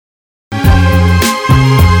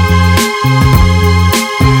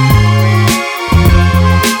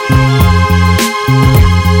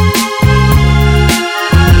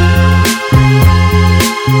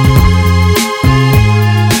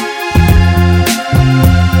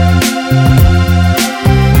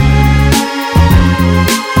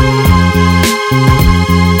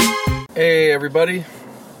everybody.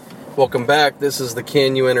 Welcome back. This is the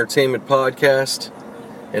Can You Entertainment Podcast,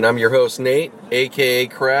 and I'm your host, Nate, aka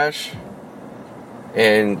Crash,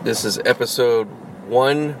 and this is episode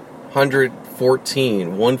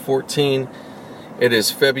 114. It is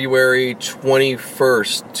February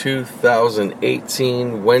 21st,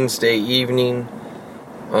 2018, Wednesday evening,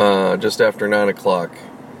 just after 9 o'clock.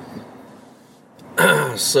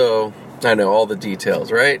 So, I know all the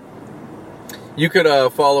details, right? You could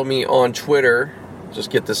follow me on Twitter, just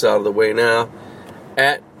get this out of the way now,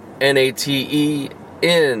 at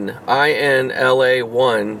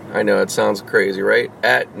NATENINLA1. I know it sounds crazy, right?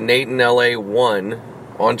 At NateNLA1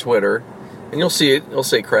 on Twitter. And you'll see it. It'll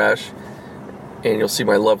say Crash. And you'll see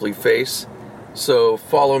my lovely face. So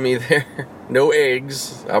follow me there. No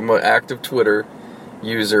eggs. I'm an active Twitter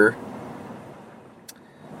user.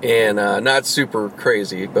 And not super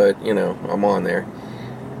crazy, but, you know, I'm on there.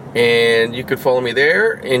 And you could follow me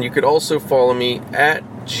there, and you could also follow me at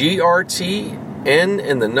GRTN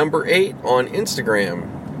and the number 8 on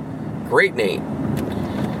Instagram. Great Nate.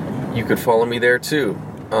 You could follow me there too.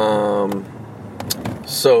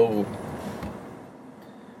 So,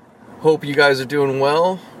 hope you guys are doing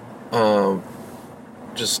well.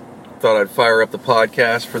 Just thought I'd fire up the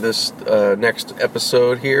podcast for this next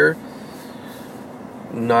episode here.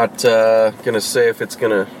 Not gonna say if it's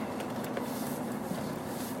gonna...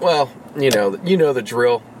 Well, you know the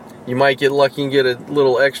drill. You might get lucky and get a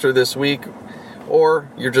little extra this week, or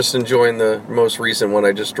you're just enjoying the most recent one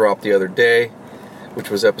I just dropped the other day, which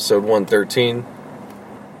was episode 113.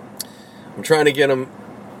 I'm trying to get them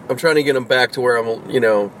back to where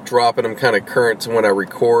I'm, dropping them kind of current to when I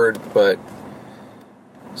record, but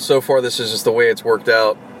so far this is just the way it's worked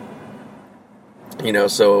out.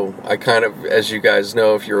 So I kind of, as you guys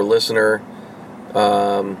know, if you're a listener,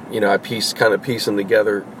 I piece them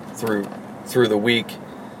together through the week.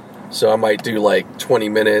 So I might do like 20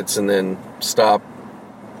 minutes and then stop.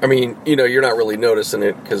 I mean, you're not really noticing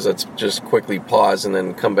it because it's just quickly pause and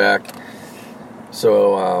then come back.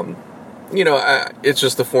 So, it's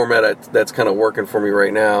just the format that's kind of working for me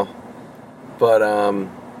right now. But,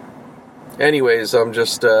 anyways, I'm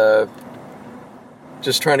just trying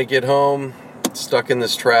to get home, stuck in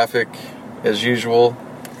this traffic as usual.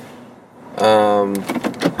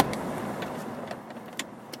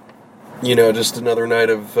 Just another night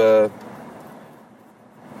of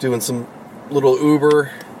doing some little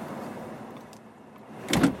Uber.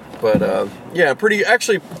 But pretty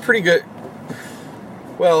good.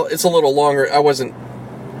 Well, it's a little longer. I wasn't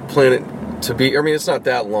planning to be. I mean, it's not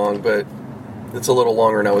that long, but it's a little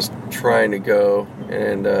longer than I was trying to go.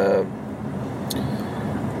 And I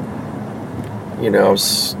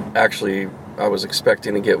was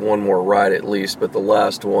expecting to get one more ride at least, but the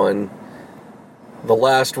last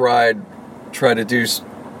ride tried to do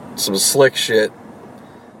some slick shit.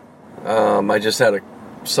 I just had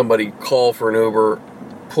somebody call for an Uber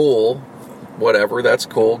pool, whatever. That's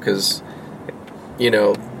cool because,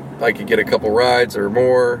 I could get a couple rides or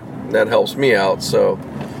more. And that helps me out, so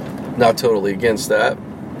not totally against that.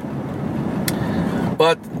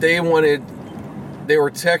 But I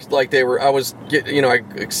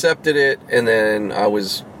accepted it, and then I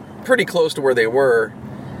was pretty close to where they were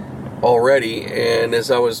already, and as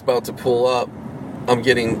I was about to pull up, I'm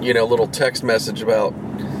getting, a little text message about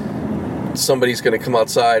somebody's going to come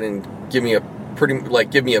outside and give me a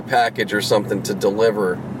package or something to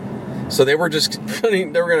deliver. So they were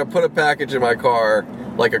going to put a package in my car,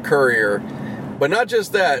 like a courier, but not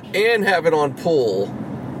just that, and have it on pull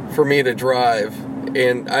for me to drive.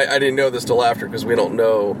 And I didn't know this till after, because we don't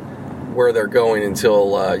know where they're going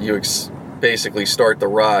until you basically start the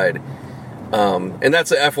ride. And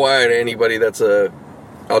that's a FYI to anybody.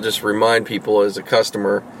 I'll just remind people as a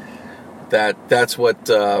customer that's what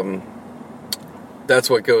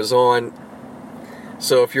goes on.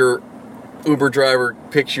 So if your Uber driver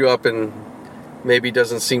picks you up and maybe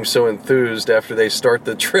doesn't seem so enthused after they start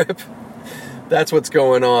the trip, that's what's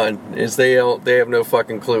going on. Is they have no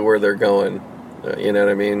fucking clue where they're going. You know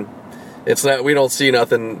what I mean? It's not, we don't see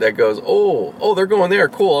nothing that goes, oh, they're going there.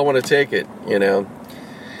 Cool. I want to take it,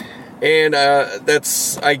 And,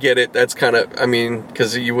 I get it. That's kind of,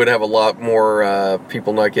 because you would have a lot more,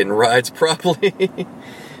 people not getting rides probably.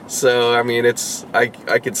 So, I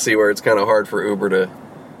could see where it's kind of hard for Uber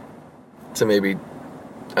to maybe,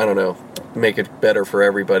 I don't know, make it better for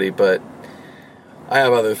everybody, but I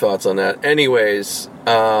have other thoughts on that. Anyways,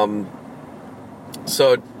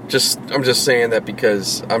 so I'm just saying that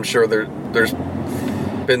because I'm sure there's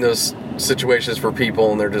been those situations for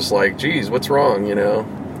people and they're just like, geez, what's wrong,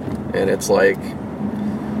 And it's like,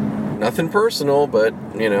 nothing personal, but,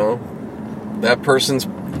 that person's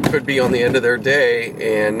could be on the end of their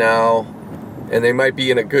day, and they might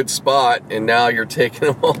be in a good spot, and now you're taking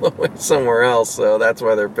them all the way somewhere else, so that's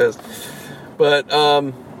why they're pissed. But,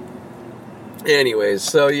 anyways,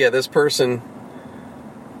 so yeah, this person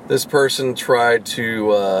tried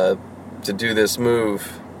to do this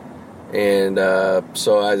move, and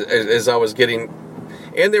so as I was getting,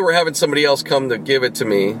 and they were having somebody else come to give it to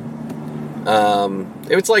me.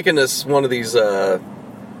 It was like in one of these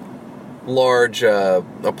large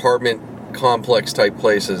apartment complex type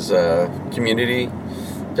places, community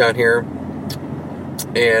down here,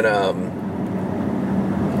 and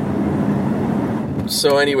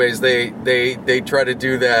so anyways, they tried to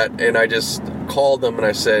do that, and I just called them and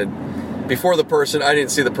I said, before I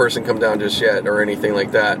didn't see the person come down just yet or anything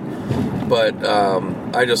like that, but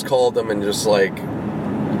I just called them and just like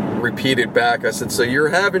repeated back. I said, so you're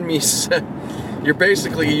having me you're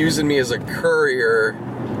basically using me as a courier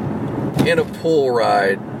in a pool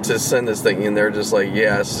ride to send this thing, and they're just like,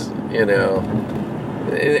 yes, you know.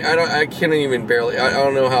 And I can't even barely, I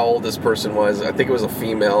don't know how old this person was. I think it was a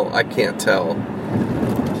female. I can't tell.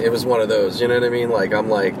 It was one of those, you know what I mean? Like, I'm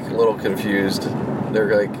like a little confused.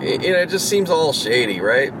 They're like, you know, it just seems all shady,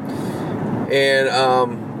 right? And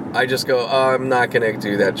I just go, I'm not going to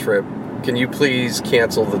do that trip. Can you please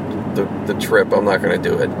cancel the trip? I'm not going to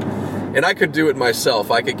do it. And I could do it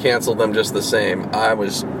myself. I could cancel them just the same. I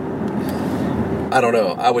don't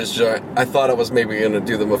know. I thought I was maybe going to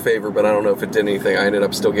do them a favor, but I don't know if it did anything. I ended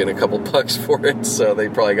up still getting a couple bucks for it, so they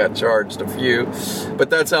probably got charged a few. But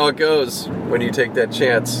that's how it goes when you take that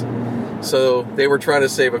chance. So they were trying to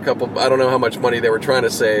save I don't know how much money they were trying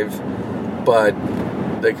to save, but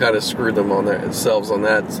they kind of screwed themselves on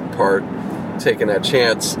that part, taking that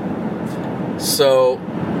chance. So,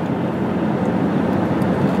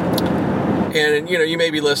 and you know, you may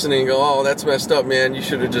be listening and go, oh, that's messed up, man. You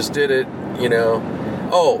should have just did it, you know.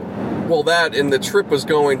 Oh, well, and the trip was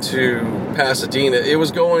going to Pasadena. It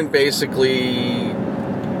was going basically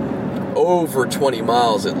over 20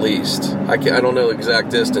 miles at least. I don't know the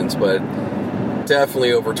exact distance, but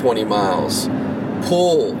definitely over 20 miles.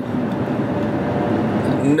 Pool.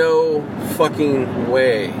 No fucking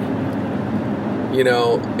way. You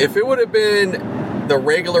know, if it would have been the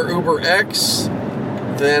regular Uber X,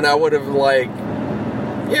 then I would have like,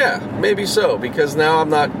 yeah, maybe so, because now I'm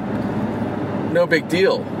not, no big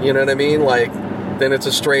deal, you know what I mean? Like, then it's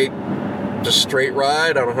a straight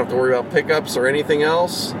ride. I don't have to worry about pickups or anything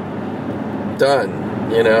else.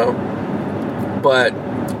 Done, you know? But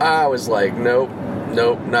I was like, nope,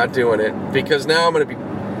 not doing it, because now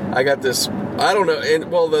I got this, I don't know,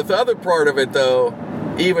 and well, the other part of it though,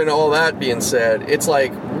 even all that being said, it's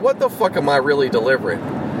like, what the fuck am I really delivering?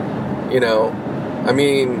 You know, I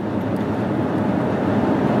mean,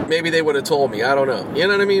 maybe they would have told me, I don't know, you know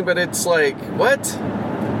what I mean? But it's like, what?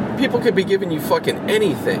 People could be giving you fucking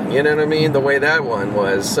anything, you know what I mean? The way that one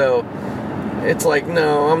was. So it's like,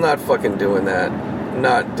 no, I'm not fucking doing that.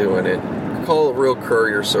 Not doing it. Call a real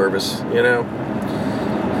courier service, you know?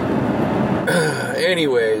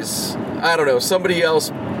 Anyways, I don't know, somebody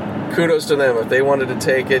else, kudos to them. If they wanted to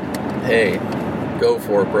take it, hey, go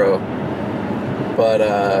for it, bro. But,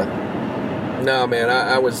 no, man,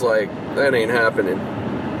 I was like, that ain't happening.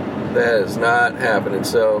 That is not happening.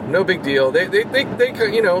 So, no big deal. They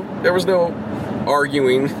you know, there was no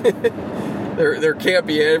arguing. there can't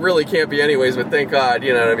be, it really can't be anyways, but thank God,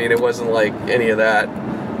 you know what I mean? It wasn't like any of that.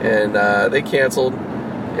 And, they canceled,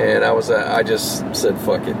 and I just said,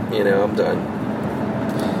 fuck it, you know, I'm done.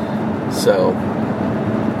 So,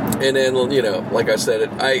 and then, you know, like I said,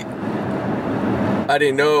 I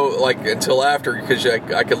didn't know, like, until after, because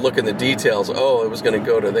I could look in the details. Oh, it was going to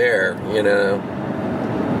go to there, you know.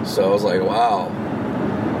 So I was like, wow.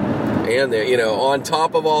 And, you know, on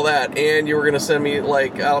top of all that, and you were going to send me,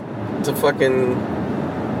 like, out to fucking,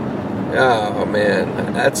 oh,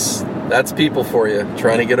 man, that's people for you,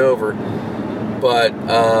 trying to get over. But,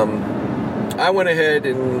 I went ahead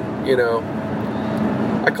and, you know,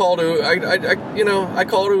 I called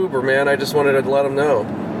Uber, man. I just wanted to let them know.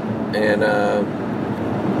 And,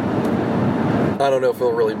 I don't know if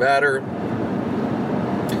it'll really matter.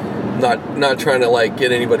 Not trying to, like,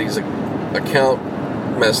 get anybody's account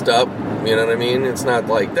messed up, you know what I mean? It's not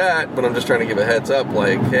like that, but I'm just trying to give a heads up,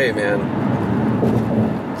 like, hey, man,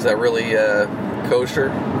 is that really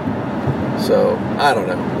kosher? So, I don't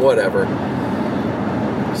know, whatever.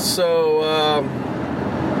 So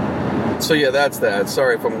yeah, that's that.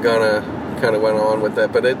 Sorry if I'm gonna kind of went on with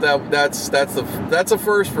that, but that's a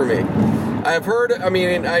first for me. I've heard, I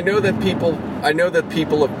mean, I know that people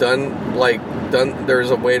have done,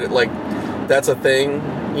 there's a way to, like, that's a thing,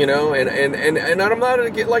 you know, and I'm not,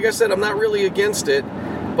 like I said, I'm not really against it,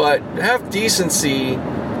 but have decency.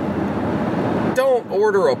 Don't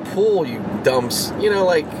order a pool, you dumps. You know,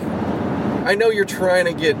 like, I know you're trying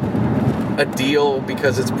to get a deal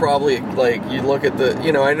because it's probably, like, you look at the,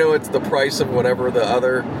 you know, I know it's the price of whatever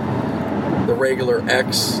the regular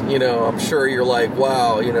X, you know, I'm sure you're like,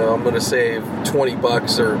 wow, you know, I'm going to save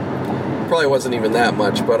 $20 or probably wasn't even that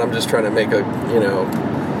much, but I'm just trying to make a, you know,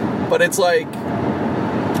 but it's like,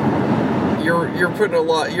 you're putting a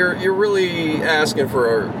lot, you're really asking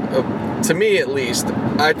for to me at least,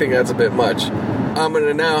 I think that's a bit much. I'm going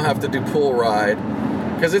to now have to do pool ride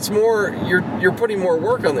because it's more, you're putting more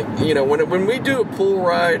work on the, you know, when we do a pool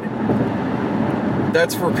ride,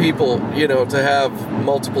 that's for people, you know, to have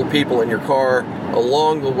multiple people in your car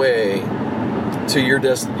along the way to your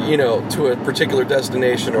you know, to a particular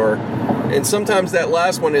destination, and sometimes that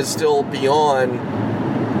last one is still beyond,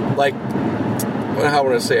 like, how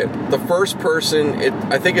would I say it? The first person,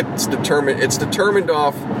 I think it's determined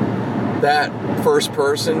off that first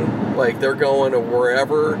person, like they're going to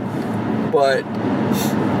wherever, but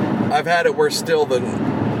I've had it where still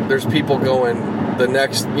there's people going the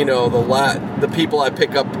next, you know, the people I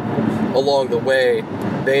pick up along the way,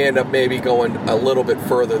 they end up maybe going a little bit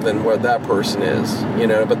further than where that person is, you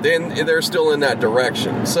know, but then they're still in that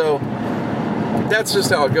direction. So that's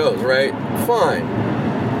just how it goes, right? Fine.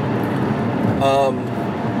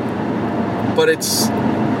 But it's,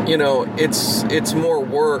 you know, it's more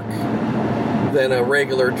work than a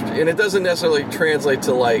regular, and it doesn't necessarily translate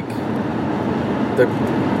to, like, the,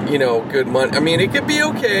 you know, good money. I mean, it could be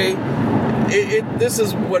okay. This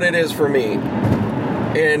is what it is for me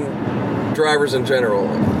and drivers in general.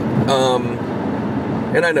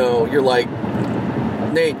 And I know you're like,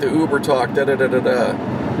 Nate, the Uber talk, da-da-da-da-da.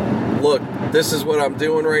 Look, this is what I'm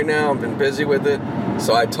doing right now. I've been busy with it.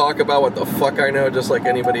 So I talk about what the fuck I know just like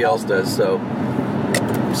anybody else does. So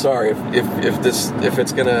sorry if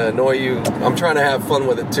it's gonna annoy you. I'm trying to have fun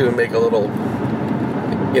with it too and make a little,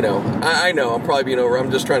 you know, I know I'm probably being over. I'm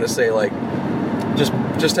just trying to say, like,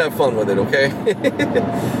 just have fun with it, okay?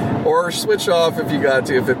 Or switch off if you got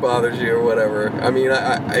to, if it bothers you or whatever. I mean,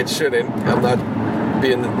 it shouldn't. I'm not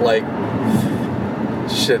being like,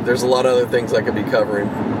 shit, there's a lot of other things I could be covering,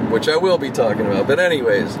 which I will be talking about. But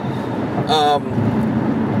anyways,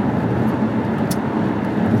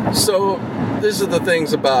 so this is the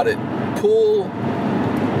things about it. Pool,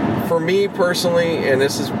 for me personally, and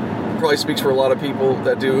this is probably speaks for a lot of people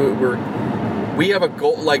that do Uber, we have a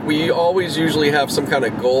goal, like we always usually have some kind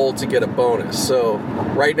of goal to get a bonus. So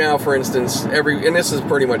right now, for instance, and this is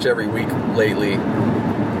pretty much every week lately,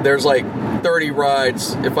 there's like 30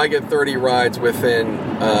 rides. If I get 30 rides within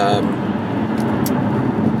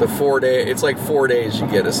the 4 day, it's like 4 days you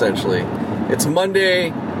get essentially. It's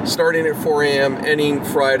Monday starting at 4 a.m., ending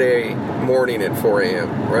Friday morning at 4 a.m.,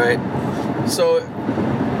 right? So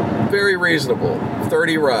very reasonable,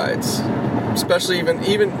 30 rides. Especially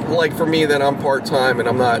even like for me that I'm part-time and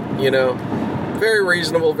I'm not, you know, very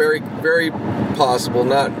reasonable, very, very possible,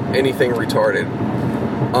 not anything retarded.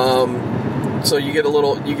 So you get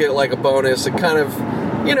like a bonus. It kind of,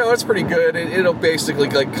 you know, it's pretty good. It'll basically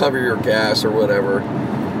like cover your gas or whatever.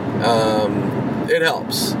 It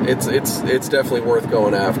helps. It's definitely worth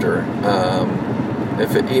going after.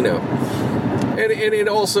 If it, you know, and it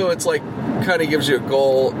also, it's like kind of gives you a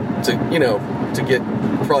goal to, you know, to get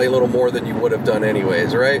probably a little more than you would have done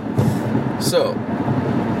anyways, right? So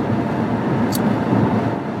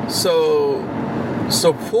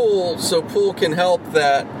pool can help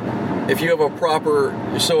that if you have a proper,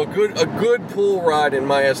 so a good pool ride in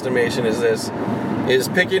my estimation is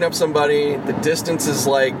picking up somebody. The distance is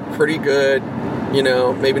like pretty good, you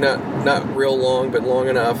know, maybe not real long, but long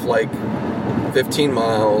enough, like 15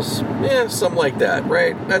 miles, yeah, something like that,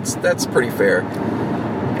 right? That's pretty fair.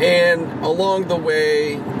 And along the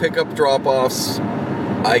way, pickup drop-offs,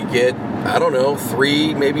 I get, I don't know,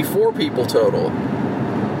 3, maybe 4 people total.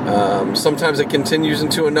 Sometimes it continues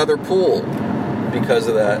into another pool because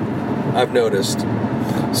of that, I've noticed.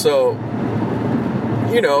 So,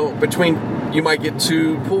 you know, you might get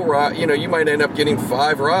 2 pool rides, you know, you might end up getting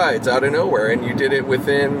 5 rides out of nowhere, and you did it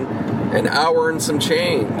within an hour and some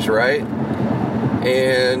change, right?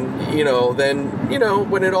 And, you know, then, you know,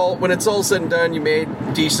 when it's all said and done, you made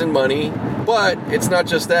decent money. But it's not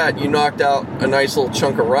just that. You knocked out a nice little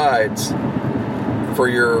chunk of rides for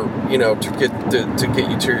your, you know, to get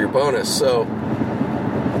you to your bonus. So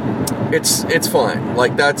it's fine.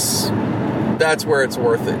 Like that's where it's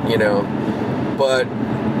worth it, you know. But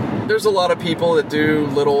there's a lot of people that do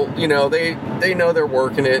little, you know, they know they're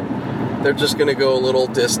working it. They're just going to go a little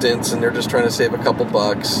distance and they're just trying to save a couple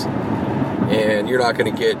bucks. and you're not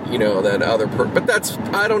going to get, that other but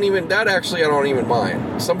I don't even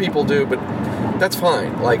mind. Some people do, but that's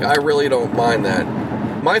fine. Like, I really don't mind that.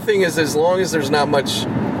 My thing is, as long as there's not much,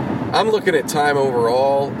 I'm looking at time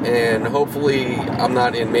overall, and hopefully I'm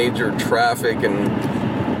not in major traffic, and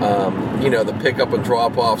the pickup and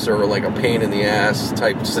drop-offs are like a pain in the ass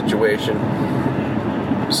type situation.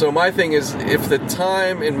 So my thing is, if the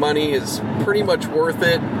time and money is pretty much worth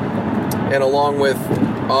it, and along with,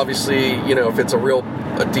 obviously, if it's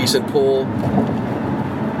a decent pool,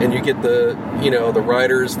 and you get the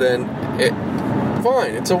riders, then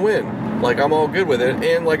fine, it's a win. Like, I'm all good with it.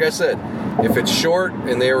 And like I said, if it's short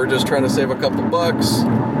and they were just trying to save a couple bucks,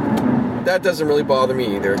 that doesn't really bother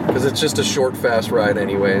me either, because it's just a short, fast ride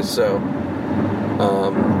anyways. So,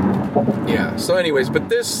 yeah. So anyways, but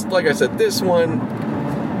this, like I said, this one,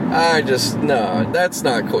 no, that's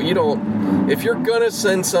not cool. If you're gonna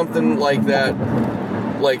send something like that,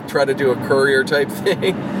 like try to do a courier type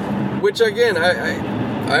thing, which again,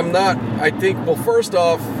 I'm not, I think, well, first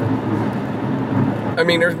off, I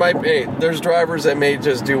mean, there's drivers that may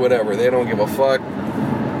just do whatever. They don't give a fuck.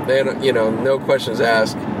 They don't, no questions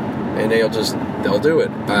asked, and they'll do it.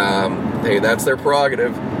 Hey, that's their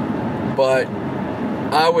prerogative. But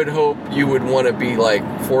I would hope you would want to be like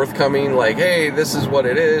forthcoming, like, hey, this is what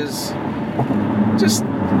it is. Just,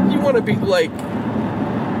 you want to be like,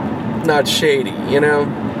 not shady,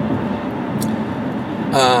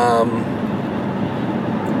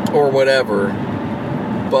 or whatever.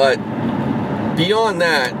 But beyond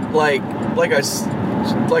that, like I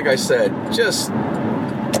said, just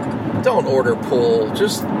don't order pool.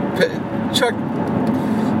 Just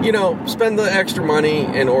spend the extra money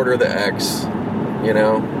and order the X,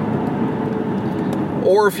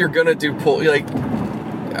 Or if you're gonna do pool, like,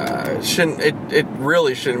 it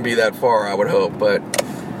really shouldn't be that far, I would hope, but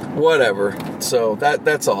whatever. So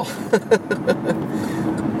that's all.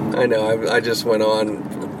 I know I just went on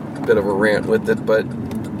a bit of a rant with it, but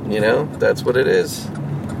that's what it is.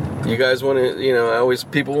 You guys want to,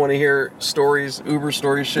 people want to hear stories, Uber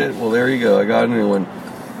story shit. Well, there you go. I got a new one.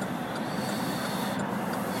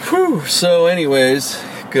 Whew. So anyways,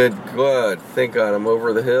 good God. Thank God I'm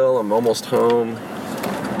over the hill. I'm almost home.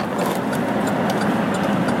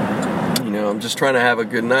 I'm just trying to have a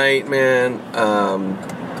good night, man.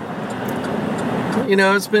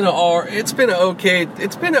 It's been an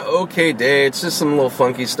okay day. It's just some little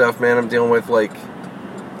funky stuff, man. I'm dealing with, like,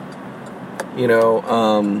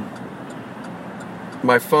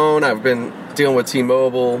 my phone. I've been dealing with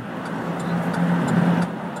T-Mobile,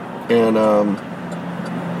 and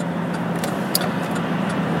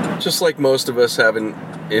just like most of us, having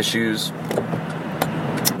issues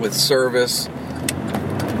with service.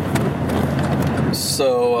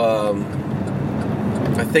 So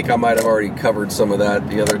I think I might have already covered some of that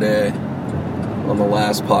the other day on the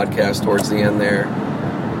last podcast towards the end there.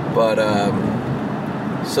 But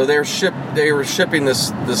so they were shipping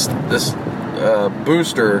this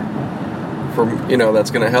booster from,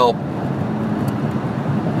 that's going to help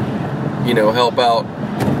out.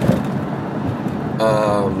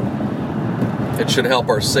 It should help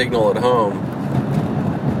our signal at home.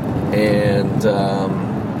 And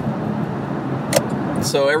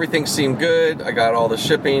so everything seemed good. I got all the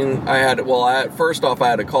shipping. First off, I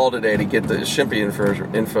had to call today to get the shipping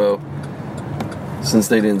info since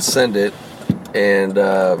they didn't send it, and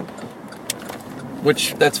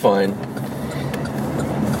which, that's fine.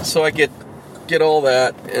 So I get all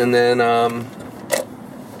that, and then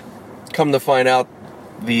come to find out,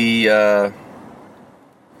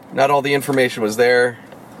 not all the information was there.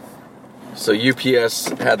 So UPS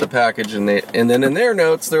had the package, and then in their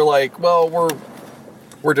notes they're like, well,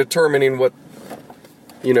 we're determining what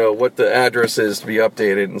the address is to be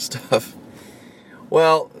updated and stuff.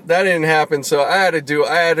 Well, that didn't happen, so I had to do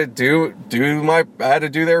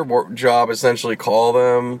their job, essentially. Call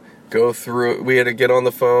them, go through it. We had to get on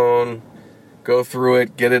the phone, go through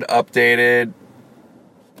it, get it updated,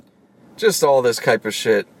 just all this type of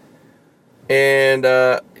shit. And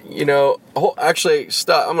actually,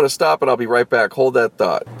 stop. I'm gonna stop, and I'll be right back. Hold that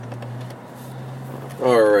thought.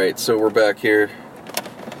 All right, so we're back here.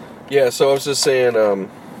 Yeah, so I was just saying, I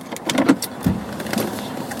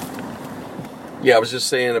was just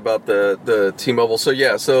saying about the T-Mobile. So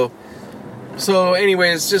yeah, so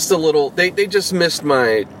anyways, just a little, they just missed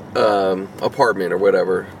my apartment or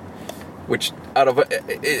whatever, which out of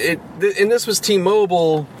it, and this was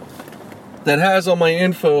T-Mobile that has all my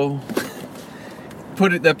info,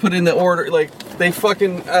 put in the order, like, they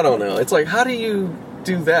fucking, I don't know. It's like, how do you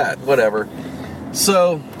do that? Whatever.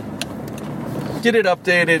 So get it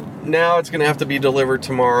updated. Now it's going to have to be delivered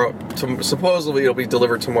tomorrow. Supposedly it'll be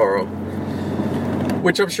delivered tomorrow.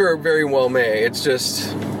 which I'm sure very well may. It's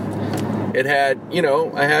just, it had, you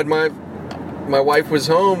know, I had my wife was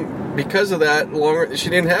home because of that longer. She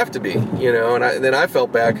didn't have to be, you know, and then I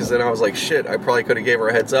felt bad because then I was like, shit, I probably could have gave her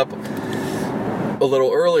a heads up a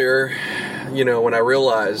little earlier, you know, when I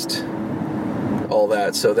realized all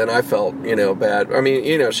that. So then I felt, you know, bad. I mean,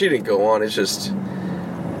 you know, she didn't go on. It's just,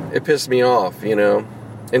 it pissed me off, you know.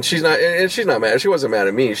 And she's not mad. She wasn't mad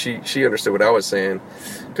at me. She understood what I was saying.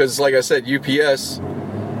 Because, like I said, UPS,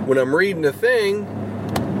 when I'm reading the thing,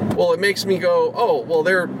 well, it makes me go, oh, well,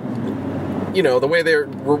 they're, you know, the way they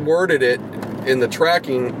worded it in the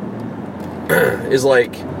tracking is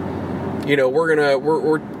like, you know, we're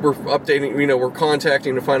updating, you know, we're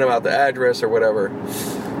contacting to find out about the address or whatever.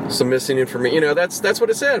 Some missing information. You know, that's what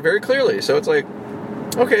it said very clearly. So it's like,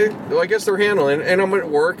 okay, well, I guess they're handling it. And I'm at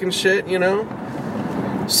work and shit, you know.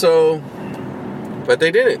 So, but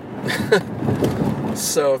they didn't.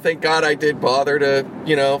 So thank God I did bother to,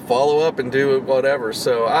 you know, follow up and do whatever.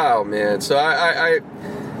 So, oh man. So I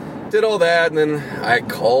did all that, and then I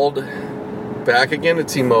called back again to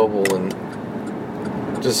T-Mobile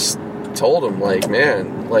and just told them, like,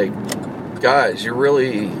 man, like, guys, you're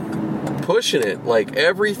really pushing it. Like,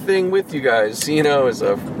 everything with you guys, you know, is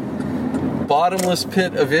a bottomless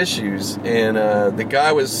pit of issues. And the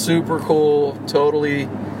guy was super cool, totally.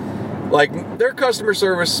 Like, their customer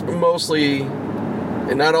service mostly,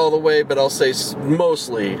 and not all the way, but I'll say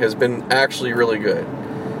mostly, has been actually really good.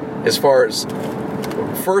 As far as,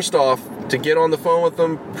 first off, to get on the phone with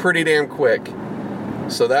them pretty damn quick.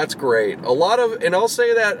 So that's great. A lot of, and I'll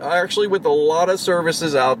say that actually with a lot of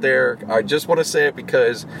services out there, I just want to say it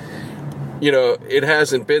because, you know, it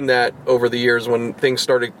hasn't been that over the years when things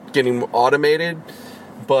started getting automated.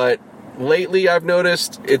 But lately I've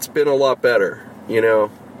noticed it's been a lot better, you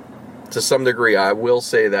know. To some degree, I will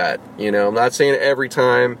say that. You know, I'm not saying it every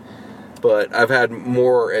time, but I've had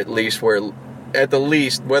more at least where, at the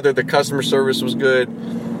least, whether the customer service was good,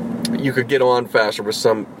 you could get on faster with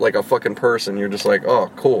some, like a fucking person. You're just like,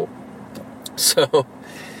 oh, cool. So,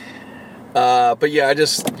 but yeah, I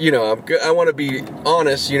just, you know, I want to be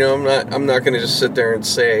honest. You know, I'm not going to just sit there and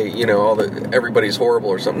say, you know, everybody's horrible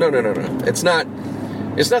or something. No. It's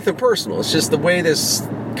nothing personal. It's just the way this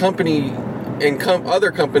company and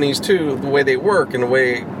other companies too, the way they work and the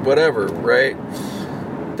way whatever, right?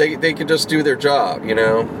 They can just do their job, you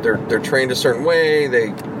know. They're trained a certain way.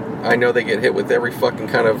 I know they get hit with every fucking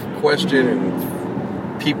kind of question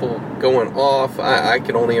and people going off. I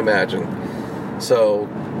can only imagine. So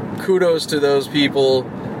kudos to those people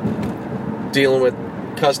dealing with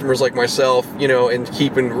customers like myself, you know, and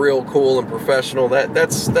keeping real cool and professional.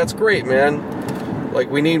 That's great, man.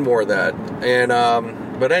 Like, we need more of that. And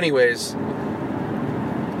but anyways.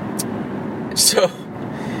 So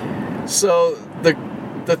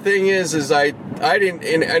the thing is I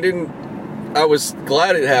was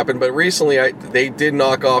glad it happened, but recently they did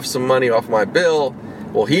knock off some money off my bill.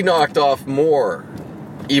 Well, he knocked off more,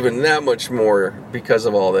 even that much more, because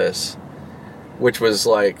of all this, which was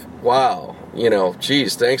like, wow, you know,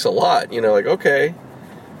 geez, thanks a lot, you know, like, okay,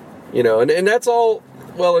 you know, and that's all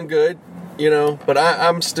well and good, you know, but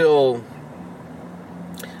I'm still,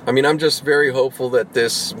 I mean, I'm just very hopeful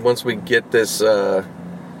that once we get this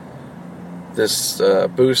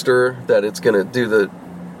booster, that it's going to do the,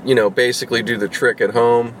 you know, basically do the trick at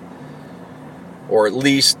home, or at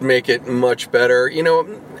least make it much better. You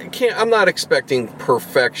know, I'm not expecting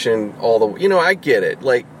perfection you know, I get it.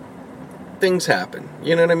 Like, things happen,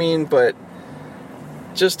 you know what I mean? But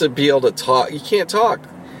just to be able to talk, you can't talk.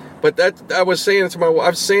 But I was saying it to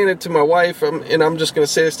my wife, and I'm just going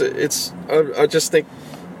to say this, I just think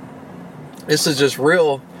this is just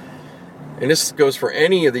real, and this goes for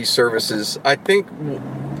any of these services. I think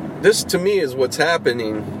this, to me, is what's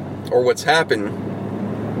happening, or what's happened,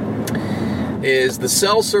 is the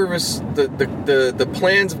cell service, the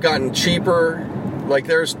plans have gotten cheaper. Like,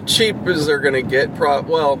 they're as cheap as they're going to get.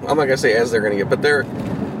 Well, I'm not going to say as they're going to get, but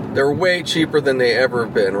they're way cheaper than they ever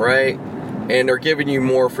have been, right? And they're giving you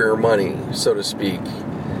more for your money, so to speak.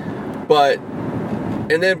 But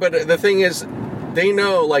the thing is, they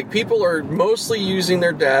know, like, people are mostly using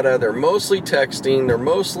their data, they're mostly texting, they're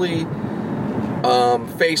mostly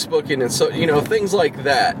Facebooking, and so, you know, things like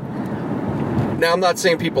that. Now, I'm not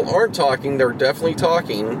saying people aren't talking, they're definitely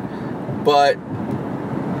talking, but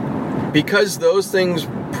because those things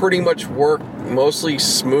pretty much work mostly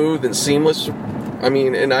smooth and seamless, I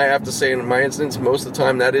mean, and I have to say, in my instance, most of the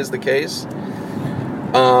time that is the case.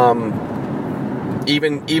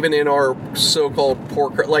 Even in our so-called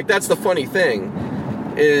poor, like, that's the funny thing,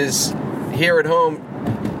 is here at home,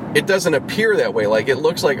 it doesn't appear that way. Like, it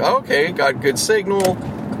looks like, okay, got good signal,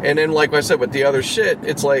 And then, like I said, with the other shit,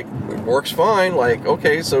 it's like, it works fine. Like,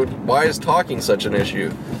 okay, so why is talking such an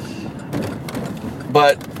issue?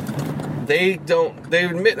 But they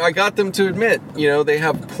admit, I got them to admit, they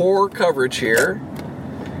have poor coverage here.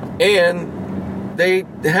 And they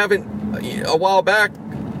haven't, a while back,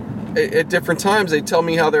 at different times, they tell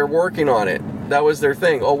me how they're working on it. That was their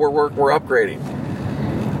thing. Oh, we're upgrading.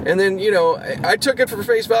 And then, I took it for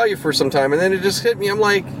face value for some time, and then it just hit me. I'm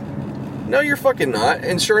like, no, you're fucking not.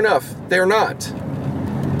 And sure enough, they're not.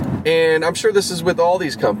 And I'm sure this is with all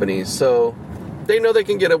these companies. So they know they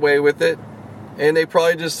can get away with it. And they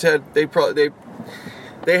probably just had, they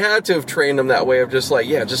had to have trained them that way of just like,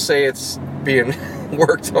 yeah, just say it's being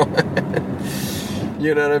worked on.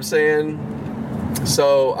 You know what I'm saying?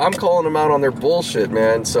 So I'm calling them out on their bullshit,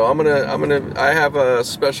 man. So I have a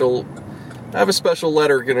special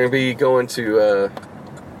letter going to be going to,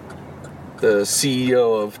 the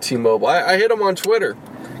CEO of T-Mobile. I hit him on Twitter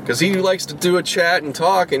because he likes to do a chat and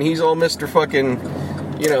talk, and he's all Mr. fucking,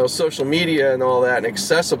 social media and all that and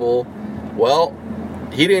accessible. Well,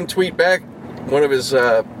 he didn't tweet back. One of his,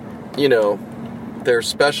 their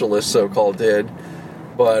specialists, so-called, did.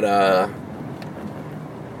 But,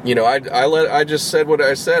 I just said what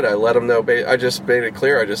I said. I let him know. I just made it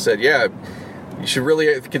clear. I just said, yeah, you should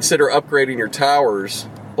really consider upgrading your towers.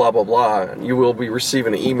 Blah, blah, blah. You will be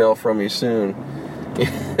receiving an email from me soon.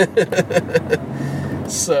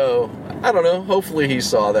 So, I don't know. Hopefully he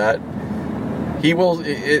saw that. He will,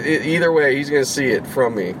 either way, he's going to see it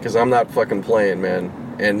from me, because I'm not fucking playing, man.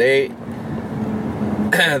 And they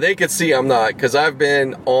could see I'm not, because I've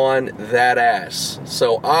been on that ass.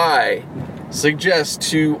 So I suggest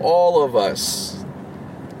to all of us,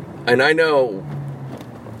 and I know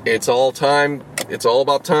it's all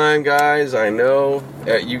about time, guys. I know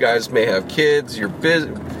you guys may have kids, you're busy,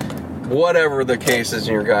 whatever the case is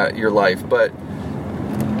in your life, but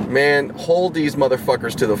man, hold these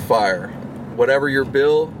motherfuckers to the fire. Whatever your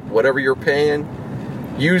bill, whatever you're paying,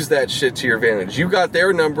 use that shit to your advantage. You got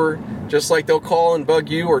their number, just like they'll call and bug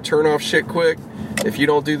you or turn off shit quick if you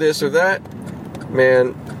don't do this or that.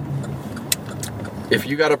 Man, if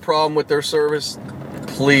you got a problem with their service,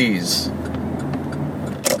 please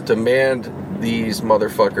demand these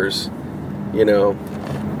motherfuckers,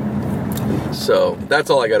 So that's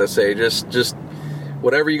all I gotta say. Just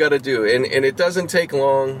whatever you gotta do, and it doesn't take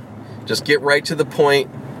long. Just get right to the point.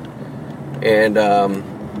 And, and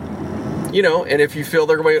if you feel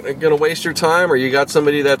they're going to waste your time, or you got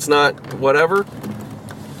somebody that's not whatever,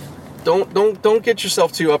 don't get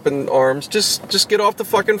yourself too up in arms. Just get off the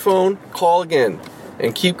fucking phone, call again,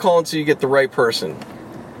 and keep calling till you get the right person.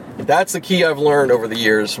 That's the key I've learned over the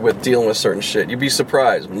years with dealing with certain shit. You'd be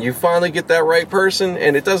surprised when you finally get that right person,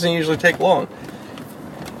 and it doesn't usually take long.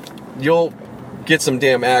 You'll get some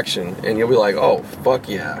damn action, and you'll be like, oh, fuck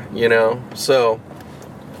yeah, So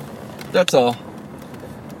that's all.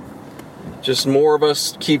 Just more of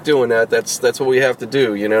us keep doing that. That's what we have to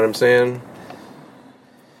do, you know what I'm saying?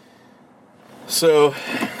 So,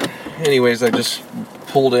 anyways, I just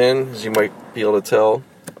pulled in, as you might be able to tell.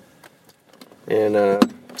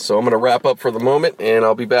 And so I'm going to wrap up for the moment, and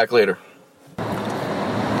I'll be back later.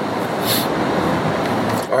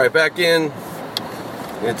 Alright, back in.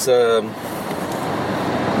 It's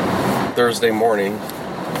Thursday morning.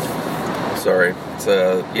 Sorry. It's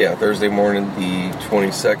Thursday morning, the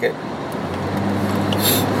 22nd,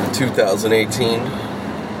 2018.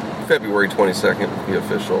 February 22nd, to be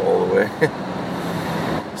official all the way.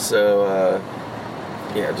 So,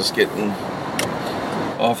 just getting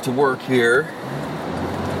off to work here.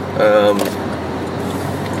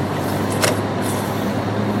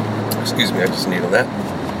 Excuse me, I just needed that.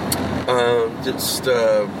 Just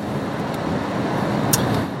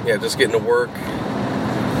getting to work.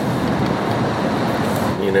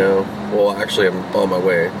 Well, actually, I'm on my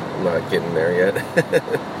way. I'm not getting there yet.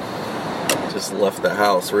 Just left the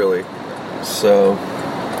house, really. So,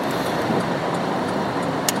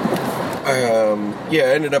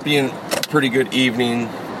 ended up being a pretty good evening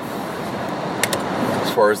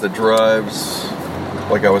as far as the drives,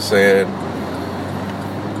 like I was saying.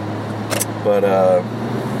 But I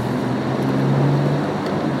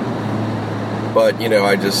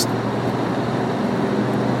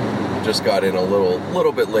just got in a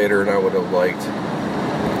little bit later than I would have liked,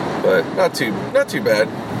 but not too bad.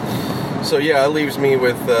 So it leaves me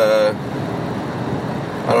with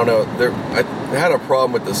I don't know. I had a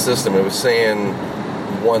problem with the system. It was saying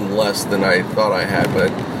one less than I thought I had,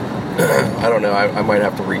 but I don't know. I might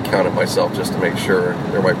have to recount it myself just to make sure.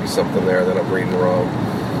 There might be something there that I'm reading wrong,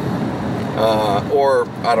 or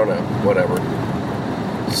I don't know. Whatever.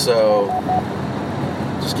 So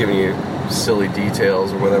just giving you silly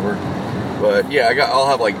details or whatever. But yeah, I'll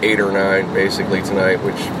have like 8 or 9 basically tonight,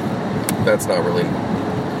 which that's not really.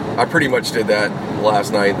 I pretty much did that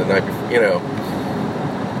last night, the night before.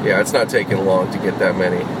 Yeah, it's not taking long to get that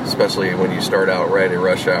many, especially when you start out right at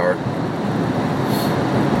rush hour.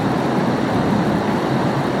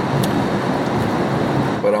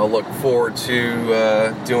 But I'll look forward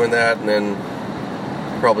to doing that, and then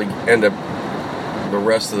probably end up the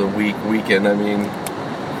rest of the weekend. I mean,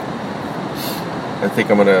 I think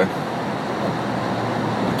I'm gonna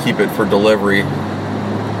keep it for delivery.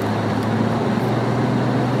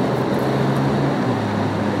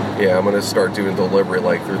 Yeah, I'm gonna start doing delivery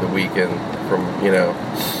like through the weekend from,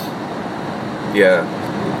 yeah,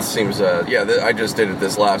 it seems, I just did it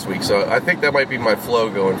this last week, so I think that might be my flow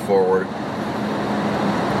going forward.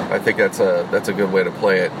 I think that's a good way to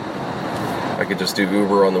play it. I could just do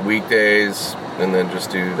Uber on the weekdays, and then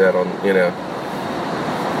just do that on,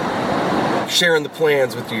 sharing the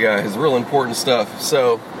plans with you guys, real important stuff.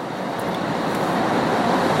 So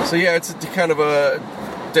yeah, it's kind of a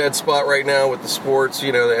dead spot right now with the sports.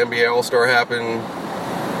 The NBA All-Star happened.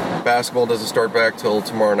 Basketball doesn't start back till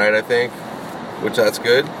tomorrow night, I think, which that's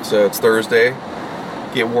good. So it's Thursday.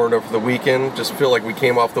 Get warmed up for the weekend. Just feel like we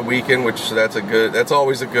came off the weekend, which that's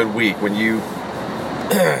always a good week when you,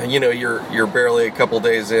 you're barely a couple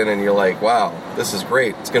days in and you're like, wow, this is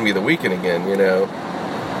great. It's going to be the weekend again,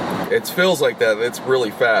 It feels like that. It's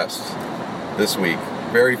really fast this week.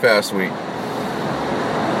 Very fast week.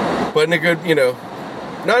 But in a good,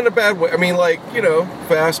 not in a bad way. I mean,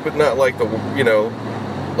 fast, but not like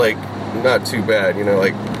not too bad,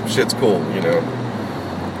 shit's cool,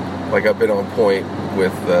 Like I've been on point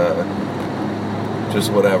with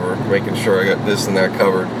just whatever, making sure I got this and that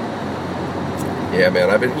covered. Yeah, man,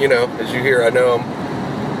 I've been, as you hear, I know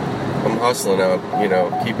I'm hustling out,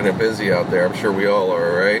 keeping it busy out there. I'm sure we all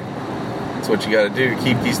are, right? That's what you got to do.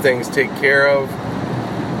 Keep these things taken care of.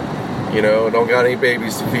 Don't got any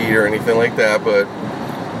babies to feed or anything like that, but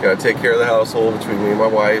got to take care of the household between me and my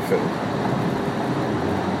wife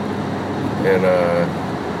and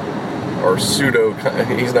our pseudo.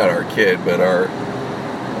 He's not our kid, but our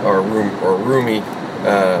roomie,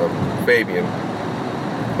 Fabian.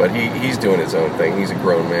 But he's doing his own thing. He's a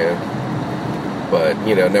grown man. But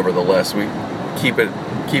nevertheless, we keep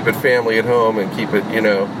it family at home and keep it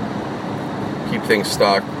keep things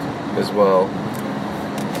stocked as well.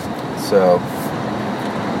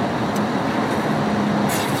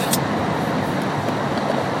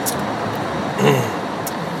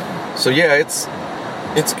 So yeah, it's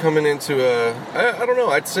coming into I don't know,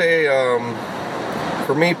 I'd say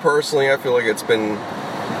for me personally, I feel like it's been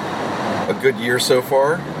a good year so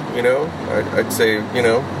far, I'd say,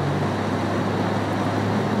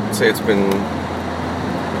 it's been,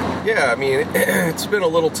 yeah, I mean, it's been a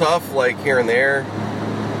little tough, like here and there,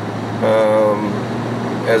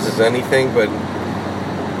 as is anything, but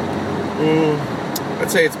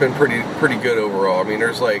I'd say it's been pretty good overall. I mean,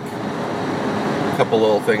 there's like a couple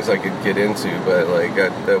little things I could get into, but like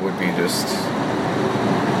that would be just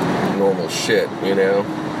normal shit,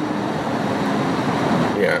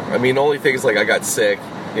 Yeah, I mean, only things like I got sick,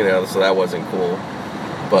 so that wasn't cool,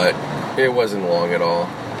 but it wasn't long at all.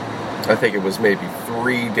 I think it was maybe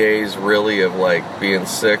 3 days really of like being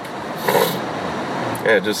sick.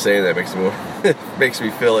 Yeah, just saying that makes me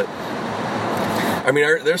feel it. I mean,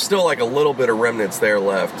 there's still like a little bit of remnants there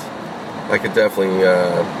left. I could definitely,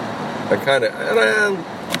 I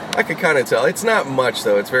could kind of tell. It's not much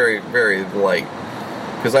though. It's very, very light.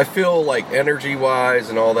 Because I feel like energy-wise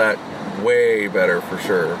and all that way better for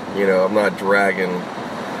sure. I'm not dragging.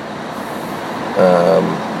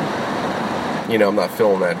 I'm not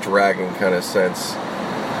feeling that dragging kind of sense,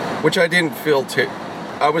 which I didn't feel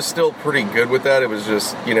I was still pretty good with that. It was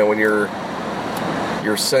just, when your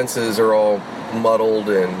senses are all muddled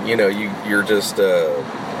and, you're just,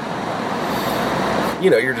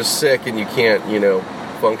 you're just sick and you can't,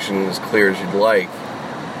 function as clear as you'd like.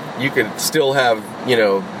 You could still have,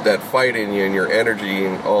 that fight in you and your energy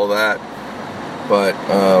and all that. But,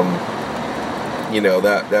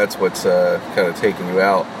 that's what's kind of taking you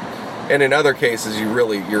out. And in other cases,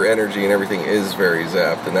 your energy and everything is very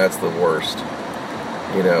zapped, and that's the worst.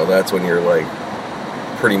 That's when you're like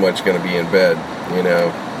pretty much going to be in bed,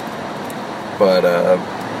 But,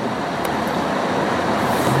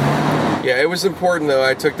 yeah, it was important though.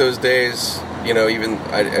 I took those days, even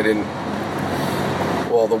I didn't.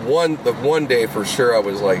 Well, the one day for sure, I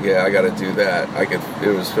was like, yeah, I got to do that.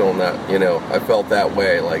 It was feeling that, I felt that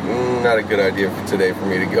way, like, not a good idea for today for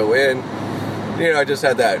me to go in. I just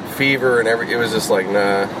had that fever and it was just like,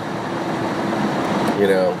 nah,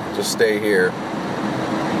 just stay here.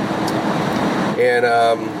 And,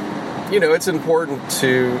 it's important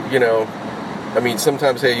to,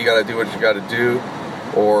 sometimes, hey, you got to do what you got to do.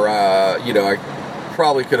 Or, I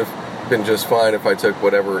probably could have been just fine if I took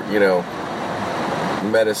whatever,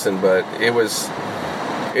 medicine. But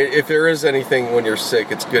if there is anything when you're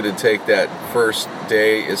sick, it's good to take that first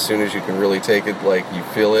day as soon as you can really take it, like you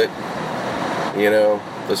feel it,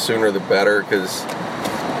 the sooner the better, because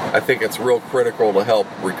I think it's real critical to help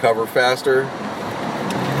recover faster.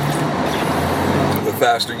 The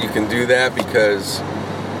faster you can do that, because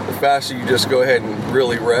the faster you just go ahead and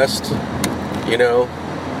really rest,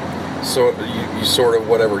 so you sort of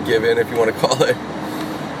whatever give in, if you want to call it.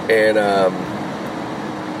 And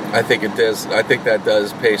I think it does. I think that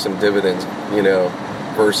does pay some dividends,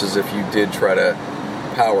 versus if you did try to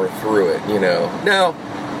power through it, Now,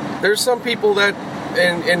 there's some people that,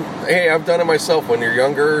 and hey, I've done it myself when you're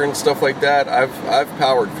younger and stuff like that. I've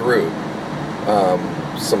powered through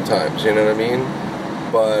sometimes, you know what I mean?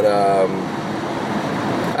 But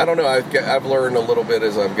I don't know. I've learned a little bit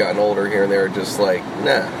as I've gotten older here and there. Just like,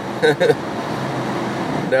 nah,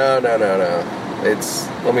 no. It's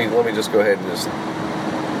let me just go ahead and just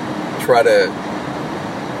try to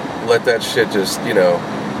let that shit just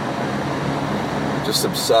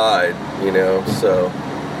subside, so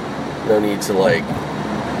no need to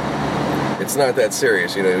it's not that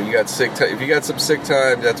serious, you got sick time. If you got some sick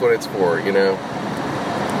time, that's what it's for,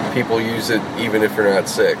 people use it even if you're not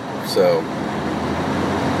sick. So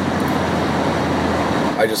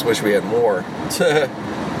I just wish we had more.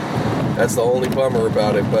 That's the only bummer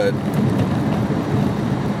about it. But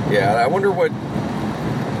yeah, I wonder what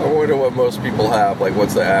most people have. Like,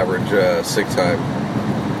 what's the average sick time?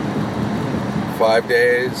 5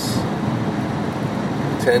 days?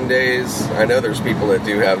 10 days? I know there's people that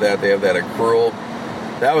do have that. They have that accrual.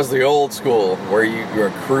 That was the old school, where you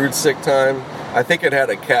accrued sick time. I think it had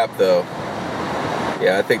a cap, though.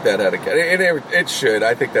 Yeah, I think that had a cap. It should.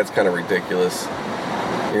 I think that's kind of ridiculous.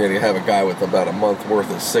 You're going to have a guy with about a month worth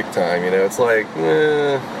of sick time, It's like,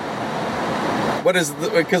 what does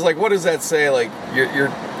that say? Like,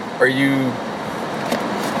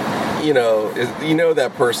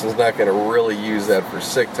 that person's not going to really use that for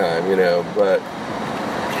sick time, but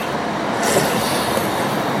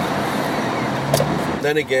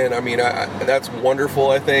then again, that's wonderful.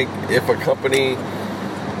 I think if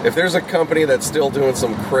there's a company that's still doing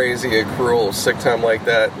some crazy accrual of sick time like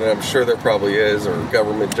that, and I'm sure there probably is, or a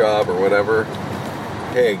government job or whatever,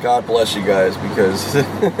 hey, God bless you guys, because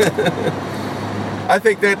I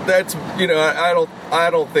think that's I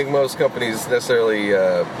don't think most companies necessarily.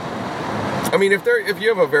 If you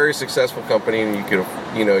have a very successful company and you could,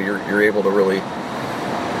 you're able to really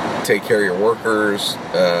take care of your workers,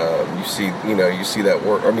 you see that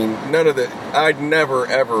work. None of the. I'd never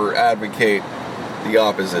ever advocate the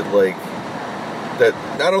opposite. Like that,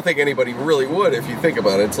 I don't think anybody really would if you think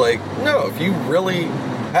about it. It's like, no, if you really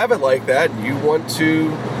have it like that and you want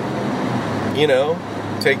to,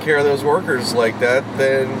 take care of those workers like that,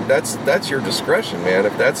 then that's your discretion, man.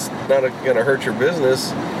 If that's not going to hurt your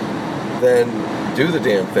business, then do the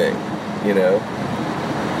damn thing,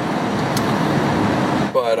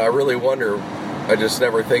 But I really wonder, I just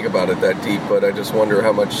never think about it that deep, but I just wonder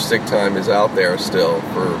how much sick time is out there still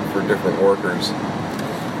for different workers.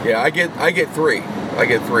 Yeah, I get 3.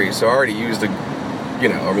 So I already used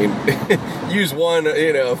use one,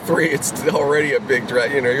 3, it's already a big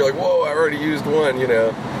drag, you're like, whoa, I already used one,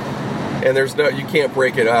 and you can't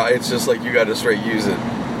break it out. It's just like, you got to straight use it,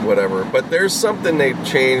 whatever. But there's something they've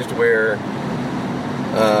changed where,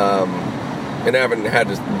 and I haven't had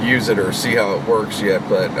to use it or see how it works yet,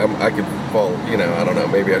 but I could follow, I don't know,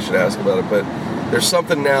 maybe I should ask about it, but there's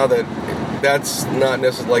something now that's not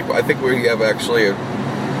necessarily, I think we have actually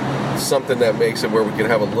something that makes it where we can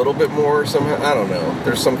have a little bit more somehow. I don't know.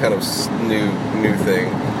 There's some kind of new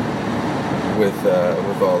thing with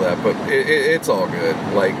all that, but it's all good.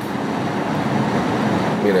 Like,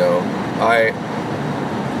 I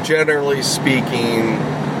generally speaking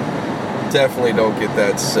definitely don't get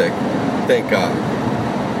that sick. Thank God.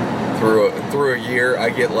 Through a year, I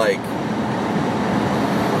get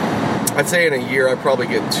I'd say in a year I probably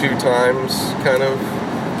get 2 times, kind of.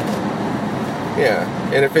 Yeah,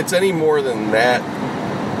 and if it's any more than that,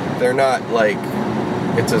 they're not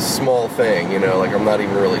it's a small thing, I'm not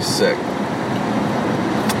even really sick.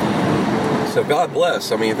 So God bless.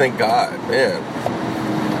 Thank God, man.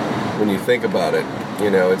 When you think about it,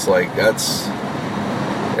 it's like that's,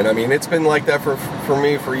 and it's been like that for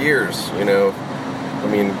me for years,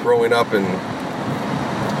 growing up and,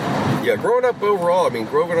 growing up overall,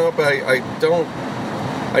 growing up,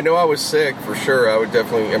 I know I was sick for sure. I would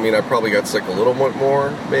definitely, I probably got sick a little bit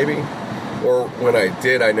more, maybe. or when I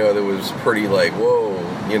did, I know that it was pretty like, whoa,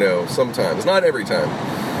 you know, sometimes, not every time,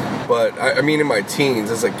 but I mean in my teens,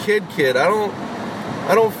 as a kid, I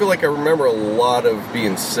don't feel like I remember a lot of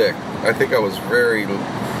being sick. I think I was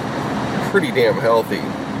pretty damn healthy,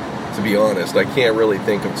 to be honest. I can't really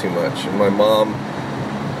think of too much. And my mom,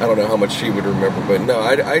 I don't know how much she would remember, but no,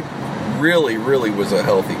 I really, really was a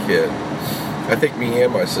healthy kid. I think me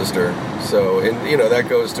and my sister. So, and you know, that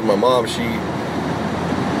goes to my mom. She,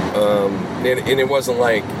 and it wasn't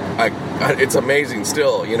like, it's amazing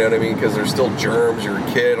still, you know what I mean? Because there's still germs, you're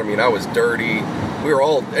a kid. I mean, I was dirty. We were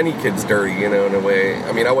all, any kid's dirty, you know, in a way.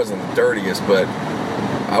 I mean, I wasn't the dirtiest, but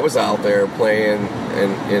I was out there playing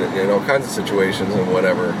and in all kinds of situations and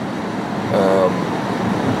whatever.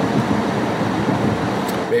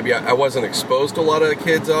 Maybe I wasn't exposed to a lot of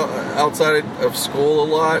kids outside of school a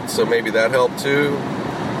lot, so maybe that helped too.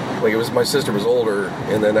 Like, my sister was older,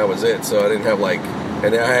 and then that was it, so I didn't have like,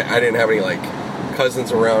 and I didn't have any like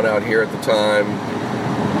cousins around out here at the time,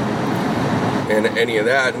 and any of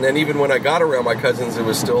that. And then even when I got around my cousins, it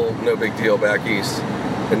was still no big deal back east,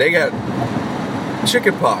 and they got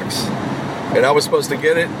chicken pox, and I was supposed to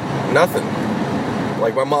get it, nothing.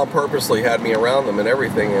 Like, my mom purposely had me around them and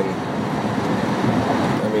everything, and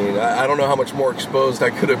I mean, I don't know how much more exposed I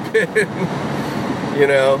could have been, you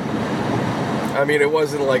know? I mean, it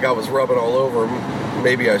wasn't like I was rubbing all over them.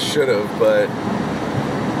 Maybe I should have, but,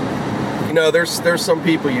 you know, there's some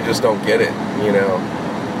people you just don't get it, you know?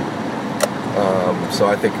 So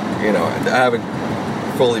I think, you know, I haven't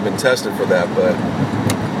fully been tested for that, but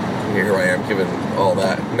here I am giving all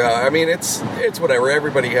that. No, I mean, it's whatever.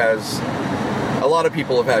 Everybody has, a lot of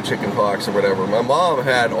people have had chicken pox or whatever. My mom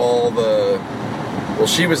had all the, well,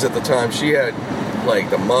 she was at the time, she had like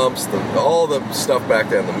the mumps, all the stuff back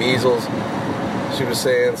then, the measles, she was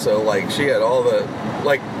saying. So like, she had all the,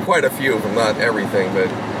 like, quite a few of them, not everything, but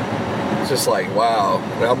it's just like, wow.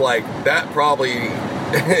 And I'm like, that probably,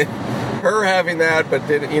 her having that, but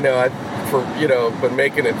then, you know, but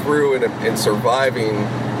making it through and surviving.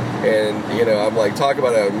 And, you know, I'm like, talk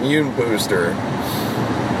about an immune booster.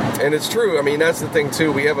 And it's true. I mean, that's the thing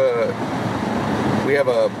too. We have a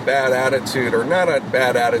bad attitude, or not a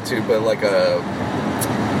bad attitude, but like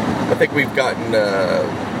I think we've gotten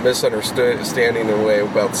a misunderstanding in a way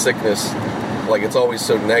about sickness. Like, it's always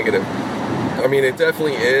so negative. I mean, it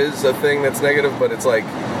definitely is a thing that's negative, but it's like,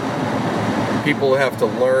 people have to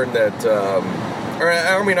learn that,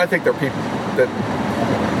 I mean, I think there are people that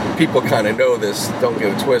people kind of know this, don't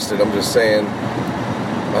get it twisted. I'm just saying,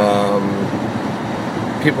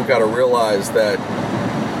 people got to realize that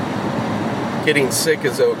getting sick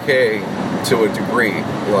is okay to a degree.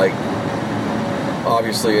 Like,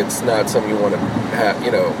 obviously it's not something you want to have,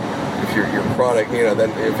 you know, if you're chronic, you know,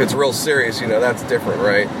 then if it's real serious, you know, that's different,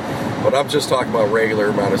 right? But I'm just talking about regular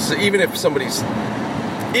amount of, even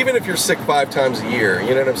if you're sick 5 times a year, you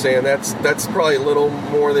know what I'm saying? That's probably a little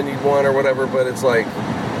more than you'd want or whatever, but it's like,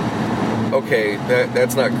 okay,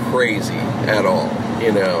 that's not crazy at all,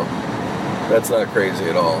 you know? That's not crazy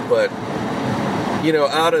at all. But, you know,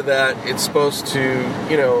 out of that, it's supposed to,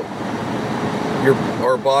 you know,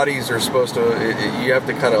 our bodies are supposed to, you have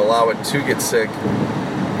to kind of allow it to get sick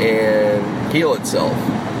and heal itself,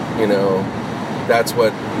 you know? That's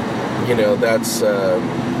what, you know, that's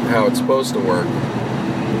how it's supposed to work.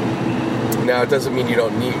 Now, it doesn't mean you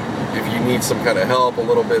don't need, if you need some kind of help a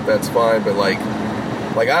little bit, that's fine, but like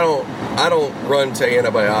I don't run to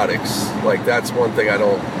antibiotics. Like, that's one thing I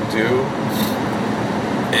don't do.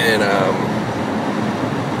 And,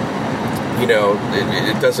 you know,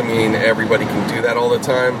 it doesn't mean everybody can do that all the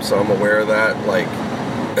time, so I'm aware of that. Like,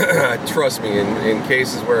 trust me, in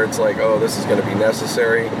cases where it's like, oh, this is going to be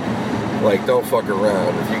necessary, like, don't fuck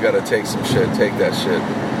around. If you got to take some shit, take that shit,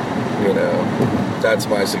 you know. That's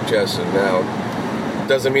my suggestion. Now,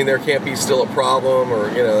 doesn't mean there can't be still a problem, or,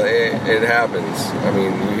 you know, it happens. I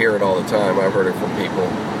mean, you hear it all the time. I've heard it from people.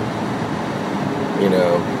 You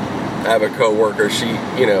know, I have a coworker, she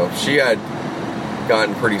had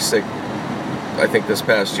gotten pretty sick, I think this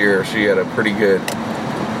past year. She had a pretty good,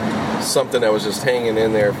 something that was just hanging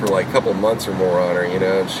in there for like a couple months or more on her, you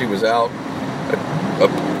know, and she was out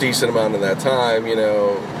a decent amount of that time, you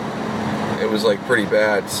know. It was like pretty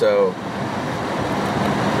bad, so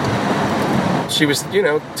she was, you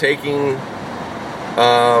know, taking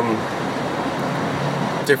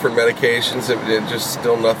different medications. It just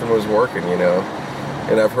still nothing was working, you know.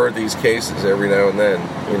 And I've heard these cases every now and then,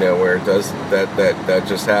 you know, where it does that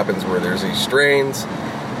just happens, where there's these strains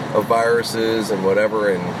of viruses and whatever,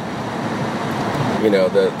 and, you know,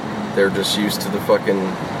 that they're just used to the fucking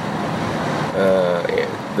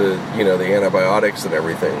the antibiotics and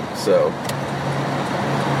everything. So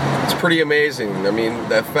it's pretty amazing. I mean,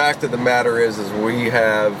 the fact of the matter is we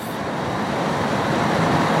have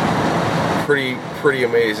pretty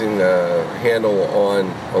amazing handle on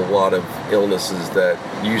a lot of illnesses that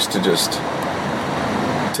used to just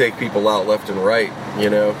take people out left and right, you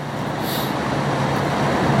know.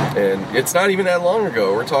 And it's not even that long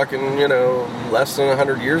ago. We're talking, you know, less than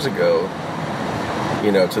 100 years ago,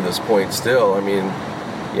 you know, to this point still. I mean,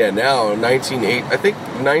 yeah, now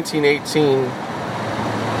 1918,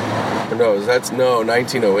 no,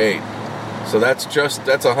 1908. So that's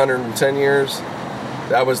 110 years.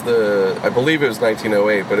 That was I believe it was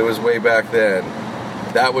 1908, but it was way back then.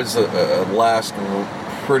 That was a last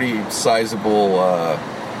pretty sizable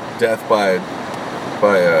death by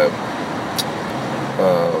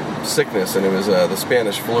sickness, and it was the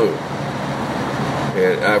Spanish flu.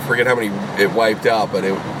 And I forget how many it wiped out, but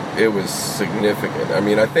it was significant. I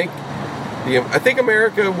mean, I think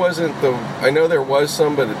America wasn't I know there was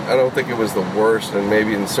some, but I don't think it was the worst, and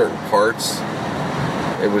maybe in certain parts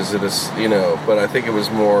it was, you know, but I think it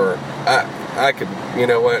was more, I could, you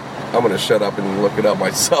know what, I'm going to shut up and look it up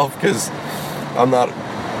myself, because I'm not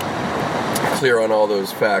clear on all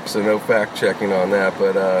those facts, so no fact checking on that,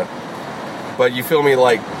 but you feel me,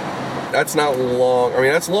 like, that's not long, I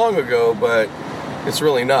mean, that's long ago, but it's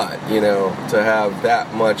really not, you know, to have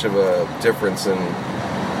that much of a difference in,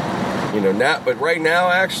 you know, now, but right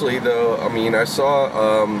now, actually, though, I mean, I saw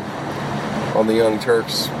on the Young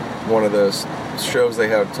Turks, one of those shows they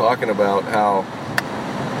have talking about how,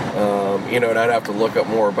 you know, and I'd have to look up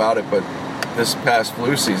more about it, but this past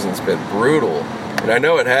flu season's been brutal, and I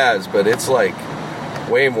know it has, but it's like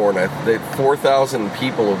way more than 4,000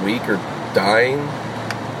 people a week are dying,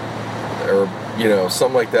 or, you know,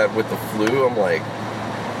 something like that with the flu. I'm like,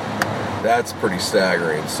 that's pretty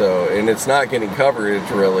staggering. So, and it's not getting coverage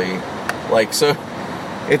really, like, so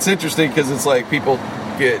it's interesting because it's like people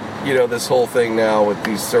get, you know, this whole thing now with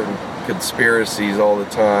these certain conspiracies all the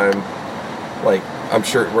time. Like, I'm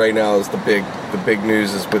sure right now is the big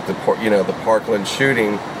news is with the Parkland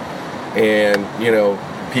shooting, and, you know,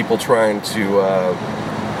 people trying to,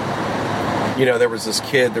 you know, there was this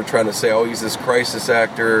kid, they're trying to say, oh, he's this crisis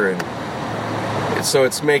actor, and so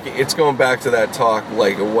it's going back to that talk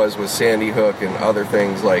like it was with Sandy Hook and other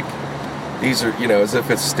things, like these are, you know, as if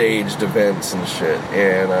it's staged events and shit,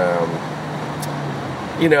 and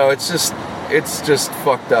you know, it's just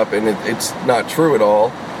fucked up, and it's not true at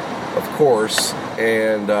all, of course,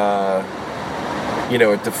 and you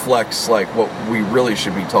know, it deflects like what we really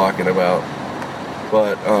should be talking about.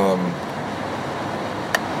 But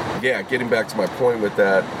yeah, getting back to my point with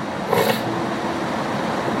that,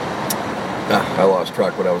 I lost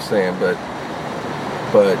track of what I was saying, but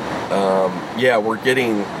yeah, we're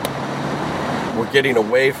getting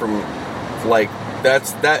away from, like,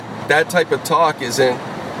 that type of talk isn't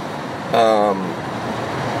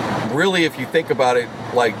really, if you think about it,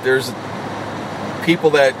 like, there's people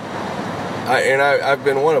that I've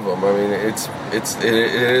been one of them. I mean, it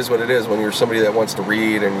is what it is when you're somebody that wants to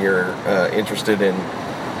read and you're interested in,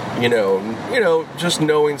 you know, just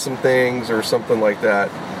knowing some things or something like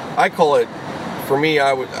that. I call it, for me,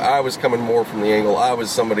 I was coming more from the angle, I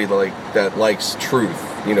was somebody that likes truth,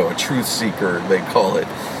 you know, a truth seeker, they call it.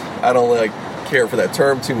 I don't care for that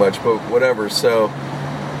term too much, but whatever. So,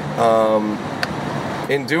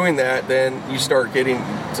 in doing that, then you start getting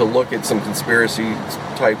to look at some conspiracy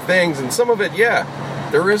type things, and some of it, yeah,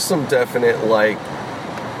 there is some definite, like,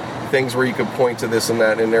 things where you could point to this and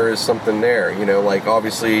that, and there is something there, you know, like,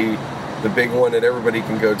 obviously, the big one that everybody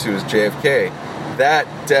can go to is JFK. That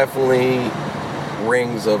definitely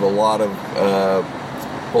rings of a lot of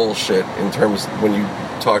bullshit in terms, when you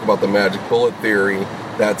talk about the magic bullet theory,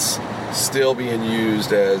 that's still being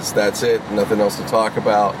used as, that's it, nothing else to talk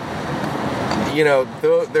about. You know,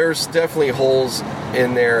 there's definitely holes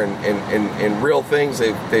in there, and real things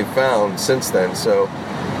they've found since then, so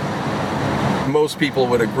most people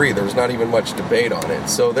would agree. There's not even much debate on it.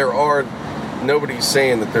 So nobody's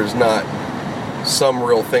saying that there's not some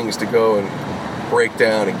real things to go and break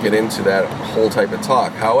down and get into that whole type of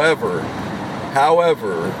talk. However,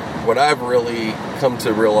 what I've really come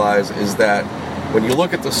to realize is that when you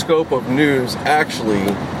look at the scope of news actually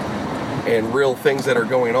and real things that are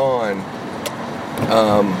going on,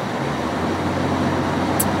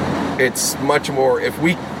 it's much more, if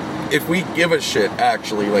we give a shit,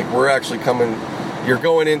 actually, like, we're actually you're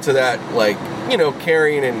going into that, like, you know,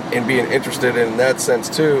 caring and being interested in that sense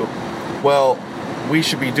too. Well, we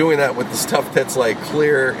should be doing that with the stuff that's, like,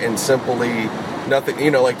 clear and simply nothing,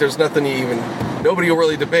 you know, like, there's nothing nobody will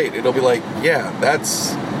really debate. It'll be like, yeah,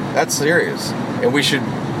 that's serious, and we should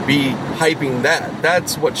be hyping that.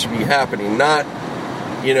 That's what should be happening, not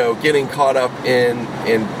getting caught up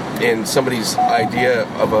in somebody's idea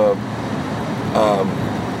of a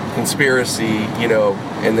conspiracy,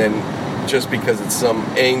 and then just because it's some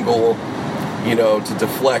angle, to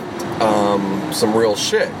deflect some real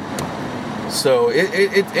shit. So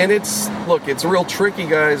it's real tricky,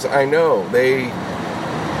 guys. I know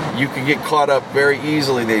you can get caught up very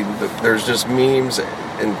easily. There's just memes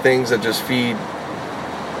and things that just feed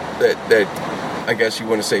that I guess you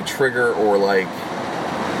want to say trigger, or like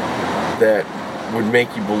that would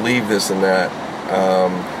make you believe this and that.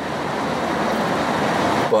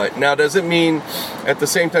 But now, at the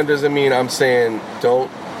same time, doesn't mean I'm saying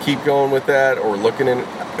don't keep going with that or looking in.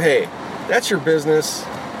 Hey, that's your business.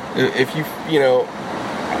 If you you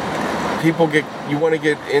want to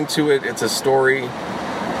get into it, it's a story,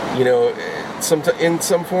 in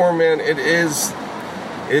some form, man. It's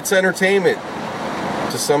entertainment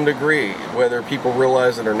to some degree, whether people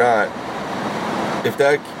realize it or not. If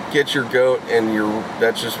that gets your goat and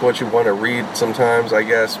that's just what you want to read sometimes, I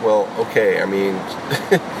guess, well, okay. I mean,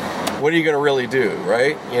 what are you going to really do,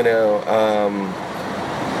 right?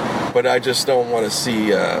 But I just don't want to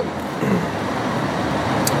see, I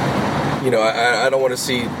don't want to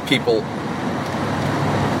see people,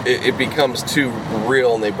 it becomes too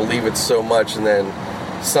real and they believe it so much, and then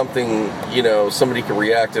something, somebody can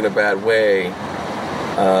react in a bad way,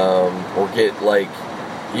 or get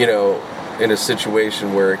in a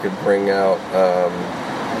situation where it could bring out,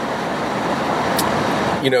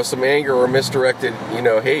 some anger or misdirected,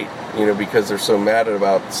 hate, because they're so mad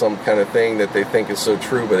about some kind of thing that they think is so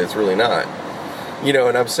true, but it's really not.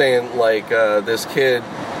 And I'm saying, this kid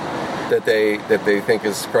that they think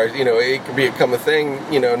is Christ, it could become a thing,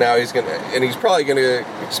 now he's probably gonna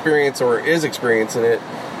experience, or is experiencing it,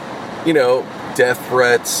 death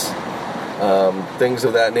threats, things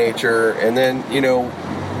of that nature. And then,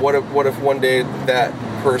 what if one day that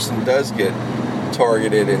person does get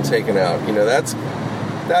targeted and taken out?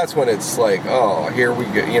 That's when it's like, oh, here we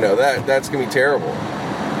go. That's gonna be terrible.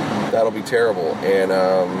 That'll be terrible. And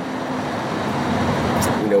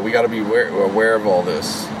we got to be aware of all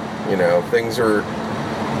this. Things are,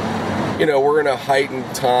 we're in a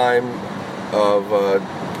heightened time of,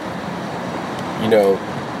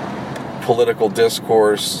 political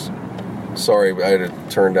discourse. Sorry, I had to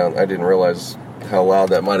turn down. I didn't realize how loud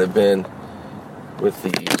that might have been with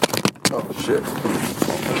the, oh shit,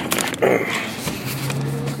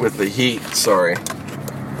 with the heat. Sorry.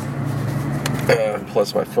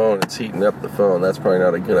 Plus my phone, it's heating up the phone. That's probably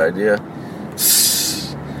not a good idea.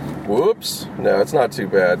 Whoops. No, it's not too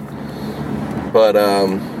bad. But,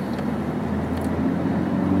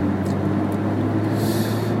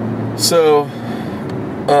 so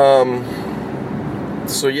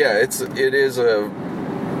yeah, it is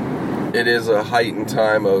a heightened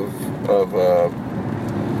time of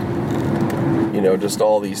just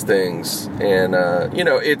all these things. And,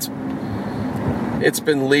 it's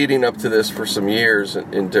been leading up to this for some years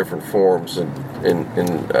in different forms and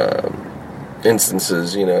in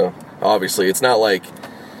instances, obviously it's not like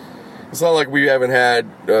we haven't had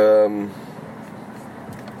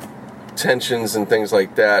tensions and things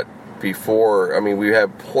like that before. I mean, we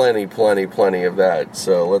have plenty of that,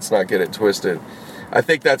 so let's not get it twisted. I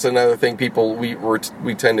think that's another thing we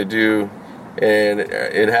tend to do, and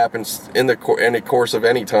it happens in the course of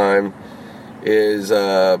any time, is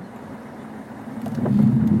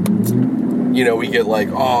we get like,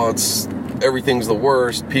 oh, everything's the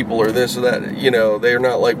worst, people are this or that, they're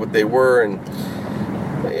not like what they were, and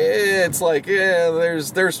it's like, yeah,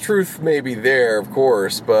 there's truth maybe there, of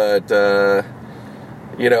course, but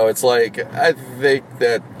it's like, I think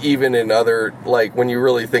that even in other, like, when you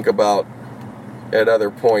really think about at other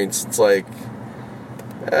points, it's like,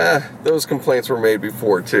 those complaints were made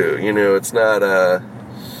before too. It's not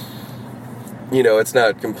it's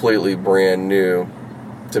not completely brand new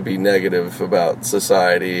to be negative about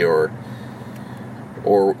society, or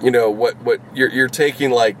what you're taking,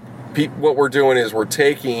 like, what we're doing is we're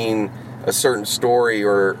taking a certain story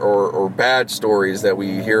or bad stories that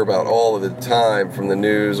we hear about all of the time from the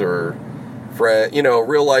news or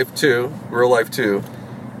real life too,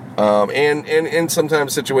 and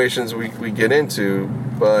sometimes situations we get into,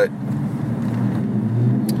 but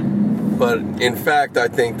in fact, I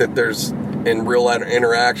think that there's, in real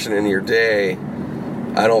interaction in your day,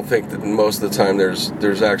 I don't think that most of the time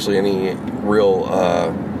there's actually any real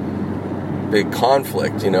big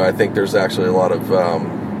conflict. I think there's actually a lot of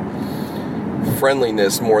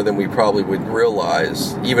friendliness, more than we probably would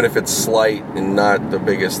realize, even if it's slight and not the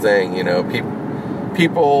biggest thing.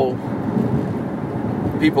 People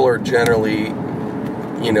are generally,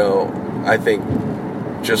 I think,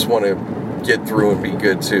 just want to get through and be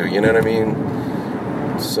good too. You know what I mean?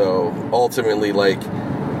 So ultimately, like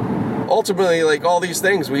all these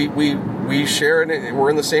things, we share it. We're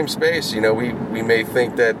in the same space. You know, we may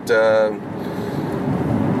think that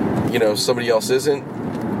somebody else isn't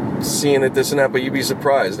seeing it, this and that, but you'd be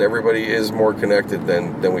surprised. Everybody is more connected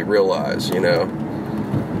than we realize. You know.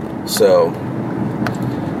 So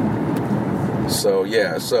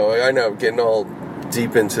yeah. So I know I'm getting all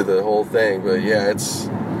deep into the whole thing, but yeah, it's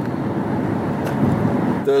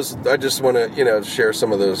those. I just want to share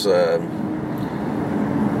some of those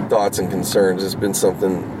thoughts and concerns. It's been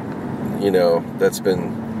something that's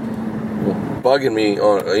been bugging me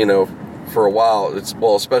on for a while.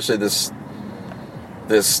 Especially this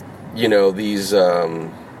these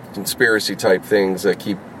conspiracy type things that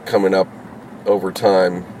keep coming up over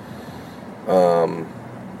time,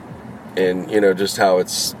 and just how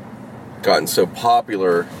it's gotten so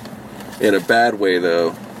popular in a bad way,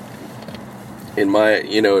 though, in my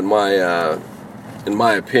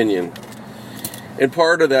opinion. And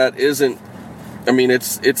part of that isn't,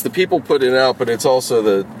 it's the people putting it out, but it's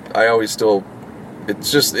also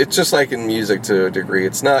it's just like in music to a degree.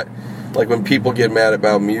 It's not like when people get mad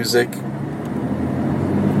about music,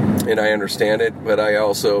 and I understand it, but I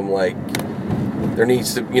also am like, there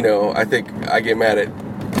needs to, I think I get mad at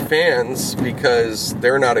fans because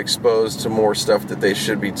they're not exposed to more stuff that they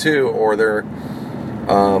should be too, or they're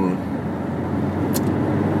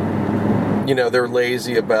they're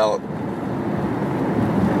lazy about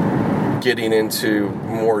getting into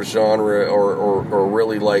more genre or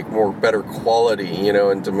really like more better quality,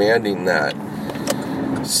 and demanding that.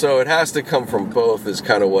 So it has to come from both is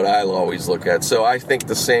kind of what I always look at. So I think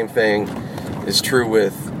the same thing is true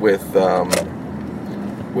with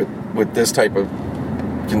this type of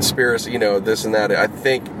conspiracy, this and that. I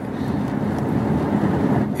think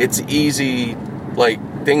it's easy, like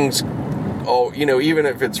things, even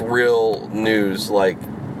if it's real news, like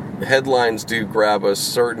headlines do grab us,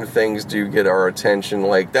 certain things do get our attention.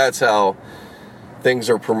 Like that's how things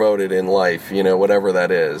are promoted in life, whatever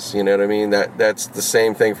that is. You know what I mean? That's the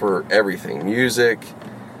same thing for everything. Music,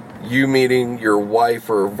 you meeting your wife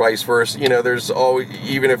or vice versa. There's always,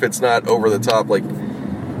 even if it's not over the top, like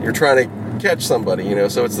you're trying to catch somebody,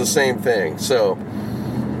 so it's the same thing. So,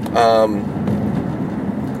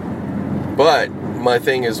 but my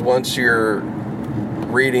thing is, once you're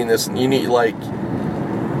reading this, you need, like,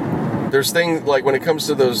 there's things, like, when it comes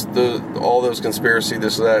to all those conspiracy,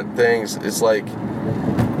 this or that things, it's like,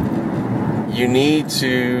 you need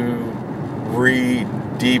to read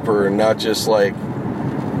deeper and not just, like,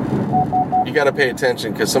 you got to pay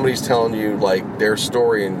attention because somebody's telling you, like, their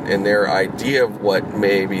story and their idea of what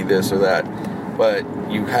may be this or that. But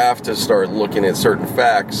you have to start looking at certain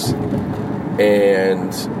facts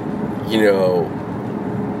and,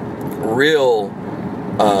 real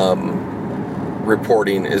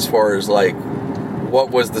reporting as far as, like, what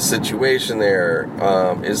was the situation there?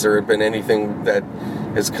 Is there been anything that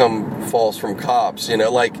has come false from cops? You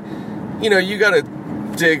got to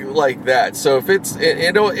dig like that. So if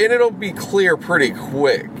it'll be clear pretty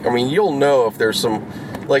quick. I mean, you'll know if there's some,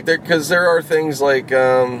 like, because there are things like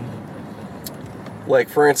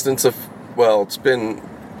for instance, it's been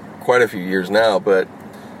quite a few years now, but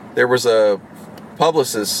there was a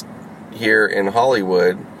publicist here in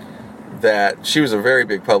Hollywood that she was a very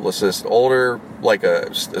big publicist, older, like a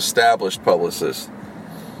established publicist.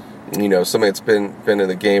 Somebody that's been in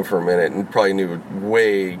the game for a minute and probably knew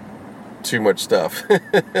way too much stuff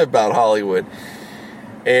about Hollywood.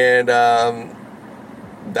 And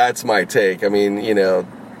that's my take. I mean,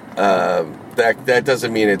 that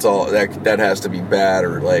doesn't mean it's all that has to be bad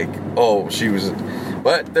or like, oh, she was,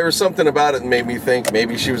 but there was something about it that made me think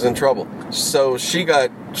maybe she was in trouble. So she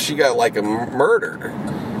got like a murdered,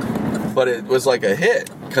 but it was like a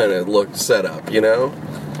hit kind of look set up,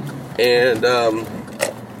 and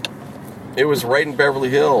it was right in Beverly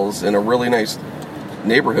Hills in a really nice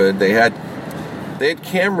neighborhood. They had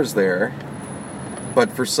cameras there,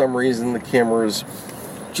 but for some reason the cameras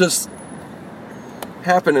just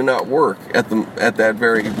happened to not work at that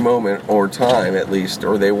very moment or time, at least,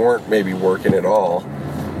 or they weren't maybe working at all.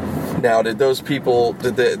 Now, did those people,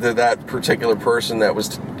 did that particular person that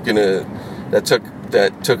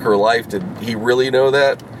took her life, did he really know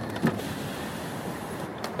that?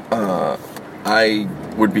 I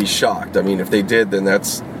would be shocked. I mean, if they did, then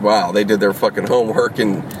that's, wow, they did their fucking homework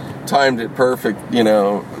and timed it perfect,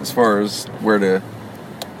 as far as where to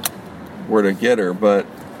get her. But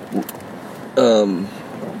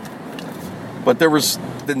there was,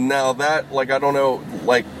 now that, like, I don't know,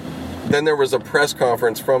 like, then there was a press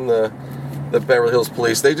conference from the Beverly Hills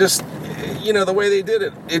Police. They just, the way they did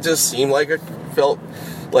it, it just seemed like it felt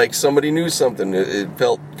like somebody knew something. It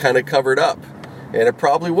felt kind of covered up, and it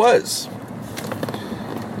probably was.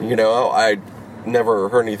 I never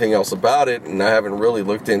heard anything else about it, and I haven't really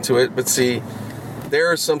looked into it. But see,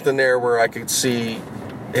 there's something there where I could see,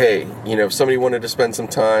 hey, if somebody wanted to spend some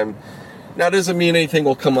time. Now, doesn't mean anything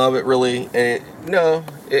will come of it, really. And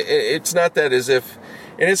it's not that as if,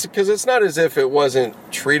 and it's because it's not as if it wasn't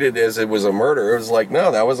treated as it was a murder. It was like, no,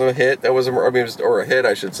 that was a hit. That was or a hit,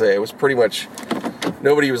 I should say. It was pretty much,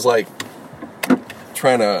 nobody was like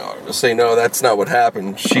trying to say, no, that's not what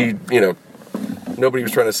happened. She, nobody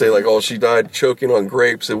was trying to say like, oh, she died choking on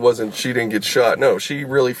grapes. It wasn't, she didn't get shot. No, she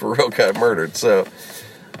really for real got murdered. So,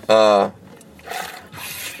 all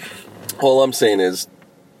I'm saying is,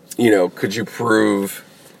 could you prove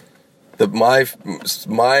that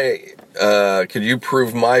could you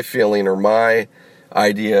prove my feeling or my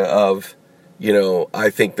idea of,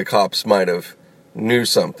 I think the cops might have knew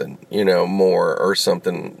something, more or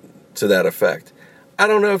something to that effect. I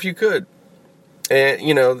don't know if you could. And,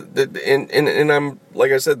 and I'm,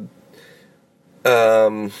 like I said,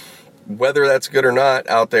 whether that's good or not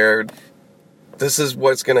out there, this is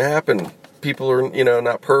what's going to happen. People are,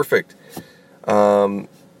 not perfect.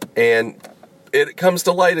 And it comes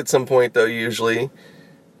to light at some point, though, usually,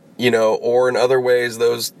 or in other ways,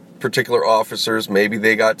 those particular officers, maybe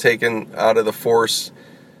they got taken out of the force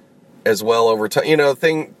as well over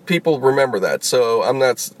time. People remember that. So I'm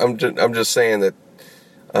just saying that,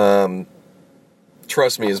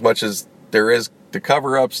 trust me, as much as there is the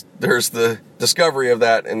cover-ups, there's the discovery of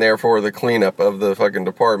that, and therefore the cleanup of the fucking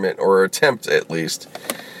department, or attempt at least.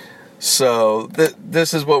 So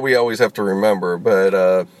this is what we always have to remember,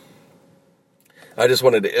 but I just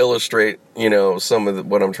wanted to illustrate, some of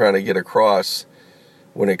what I'm trying to get across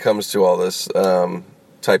when it comes to all this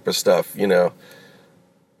type of stuff.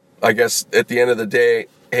 I guess at the end of the day,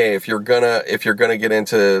 hey, if you're gonna get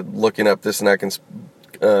into looking up this and that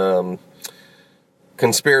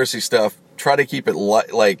conspiracy stuff, try to keep it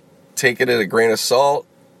take it at a grain of salt,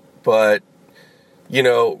 but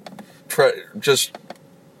just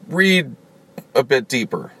read a bit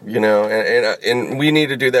deeper, and we need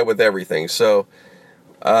to do that with everything. So,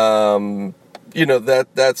 that's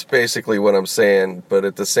basically what I'm saying. But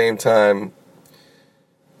at the same time,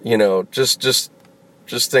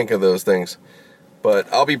 just think of those things.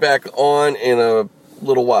 But I'll be back on in a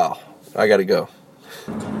little while. I gotta go.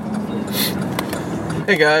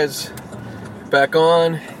 Hey guys, back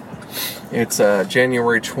on. It's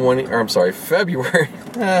February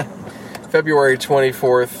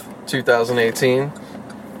 24th, 2018,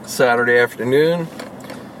 Saturday afternoon.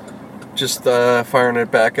 Just firing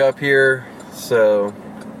it back up here. So,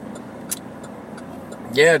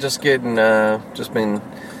 yeah, just been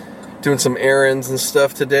doing some errands and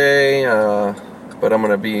stuff today. But I'm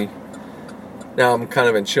kind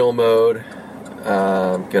of in chill mode.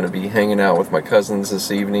 I'm gonna be hanging out with my cousins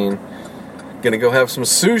this evening. Gonna go have some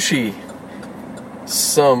sushi.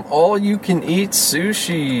 Some all-you-can-eat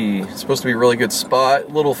sushi. It's supposed to be a really good spot. A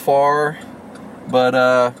little far, but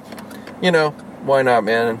why not,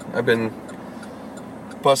 man? I've been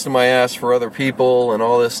busting my ass for other people and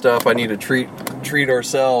all this stuff. I need to treat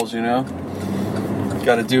ourselves,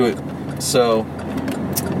 Got to do it. So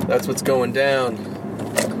that's what's going down.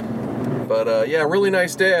 But yeah, really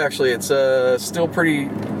nice day actually. It's still pretty.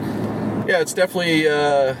 Yeah, it's definitely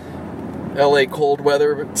LA cold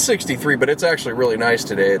weather, but 63. But it's actually really nice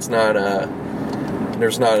today. It's not.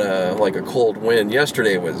 There's not a cold wind.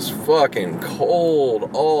 Yesterday was fucking cold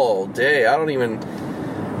all day. I don't even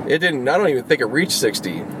think it reached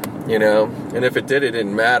 60, and if it did, it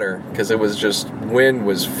didn't matter, because it was just, wind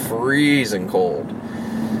was freezing cold.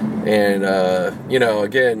 And,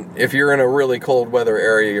 again, if you're in a really cold weather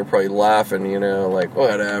area, you're probably laughing,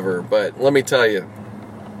 whatever. But let me tell you,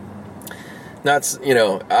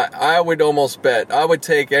 I would almost bet, I would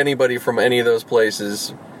take anybody from any of those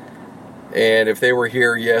places. And if they were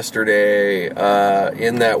here yesterday,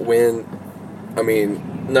 in that wind,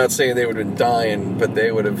 not saying they would have been dying, but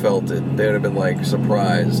they would have felt it. They would have been,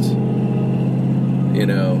 surprised.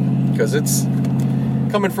 Because it's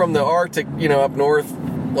coming from the Arctic, up north,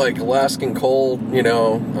 Alaskan cold,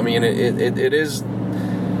 it is,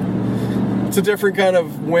 it's a different kind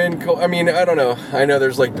of wind. I don't know. I know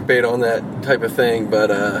there's, debate on that type of thing, but,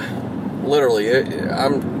 literally,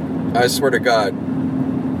 I swear to God,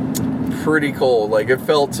 pretty cold. It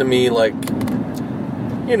felt to me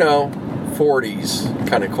 40s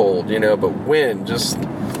kind of cold, but wind, just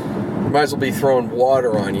might as well be throwing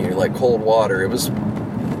water on you, cold water. It was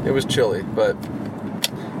chilly, but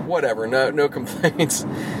whatever, no complaints.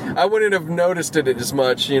 I wouldn't have noticed it as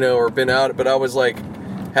much, or been out, but I was like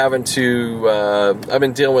having to, I've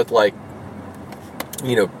been dealing with like,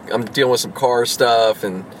 I'm dealing with some car stuff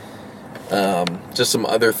and just some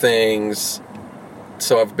other things.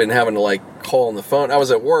 So I've been having to like call on the phone. I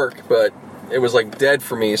was at work, but it was like dead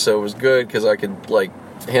for me, so it was good because I could like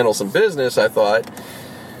handle some business, I thought.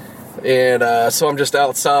 And so I'm just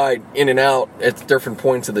outside, in and out at different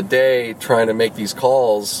points of the day, trying to make these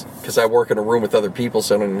calls because I work in a room with other people,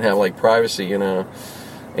 so I don't have like privacy, And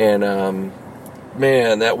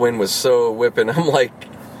man, that wind was so whipping. I'm like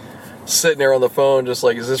sitting there on the phone, just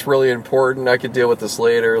like, is this really important? I could deal with this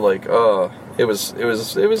later. Like, oh, it was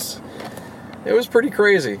pretty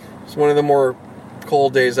crazy. It's one of the more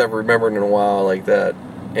cold days I've remembered in a while, like that.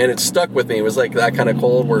 And it stuck with me. It was like that kind of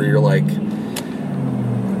cold where you're like,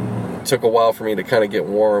 it took a while for me to kind of get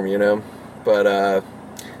warm, But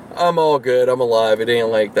I'm all good. I'm alive. It ain't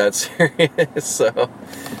like that serious. So,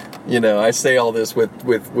 I say all this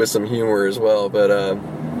with some humor as well. But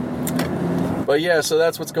yeah, so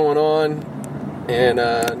that's what's going on. And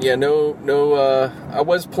I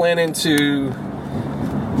was planning to.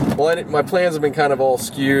 Well, my plans have been kind of all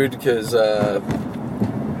skewed because I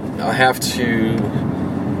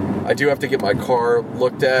do have to get my car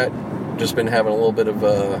looked at. Just been having a little bit of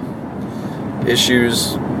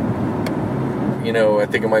issues. I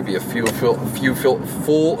think it might be a fuel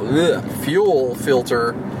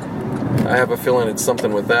filter. I have a feeling it's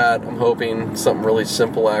something with that. I'm hoping something really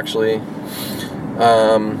simple, actually.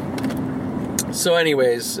 So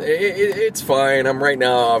anyways, it's fine. Right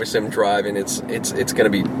now, obviously I'm driving. It's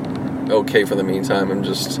going to be okay for the meantime. I'm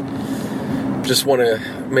just want to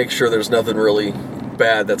make sure there's nothing really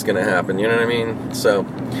bad that's going to happen. You know what I mean? So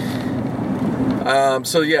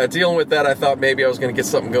yeah, dealing with that, I thought maybe I was going to get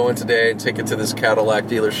something going today and take it to this Cadillac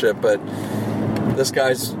dealership, but this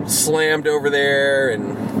guy's slammed over there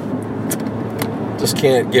and just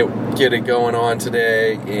can't get it going on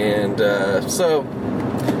today. And so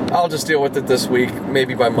I'll just deal with it this week,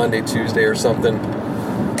 maybe by Monday, Tuesday or something.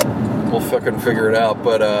 We'll fucking figure it out.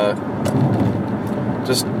 But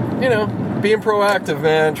just, being proactive,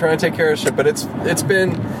 man, trying to take care of shit. But it's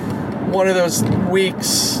been one of those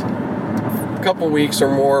weeks, couple weeks or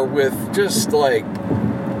more, with just like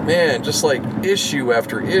issue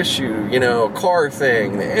after issue, car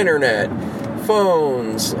thing, the internet,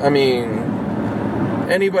 phones. I mean,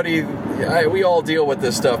 we all deal with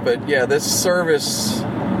this stuff, but yeah, this service,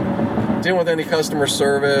 dealing with any customer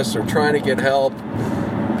service or trying to get help,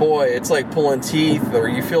 boy, it's like pulling teeth, or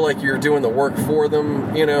you feel like you're doing the work for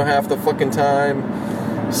them, half the fucking time.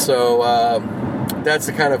 So that's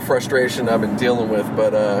the kind of frustration I've been dealing with.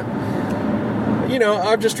 But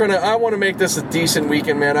I'm just I want to make this a decent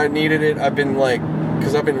weekend, man. I needed it. I've been like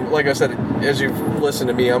I said, as you've listened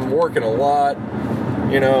to me, I'm working a lot,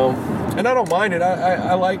 and I don't mind it.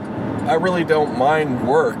 I really don't mind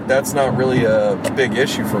work. That's not really a big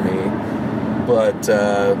issue for me. But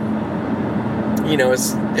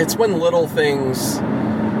it's when little things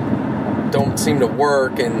don't seem to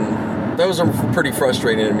work, and those are pretty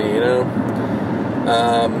frustrating to me,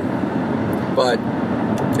 But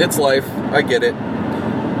it's life. I get it.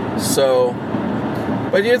 So,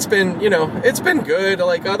 but it's been good.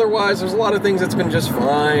 Like, otherwise, there's a lot of things that's been just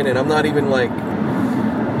fine, and I'm not even like,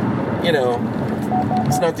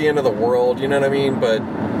 it's not the end of the world, you know what I mean? But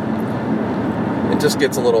it just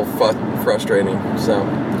gets a little frustrating. So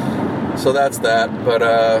that's that. But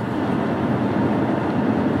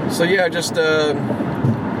so yeah, I just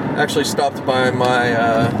actually stopped by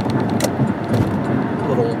my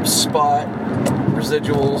little spot,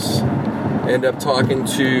 Residuals. End up talking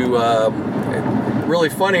to really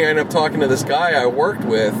funny. I ended up talking to this guy I worked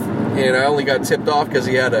with, and I only got tipped off because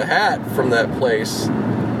he had a hat from that place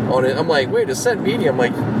on it. I'm like, wait, Ascent Media. I'm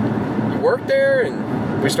like, you work there?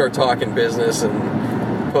 And we start talking business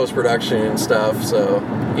and post-production and stuff. So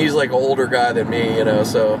he's like an older guy than me,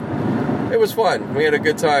 so it was fun. We had a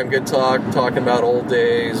good time, good talking about old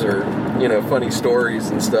days or, funny stories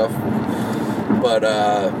and stuff. But,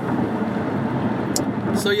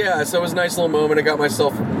 so yeah, so it was a nice little moment. I got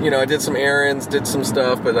myself, I did some errands, did some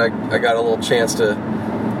stuff, but I got a little chance to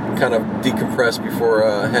kind of decompress before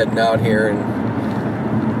heading out here.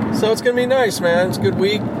 And so it's going to be nice, man. It's a good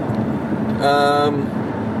week.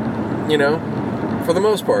 For the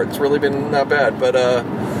most part, it's really been not bad. But,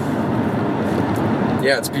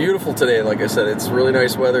 yeah, it's beautiful today. Like I said, it's really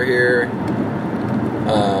nice weather here.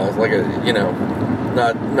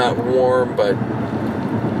 Not warm, but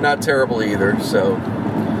not terrible either. So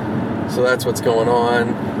that's what's going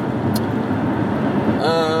on.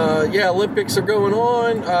 yeah, Olympics are going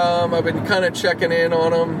on. I've been kind of checking in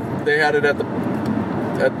on them. They had it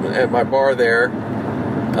at my bar there.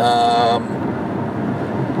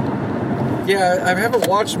 Yeah, I haven't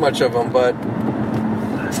watched much of them, but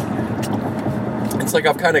it's like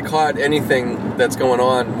I've kind of caught anything that's going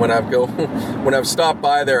on when I've stopped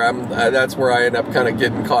by there. That's where I end up kind of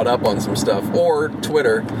getting caught up on some stuff, or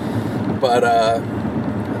Twitter. But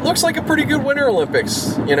it looks like a pretty good Winter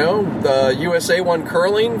Olympics. You know, the USA won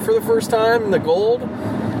curling for the first time, the gold.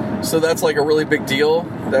 So that's like a really big deal.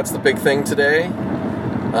 That's the big thing today.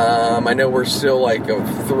 I know we're still like a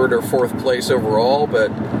 3rd or 4th place overall,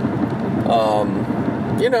 but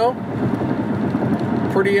you know,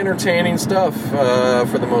 pretty entertaining stuff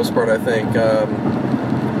for the most part, I think.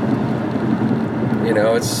 You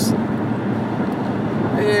know, it's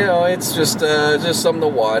just something to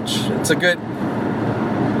watch. It's a good,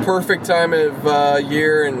 perfect time of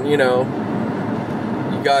year, and you know,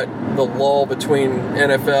 you got the lull between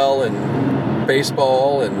NFL and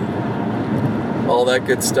baseball and all that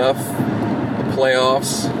good stuff, the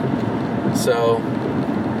playoffs. So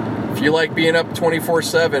if you like being up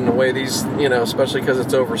 24/7 the way these, you know, especially because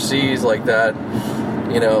it's overseas like that,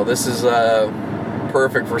 you know, this is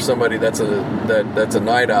perfect for somebody that's a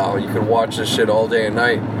night owl. You can watch this shit all day and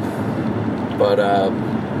night. But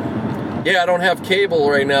yeah, I don't have cable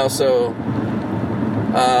right now, so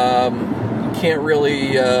can't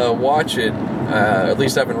really watch it. At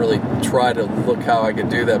least I haven't really tried to look how I could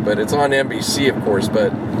do that. But it's on NBC, of course.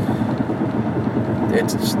 But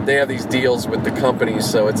they have these deals with the companies,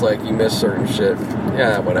 so it's like you miss certain shit.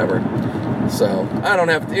 Yeah, whatever. So I don't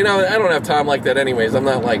have time like that anyways. I'm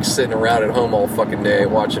not like sitting around at home all fucking day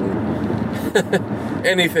watching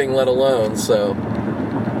anything, let alone. So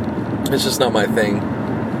it's just not my thing.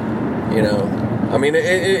 You know, I mean,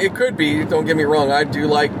 it could be. Don't get me wrong. I do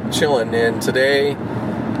like chilling, and today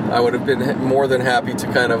I would have been more than happy to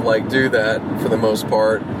kind of like do that for the most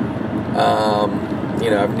part. You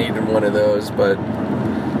know, I've needed one of those, but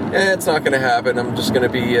it's not going to happen. I'm just going to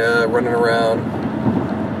be running around,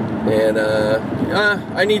 and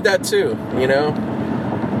I need that too, you know.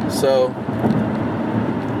 So,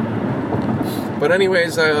 but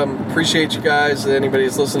anyways, I appreciate you guys. Anybody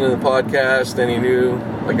that's listening to the podcast, any new,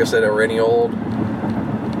 like I said, or any old,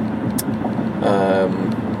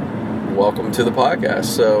 welcome to the podcast.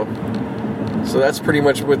 So that's pretty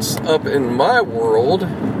much what's up in my world.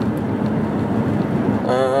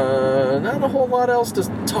 Not a whole lot else to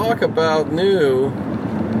talk about new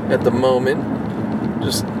at the moment.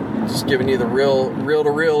 Just giving you the real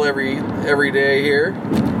to real every day here.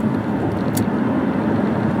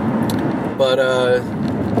 But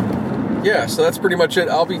yeah, so that's pretty much it.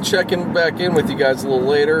 I'll be checking back in with you guys a little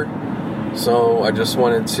later. So I just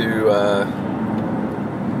wanted to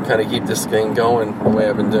kind of keep this thing going the way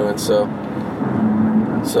I've been doing. So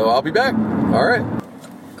I'll be back. All right.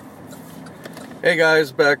 Hey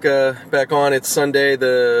guys, back on. It's Sunday,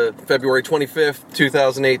 the February 25th,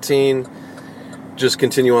 2018. Just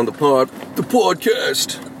continue on the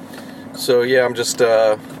podcast. So yeah, I'm just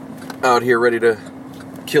out here ready to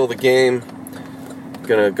kill the game.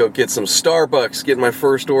 Gonna go get some Starbucks, get my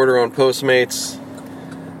first order on Postmates.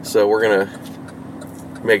 So we're gonna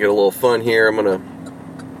make it a little fun here.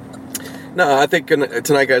 I think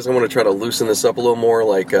tonight, guys, I'm gonna try to loosen this up a little more,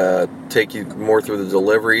 like take you more through the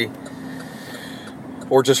delivery.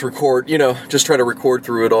 Or just record, just try to record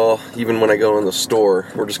through it all, even when I go in the store.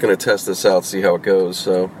 We're just going to test this out, see how it goes,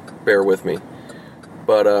 so bear with me.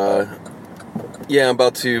 But, yeah, I'm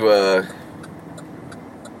about to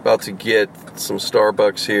get some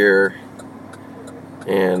Starbucks here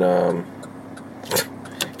and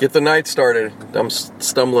get the night started. I'm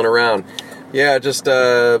stumbling around. Yeah, just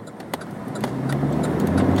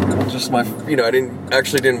my, I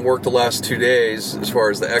didn't work the last 2 days as far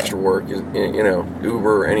as the extra work,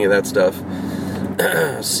 Uber, any of that stuff.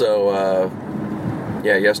 So,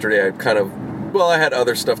 yeah, yesterday I I had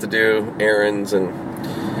other stuff to do, errands, and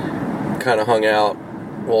kind of hung out.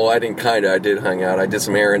 Well, I did hang out. I did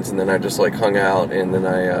some errands, and then I just hung out, and then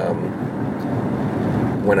I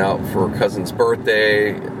went out for a cousin's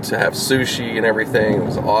birthday to have sushi and everything. It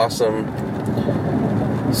was awesome.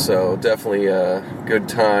 So definitely a good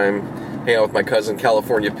time. Hang out with my cousin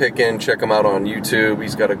California Pickin'. Check him out on YouTube.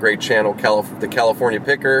 He's got a great channel, the California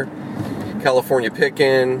Picker. California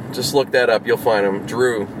Pickin'. Just look that up. You'll find him.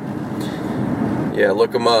 Drew. Yeah,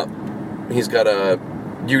 look him up. He's got a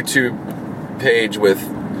YouTube page with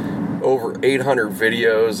over 800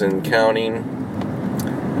 videos and counting.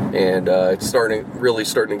 And it's starting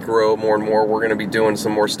to grow more and more. We're going to be doing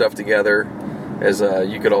some more stuff together. As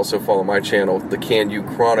you could also follow my channel, The Can You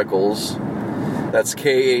Chronicles. That's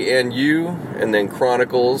Kanu, and then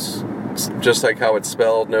Chronicles, just like how it's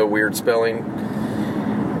spelled, no weird spelling.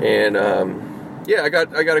 And yeah, I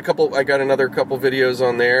got another couple videos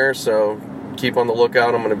on there, so keep on the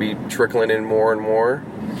lookout. I'm going to be trickling in more and more.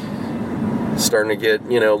 Starting to get,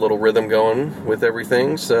 a little rhythm going with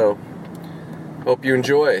everything, so hope you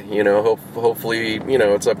enjoy. Hopefully,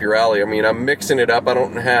 it's up your alley. I mean, I'm mixing it up. I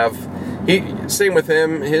don't have... Same with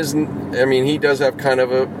him. He does have kind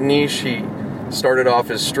of a niche. He started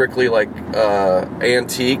off as strictly like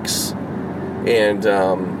antiques and,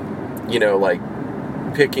 like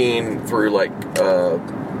picking through like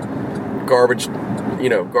garbage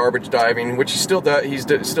diving, which he still does. He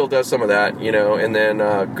still does some of that, and then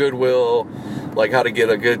Goodwill, like how to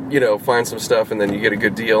get a good, find some stuff and then you get a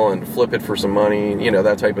good deal and flip it for some money,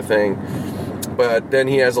 that type of thing. But then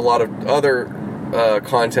he has a lot of other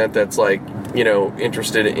content that's like,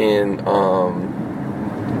 interested in,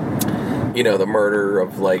 the murder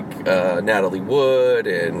of like Natalie Wood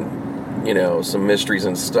and, some mysteries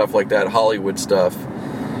and stuff like that, Hollywood stuff.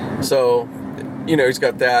 So, he's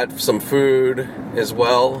got that, some food as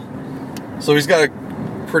well. So he's got a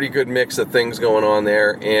pretty good mix of things going on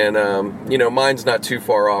there. And, mine's not too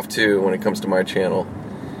far off too when it comes to my channel.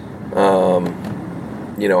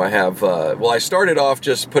 I have, I started off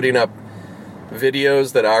just putting up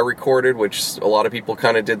videos that I recorded, which a lot of people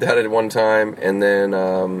kind of did that at one time, and then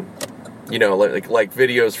like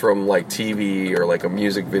videos from like TV or like a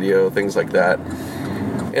music video, things like that.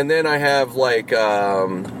 And then I have like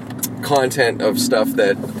content of stuff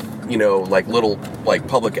that like little like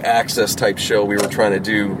public access type show we were trying to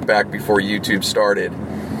do back before YouTube started.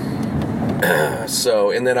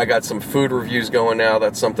 So, and then I got some food reviews going now.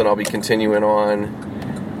 That's something I'll be continuing on.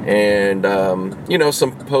 And,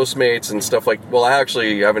 some Postmates and stuff like... Well, I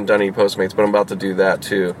actually haven't done any Postmates, but I'm about to do that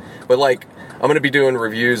too. But, like, I'm going to be doing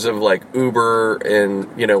reviews of, like, Uber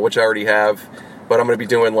and, which I already have. But I'm going to be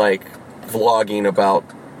doing, like, vlogging about,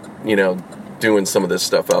 doing some of this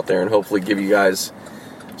stuff out there. And hopefully give you guys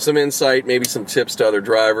some insight, maybe some tips to other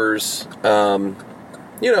drivers.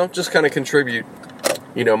 Just kind of contribute,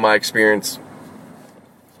 my experience.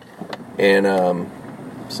 And,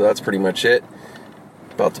 so that's pretty much it.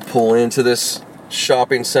 About to pull into this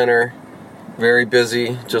shopping center. Very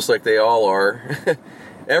busy, just like they all are.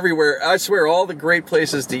 Everywhere. I swear, all the great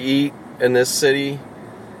places to eat in this city,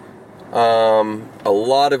 a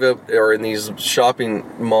lot of it are in these shopping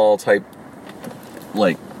mall type,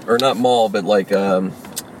 like, or not mall, but like,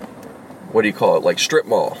 what do you call it? Like strip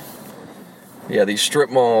mall. Yeah, these strip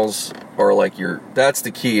malls are like that's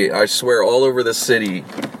the key. I swear, all over the city.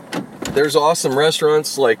 There's awesome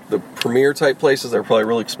restaurants, like the premier type places. They're probably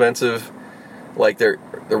really expensive. Like the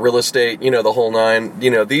real estate, the whole nine.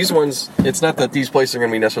 These ones, it's not that these places are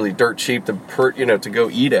going to be necessarily dirt cheap to go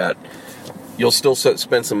eat at. You'll still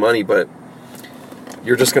spend some money, but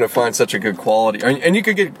you're just going to find such a good quality. And you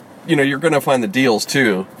could get, you're going to find the deals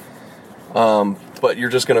too. But you're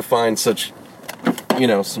just going to find such,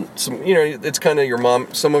 some it's kind of your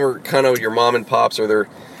mom. Some of them are kind of your mom and pops, or they're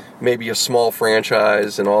maybe a small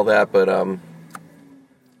franchise and all that, but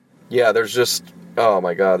yeah, there's just, oh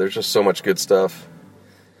my god, there's just so much good stuff.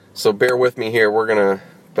 So bear with me here. We're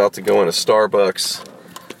about to go into Starbucks,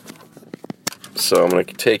 so I'm gonna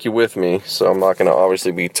take you with me. So I'm not gonna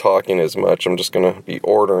obviously be talking as much. I'm just gonna be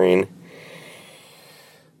ordering,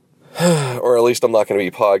 or at least I'm not gonna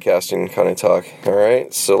be podcasting kind of talk. All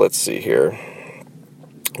right, so let's see here.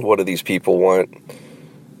 What do these people want?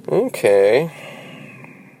 Okay.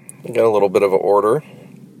 Got a little bit of an order.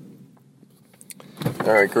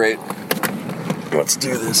 Alright, great. Let's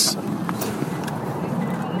do this. I'm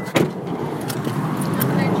going to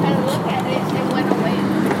try to look at it. It went away.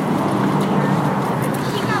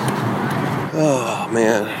 Oh,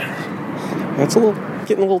 man. It's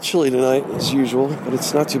getting a little chilly tonight, as usual, but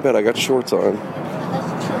it's not too bad. I got shorts on.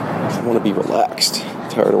 I want to be relaxed. I'm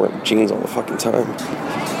tired of wearing jeans all the fucking time.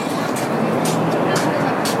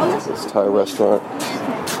 This Thai restaurant.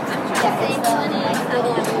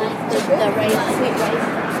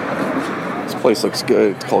 This place looks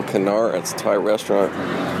good. It's called Kanar. It's a Thai restaurant.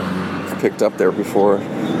 I've picked up there before.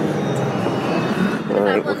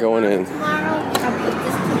 Alright, we're going in.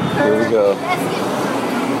 Here we go.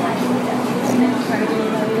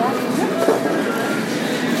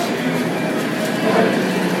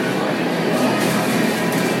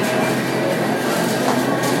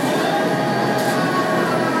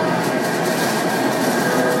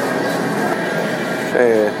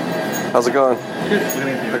 Hey, how's it going? Good.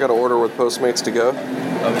 I got an order with Postmates to go.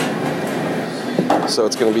 Okay. So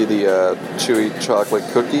it's going to be the chewy chocolate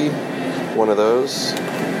cookie, one of those.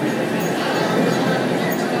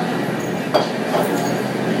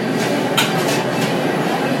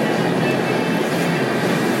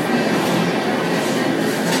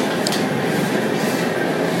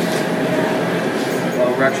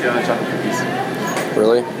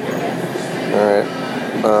 Alright.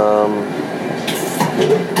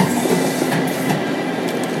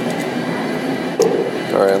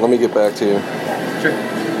 Alright, let me get back to you. Sure.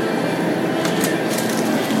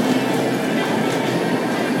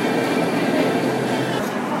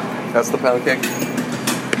 That's the pound cake?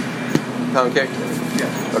 Pound cake?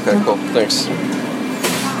 Yeah. Okay, cool. Thanks.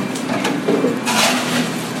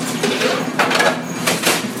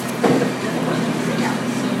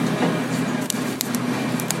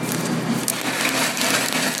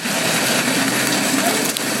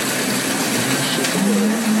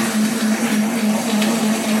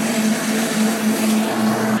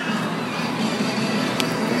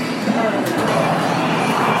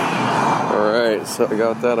 Alright, so I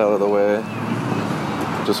got that out of the way.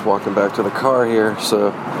 Just walking back to the car here.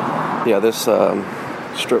 So, yeah, this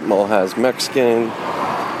strip mall has Mexican,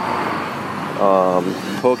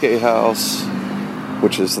 Poke House,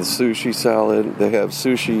 which is the sushi salad. They have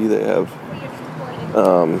sushi, they have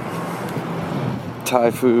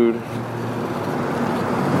Thai food.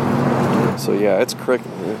 So yeah, it's correct.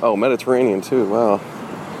 Oh, Mediterranean too. Wow.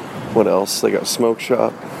 What else? They got a smoke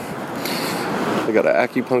shop. They got an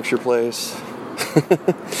acupuncture place.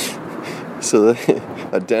 So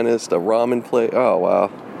a dentist, a ramen place. Oh wow,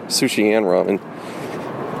 sushi and ramen.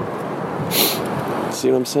 See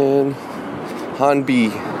what I'm saying?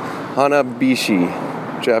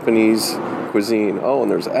 Hanabishi, Japanese cuisine. Oh,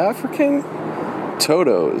 and there's African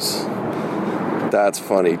Toto's. That's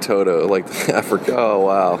funny, Toto, like Africa. Oh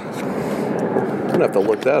wow, I'm gonna have to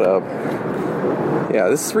look that up. Yeah,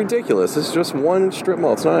 this is ridiculous. This is just one strip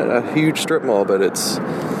mall. It's not a huge strip mall, but it's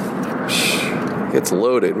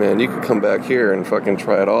loaded, man. You could come back here and fucking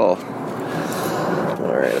try it all.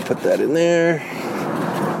 Alright, I put that in there.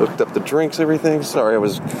 Hooked up the drinks, everything. Sorry,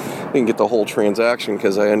 didn't get the whole transaction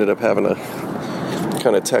because I ended up having to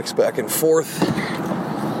kind of text back and forth.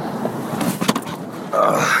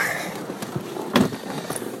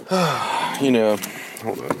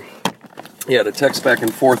 Hold on. Yeah, to text back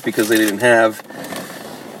and forth because they didn't have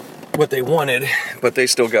what they wanted, but they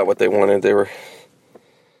still got what they wanted. They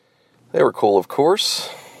were cool, of course.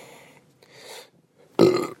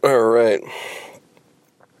 Alright.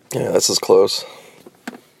 Yeah, this is close.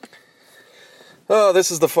 Oh,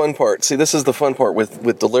 this is the fun part. See, this is the fun part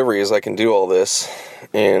with delivery is I can do all this,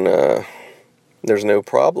 and there's no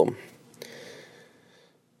problem.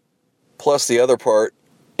 Plus, the other part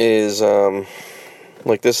is,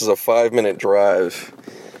 this is a 5-minute drive.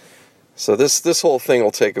 So this whole thing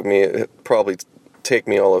will probably take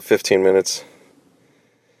me all of 15 minutes.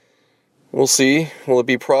 We'll see. Will it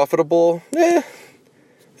be profitable?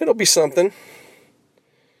 It'll be something.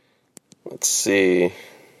 Let's see.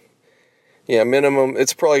 Yeah, minimum,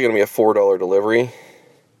 it's probably going to be a $4 delivery.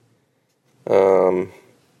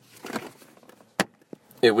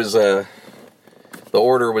 It was, the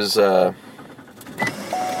order was, oh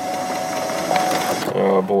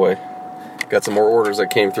boy. Got some more orders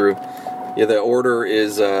that came through. Yeah, the order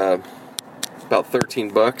is, about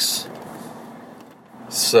 $13.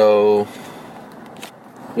 So,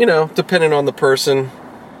 depending on the person,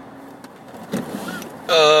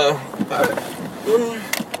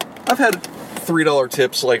 I've had $3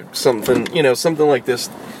 tips, like something like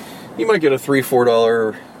this. You might get a $3,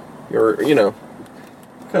 $4, or,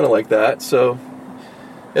 kind of like that. So,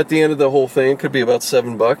 at the end of the whole thing, it could be about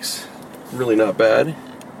 $7. Really not bad.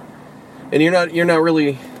 And you're not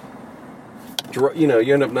really,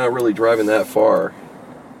 you end up not really driving that far.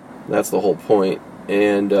 That's the whole point.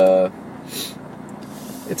 And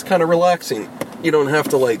it's kind of relaxing. You don't have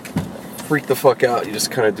to freak the fuck out. You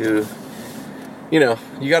just kind of do, you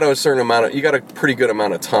got a pretty good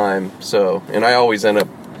amount of time. So, and I always end up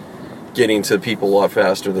getting to people a lot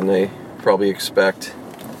faster than they probably expect.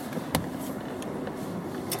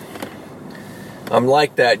 I'm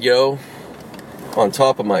like that, yo. On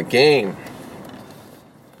top of my game.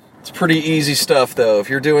 It's pretty easy stuff, though. If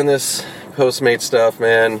you're doing this Postmate stuff,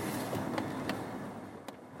 man,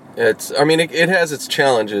 it has its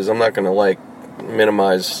challenges. I'm not gonna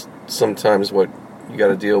minimize sometimes what you got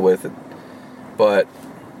to deal with. But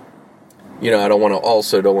I don't want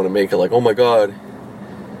to make it like, oh my god.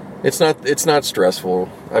 It's not stressful.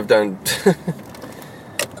 I've done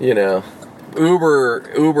Uber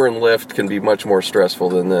and Lyft can be much more stressful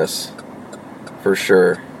than this, for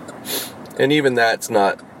sure. And even that's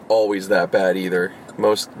not always that bad either.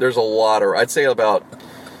 There's a lot of, I'd say a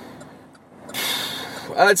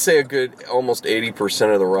good almost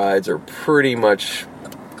 80% of the rides are pretty much,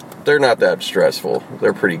 they're not that stressful.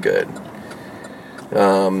 They're pretty good.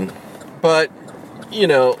 But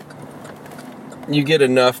you get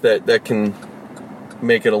enough that can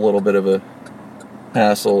make it a little bit of a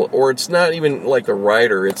hassle. Or it's not even like the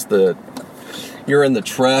rider, it's you're in the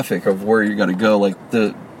traffic of where you gotta go. Like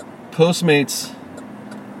the Postmates,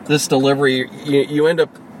 this delivery, you end up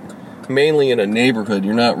mainly in a neighborhood.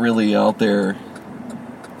 You're not really out there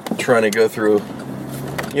trying to go through,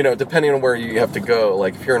 depending on where you have to go.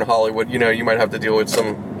 Like if you're in Hollywood, you might have to deal with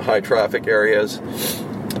some high traffic areas.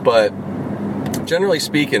 But generally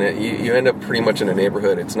speaking, you end up pretty much in a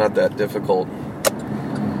neighborhood. It's not that difficult.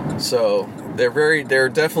 So they're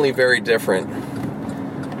definitely very different.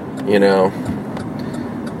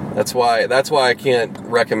 That's why I can't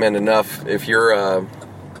recommend enough if you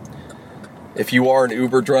are an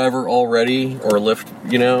Uber driver already or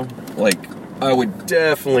Lyft, like I would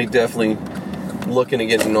definitely look into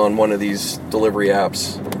getting on one of these delivery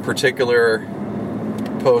apps. In particular,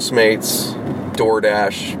 Postmates,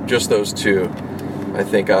 DoorDash, just those two. I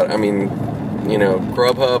think,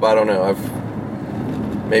 Grubhub, I don't know.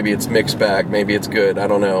 Maybe it's mixed bag, maybe it's good, I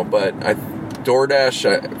don't know. But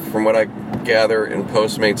DoorDash, from what I gather, and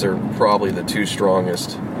Postmates are probably the two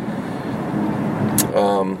strongest.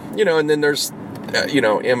 And then there's,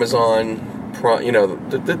 Amazon,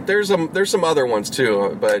 there's some other ones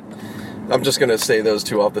too, but I'm just going to say those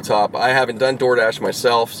two off the top. I haven't done DoorDash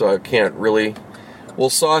myself, so I can't really. Well,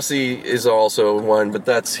 Saucy is also one, but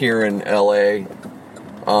that's here in LA.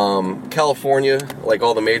 California, like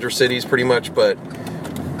all the major cities pretty much, but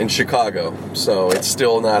in Chicago. So it's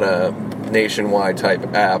still not a nationwide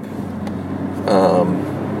type app.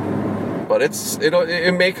 But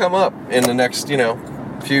it may come up in the next,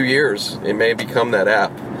 few years. It may become that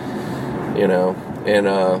app,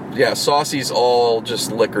 And Saucy's all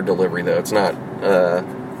just liquor delivery though. It's not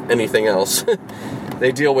anything else.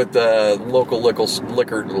 They deal with local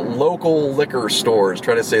liquor stores.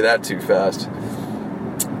 Try to say that too fast.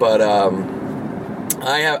 But I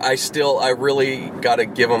really got to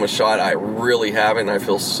give them a shot. I really haven't. I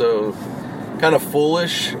feel so kind of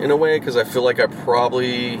foolish in a way because I feel like I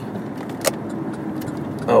probably.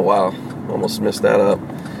 Oh wow, almost missed that up.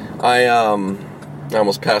 I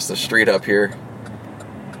almost passed the street up here.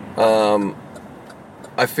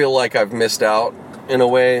 I feel like I've missed out in a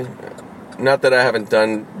way. Not that I haven't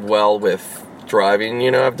done well with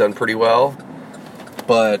driving, I've done pretty well.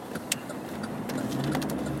 But,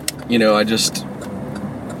 I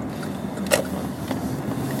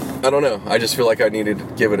don't know. I just feel like I needed to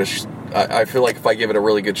give it I feel like if I give it a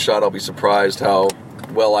really good shot, I'll be surprised how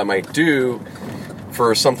well I might do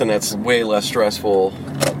for something that's way less stressful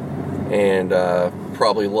and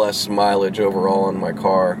probably less mileage overall on my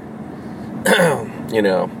car.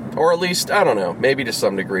 Or at least, I don't know, maybe to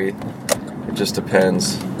some degree. It just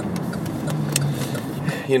depends.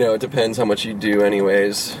 It depends how much you do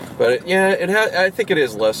anyways. But I think it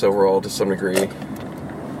is less overall to some degree.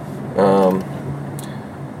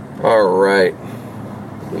 Alright.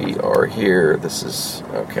 We are here. This is,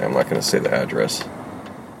 okay, I'm not going to say the address.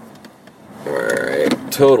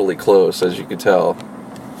 Alright, totally close, as you can tell.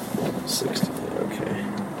 60, okay.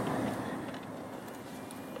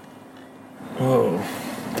 Oh,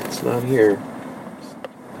 it's not here.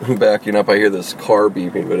 I'm backing up, I hear this car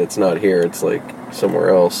beeping, but it's not here, it's like somewhere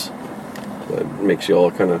else. That makes you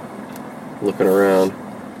all kind of looking around.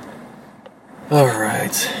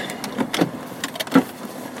 Alright.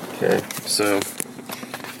 Okay, so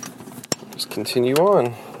just continue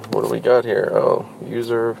on. What do we got here? Oh,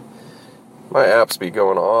 user. My apps be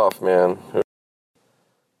going off, man.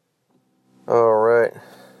 Alright.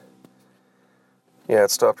 Yeah,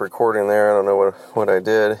 it stopped recording there. I don't know what I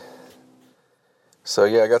did. So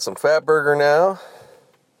yeah, I got some Fatburger now.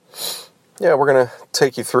 Yeah, we're gonna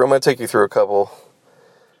take you through. I'm gonna take you through a couple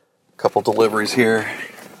deliveries here.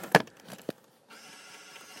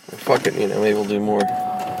 Fuck it, maybe we'll do more.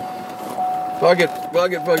 Fuck it. I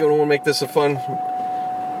want to make this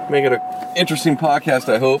make it an interesting podcast,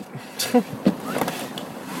 I hope.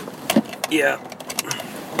 Yeah.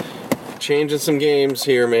 Changing some games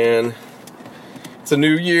here, man. It's a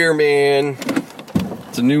new year, man.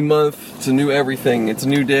 It's a new month. It's a new everything. It's a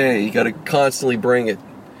new day. You gotta constantly bring it.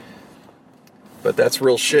 But that's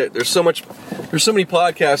real shit. There's so many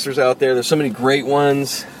podcasters out there. There's so many great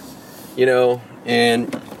ones,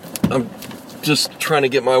 and I'm just trying to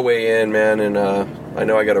get my way in, man, and I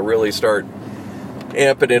know I gotta really start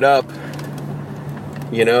amping it up.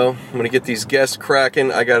 I'm gonna get these guests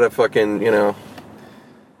cracking. I gotta fucking,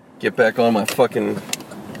 get back on my fucking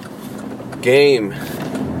game.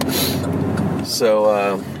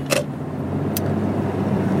 So,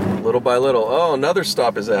 little by little. Oh, another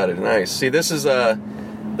stop is added. Nice. See, this is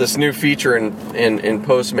this new feature in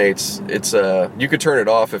Postmates. It's you could turn it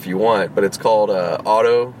off if you want, but it's called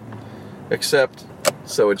auto accept.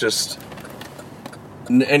 So it just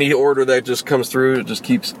any order that just comes through, it just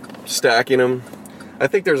keeps stacking them. I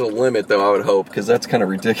think there's a limit, though, I would hope, because that's kind of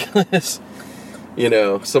ridiculous. You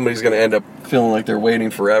know, somebody's going to end up feeling like they're waiting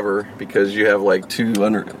forever because you have like 3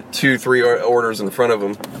 orders in front of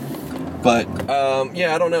them. But,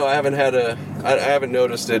 yeah, I don't know. I haven't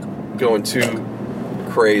noticed it going too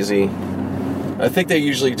crazy. I think they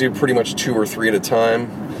usually do pretty much 2 or 3 at a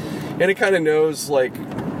time. And it kind of knows, like,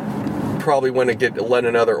 probably when to let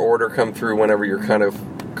another order come through whenever you're kind of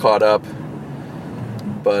caught up.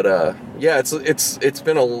 But, yeah, it's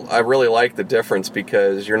been I really like the difference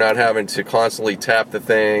because you're not having to constantly tap the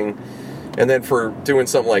thing. And then for doing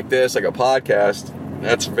something like this, like a podcast,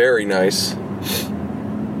 that's very nice.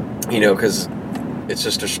 You know, because it's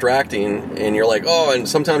just distracting and you're like, oh, and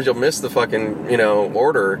sometimes you'll miss the fucking, you know,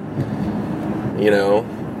 order, you know.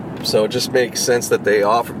 So it just makes sense that they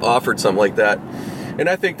offered something like that. And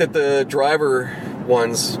I think that the driver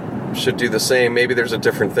ones should do the same. Maybe there's a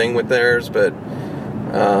different thing with theirs, but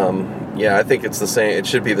yeah, I think it's the same. It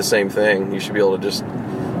should be the same thing. You should be able to just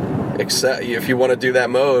accept. If you want to do that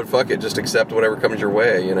mode, fuck it, just accept whatever comes your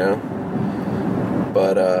way, you know.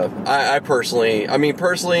 But I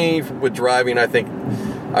personally with driving, I think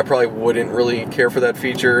I probably wouldn't really care for that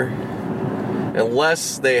feature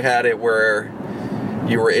unless they had it where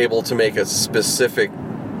you were able to make a specific,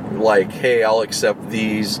 like, hey, I'll accept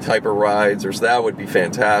these type of rides, or so that would be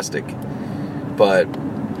fantastic. But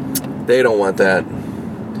they don't want that.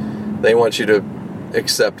 They want you to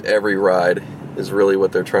accept every ride is really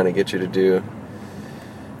what they're trying to get you to do.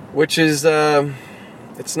 Which is,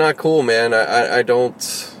 it's not cool, man. I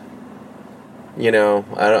don't, you know,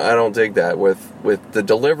 I don't dig that. With the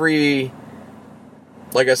delivery,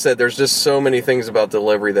 like I said, there's just so many things about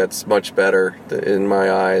delivery that's much better in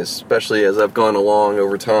my eyes, especially as I've gone along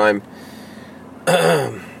over time.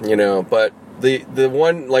 You know, but the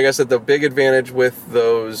one, like I said, the big advantage with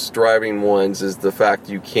those driving ones is the fact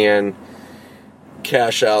you can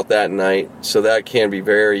cash out that night. So that can be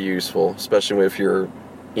very useful, especially if you're,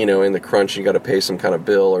 you know, in the crunch, you got to pay some kind of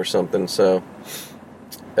bill or something. So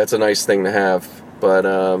that's a nice thing to have. But,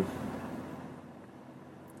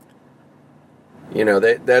 you know,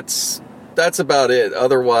 that's about it.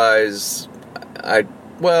 Otherwise,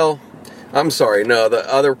 I'm sorry. No,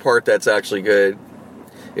 the other part that's actually good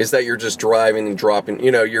is that you're just driving and dropping, you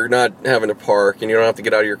know, you're not having to park and you don't have to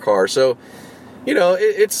get out of your car. So, you know,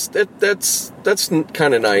 that's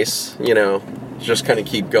kind of nice, you know, just kind of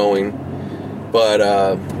keep going. But,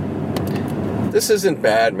 this isn't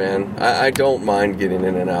bad, man. I don't mind getting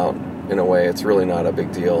in and out in a way. It's really not a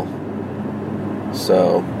big deal.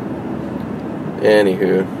 So,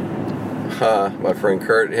 anywho, my friend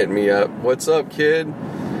Kurt hit me up. What's up, kid?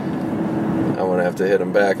 I'm gonna have to hit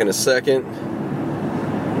him back in a second.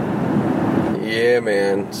 Yeah,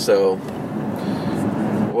 man. So,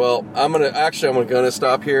 well, I'm gonna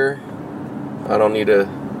stop here. I don't need to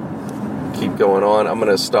keep going on. I'm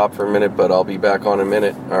gonna stop for a minute, but I'll be back on in a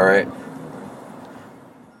minute. All right,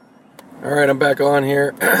 I'm back on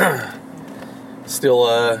here. Still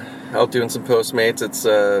out doing some Postmates. It's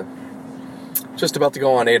just about to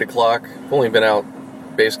go on 8 o'clock. Only been out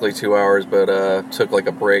basically 2 hours, but took like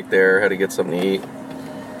a break there. Had to get something to eat.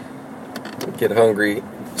 Get hungry,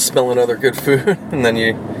 smelling other good food, and then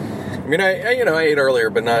I ate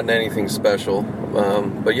earlier, but not anything special.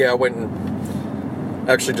 But yeah, I went and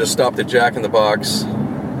actually just stopped at Jack in the Box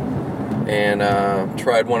and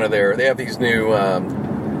tried one of they have these new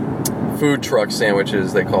food truck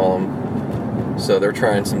sandwiches, they call them. So they're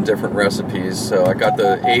trying some different recipes. So I got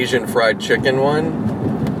the Asian fried chicken one.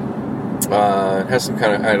 It has some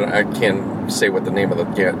kind of, I can't say what the name of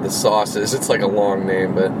the sauce is. It's like a long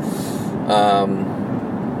name, but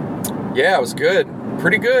yeah, it was good.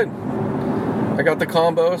 Pretty good. I got the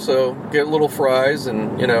combo, so get little fries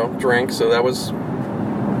and, you know, drink. So that was,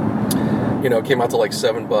 you know, came out to like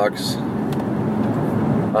 $7.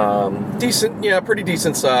 Decent, yeah, pretty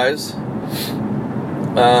decent size.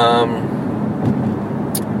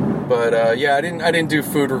 But yeah, I didn't do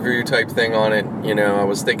food review type thing on it. You know, I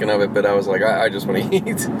was thinking of it, but I was like, I just want to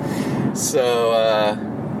eat. So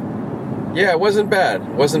yeah, it wasn't bad.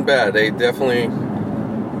 They definitely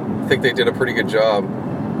think they did a pretty good job.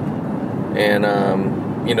 And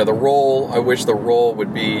you know, the roll, I wish the roll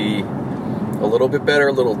would be a little bit better,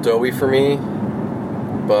 a little doughy for me.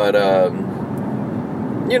 But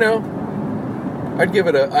you know, I'd give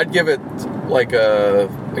it a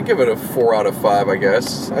 4 out of 5, I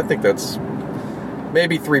guess. I think that's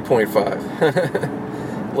maybe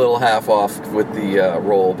 3.5. A little half off with the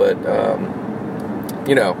roll, but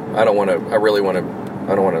you know, I don't want to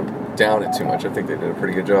down it too much. I think they did a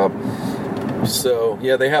pretty good job. So,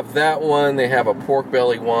 yeah, they have that one. They have a pork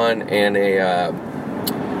belly one and a,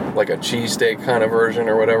 like a cheesesteak kind of version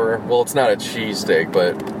or whatever. Well, it's not a cheesesteak,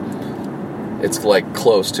 but it's like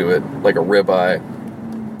close to it, like a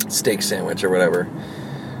ribeye steak sandwich or whatever.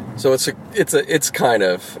 So it's kind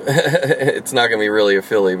of, it's not going to be really a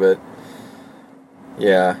Philly, but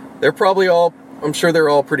yeah, they're probably all, I'm sure they're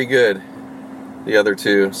all pretty good, the other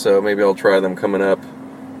two, so maybe I'll try them coming up.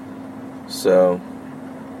 So,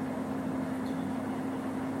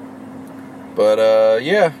 but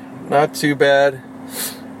yeah, not too bad.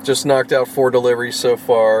 Just knocked out 4 deliveries so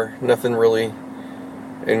far. Nothing really,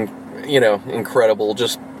 incredible.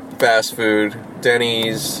 Just fast food,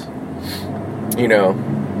 Denny's,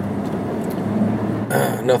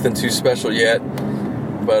 nothing too special yet.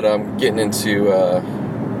 But I'm getting into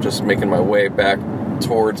just making my way back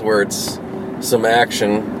towards where it's some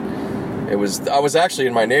action. I was actually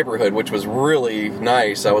in my neighborhood, which was really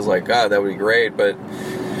nice. I was like, God, that would be great, but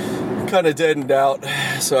kind of deadened out,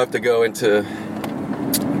 so I have to go into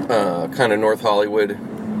kind of North Hollywood,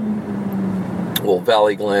 well,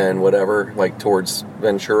 Valley Glen, whatever, like towards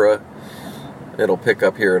Ventura. It'll pick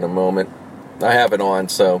up here in a moment. I have it on,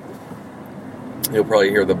 so you'll probably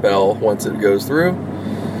hear the bell once it goes through.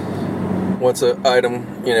 Once an item,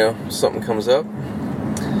 something comes up.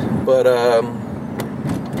 But,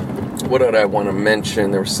 what did I want to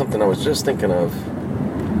mention? There was something I was just thinking of.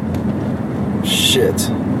 Shit.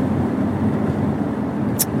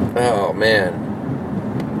 Oh, man.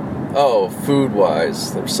 Oh,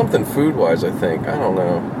 food-wise. There's something food-wise, I think. I don't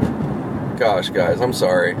know. Gosh, guys, I'm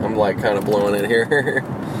sorry. I'm, kind of blowing it here.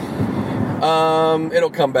 It'll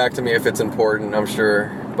come back to me if it's important, I'm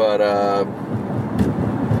sure. But,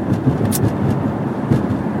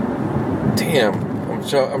 damn.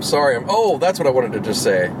 I'm sorry. Oh, that's what I wanted to just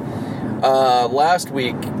say. Last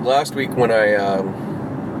week when it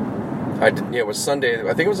was Sunday.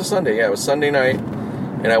 I think it was a Sunday. Yeah, it was Sunday night,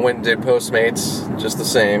 and I went and did Postmates, just the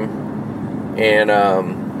same. And I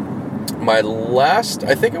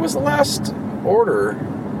think it was the last order.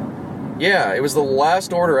 Yeah, it was the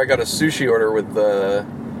last order. I got a sushi order with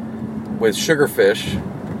sugarfish,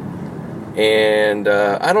 and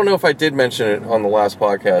I don't know if I did mention it on the last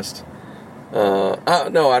podcast.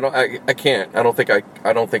 No, I don't. I can't. I don't think I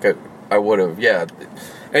would have. Yeah.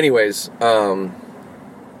 Anyways, well,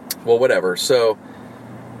 whatever. So,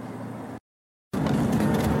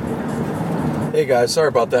 hey guys, sorry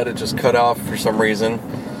about that. It just cut off for some reason.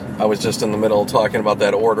 I was just in the middle of talking about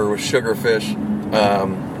that order with sugarfish.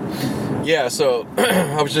 Yeah. So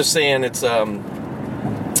I was just saying it's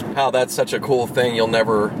how that's such a cool thing. I'm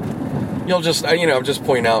just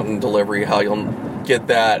pointing out in delivery how you'll get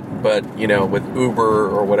that, but with Uber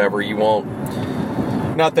or whatever, you won't.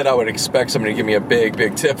 Not that I would expect somebody to give me a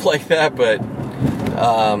big tip like that, but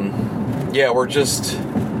yeah,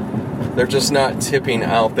 they're just not tipping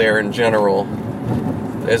out there in general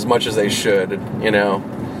as much as they should.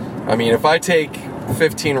 I mean, if I take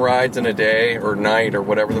 15 rides in a day or night or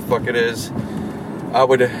whatever the fuck it is, I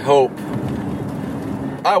would hope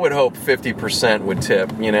 50% would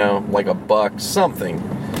tip, like $1, something.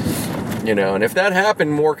 And if that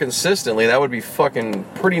happened more consistently, that would be fucking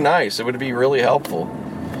pretty nice. It would be really helpful.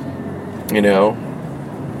 I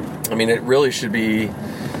mean, it really should be,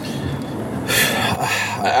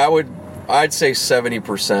 I'd say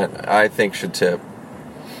 70%, I think, should tip.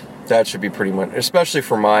 That should be pretty much, especially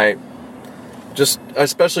for my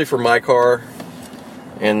car,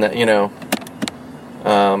 and that,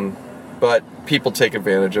 but people take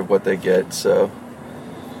advantage of what they get, so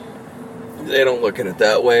they don't look at it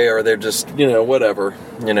that way, or they're just, whatever,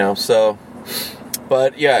 so,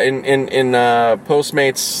 but yeah, in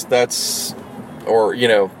Postmates, that's, or,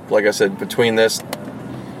 like I said, between this,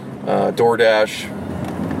 DoorDash,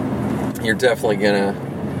 you're definitely gonna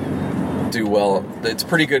do well. It's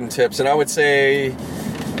pretty good in tips, and I would say,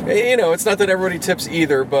 it's not that everybody tips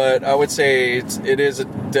either, but I would say it is a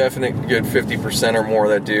definite good 50% or more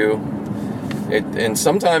that do. And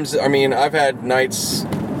sometimes, I mean, I've had nights,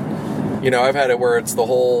 I've had it where it's the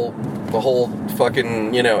whole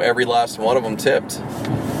fucking, every last one of them tipped.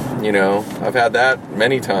 I've had that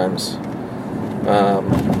many times,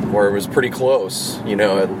 where it was pretty close.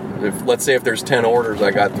 Let's say if there's 10 orders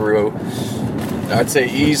I got through, I'd say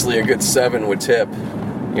easily a good 7 would tip,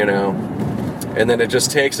 and then it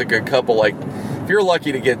just takes a good couple, like, if you're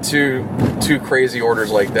lucky to get two crazy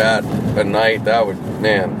orders like that a night, that would,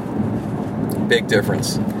 man, big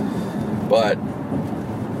difference. But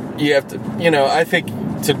you have to, I think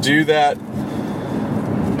to do that,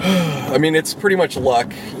 I mean, it's pretty much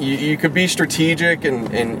luck. You could be strategic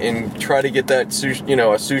and try to get that sushi,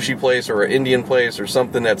 a sushi place or an Indian place or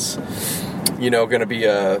something that's, going to be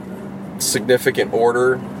a significant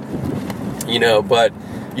order, but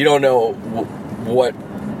you don't know what,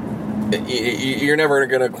 you're never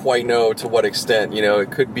going to quite know to what extent.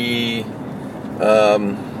 It could be,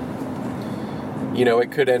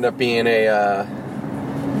 it could end up being a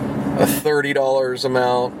 $30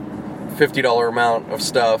 amount, $50 amount of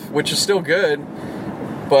stuff, which is still good,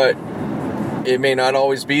 but it may not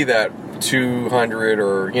always be that $200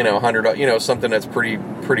 or $100, something that's pretty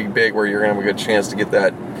big where you're gonna have a good chance to get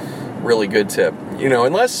that really good tip.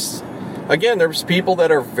 Unless, again, there's people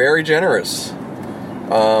that are very generous,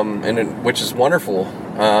 which is wonderful.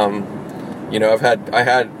 I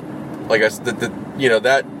had, like I said,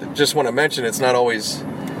 that just want to mention, it's not always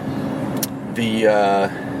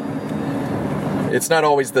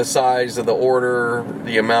the size of the order,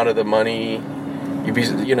 the amount of the money.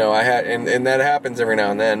 I had, and that happens every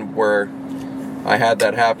now and then where I had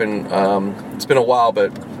that happen. It's been a while,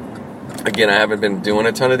 but again, I haven't been doing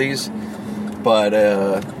a ton of these. But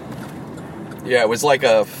it was like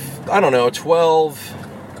a, I don't know, $12,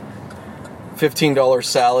 $15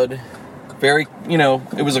 salad. Very,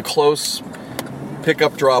 it was a close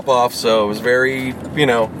pickup drop off, so it was very,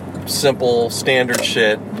 simple, standard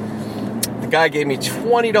shit. The guy gave me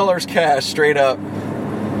 $20 cash straight up,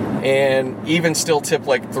 and even still tipped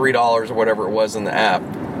like $3 or whatever it was in the app.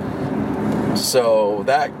 So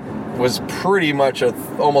that was pretty much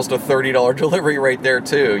almost a $30 delivery right there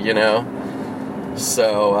too,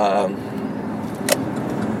 So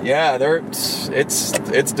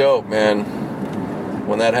it's dope, man,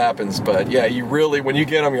 when that happens. But yeah, when you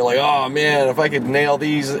get them, you're like, oh man, if I could nail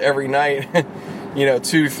these every night,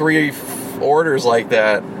 2-3 orders like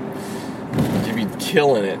that, you'd be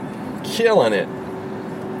killing it.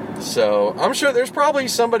 So I'm sure there's probably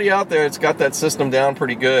somebody out there that's got that system down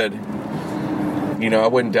pretty good. I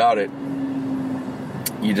wouldn't doubt it.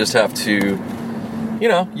 You just have to,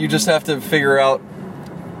 figure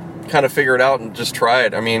it out and just try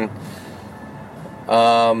it. I mean,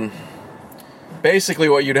 basically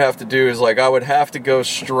what you'd have to do is, like, I would have to go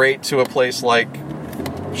straight to a place like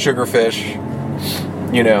Sugarfish,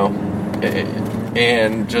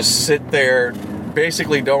 and just sit there,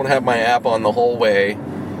 basically don't have my app on the whole way,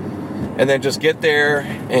 and then just get there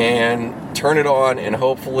and turn it on, and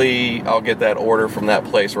hopefully I'll get that order from that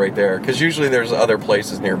place right there. Because usually there's other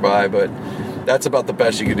places nearby, but that's about the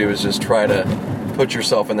best you can do, is just try to put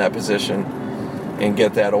yourself in that position and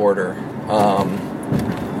get that order.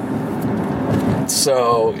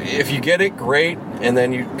 So if you get it, great, and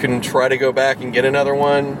then you can try to go back and get another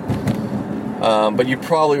one. But you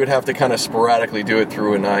probably would have to kind of sporadically do it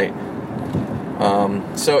through a night.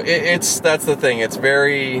 So that's the thing. It's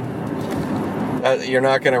very, you're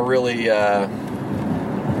not going to really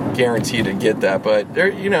guarantee to get that, but there,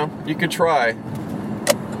 you could try.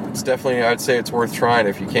 It's definitely, I'd say it's worth trying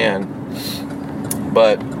if you can.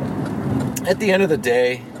 But at the end of the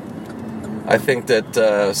day, I think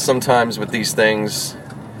that sometimes with these things,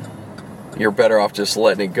 you're better off just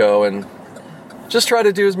letting it go and just try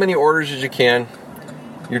to do as many orders as you can.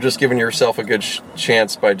 You're just giving yourself a good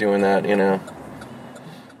chance by doing that,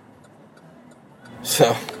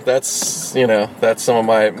 So that's some of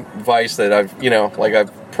my advice that I've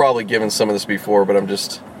probably given some of this before, but I'm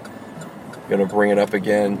just gonna bring it up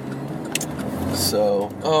again. So,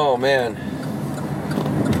 oh man.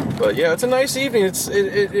 But yeah, it's a nice evening. It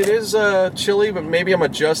is chilly, but maybe I'm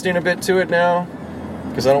adjusting a bit to it now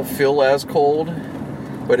because I don't feel as cold.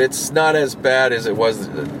 But it's not as bad as it was.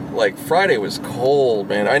 Like, Friday was cold,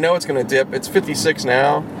 man. I know it's gonna dip. It's 56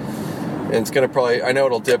 now, and it's gonna probably, I know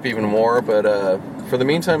it'll dip even more, but for the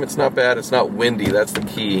meantime, it's not bad. It's not windy. That's the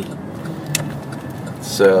key.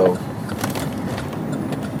 So,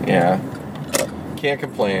 yeah, can't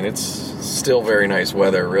complain. It's still very nice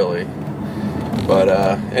weather, really. But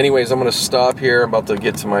anyways, I'm going to stop here. I'm about to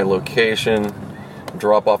get to my location,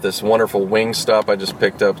 drop off this wonderful Wingstop I just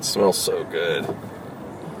picked up. It smells so good.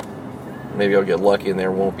 Maybe I'll get lucky and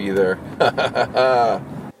there won't be there.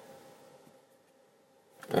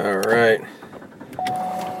 Alright.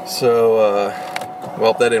 So,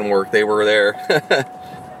 well, that didn't work. They were there.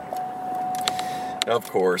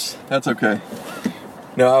 Of course. That's okay.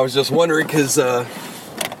 No, I was just wondering because they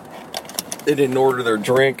didn't order their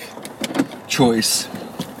drink choice,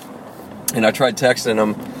 and I tried texting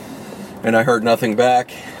them and I heard nothing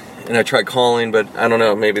back, and I tried calling, but I don't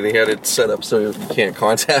know, maybe they had it set up so you can't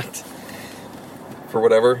contact for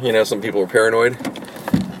whatever, some people are paranoid,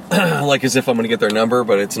 like as if I'm gonna get their number,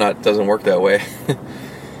 but it's not, doesn't work that way.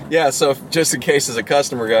 Yeah, so just in case as a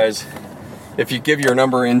customer, guys, if you give your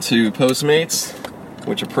number into Postmates,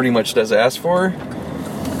 which it pretty much does ask for,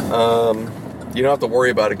 you don't have to worry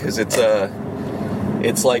about it because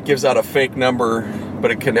it's like gives out a fake number,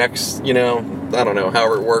 but it connects, you know, I don't know,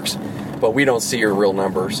 however it works, but we don't see your real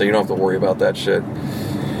number, so you don't have to worry about that shit.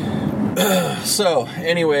 So,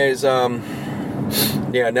 anyways,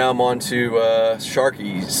 yeah, now I'm on to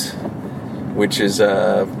Sharky's, which is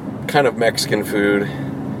kind of Mexican food,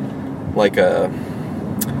 like a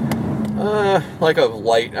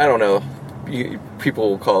light, I don't know, people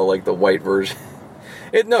will call it like the white version.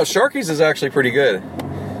 No, Sharky's is actually pretty good,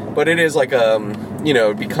 but it is like you know,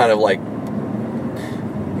 it'd be kind of like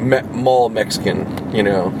mall Mexican, you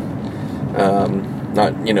know,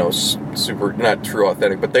 not, you know, super, not true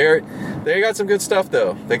authentic, but they got some good stuff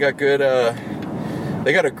though. They got good,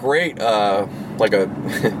 they got a great, like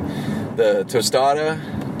the tostada.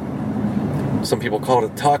 Some people call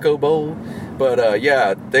it a taco bowl, but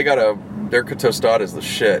yeah, they got their tostada is the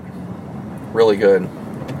shit, really good.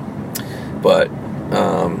 But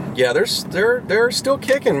yeah, they're still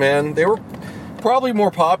kicking, man. They were probably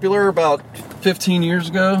more popular about 15 years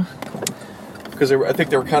ago because I think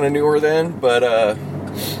they were kind of newer then, but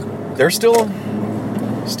they're still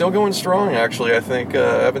going strong. Actually, I think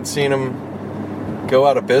I haven't seen them go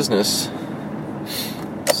out of business.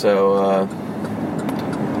 So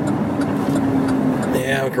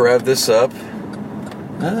yeah, I'll grab this up.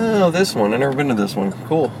 Oh, this one. I've never been to this one.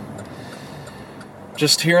 Cool.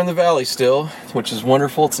 Just here in the valley still, which is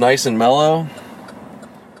wonderful. It's nice and mellow.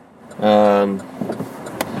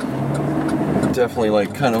 Definitely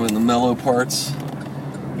like kind of in the mellow parts.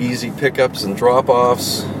 Easy pickups and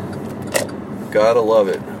drop-offs. Gotta love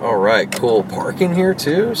it. Alright, cool. Parking here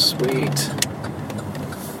too? Sweet.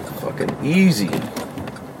 Fucking easy.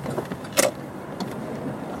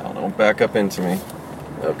 Oh, don't back up into me.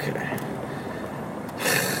 Okay.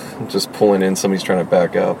 I'm just pulling in. Somebody's trying to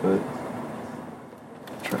back out, but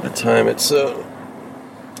trying to time it so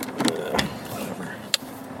whatever.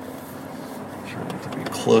 Trying not to be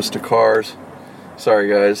close to cars. Sorry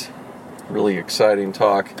guys. Really exciting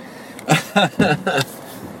talk.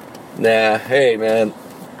 Nah, hey man.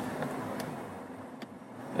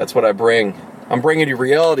 That's what I bring. I'm bringing you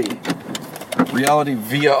reality. Reality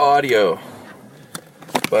via audio.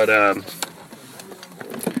 But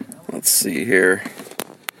let's see here.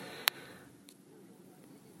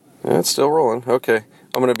 Yeah, it's still rolling. Okay.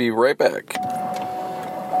 I'm going to be right back.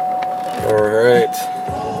 Alright.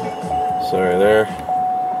 Sorry there.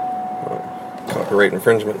 Oh, copyright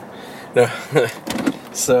infringement. No.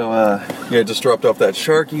 So, yeah, just dropped off that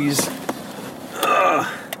Sharky's.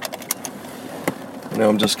 You know,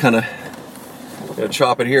 I'm just kind of going to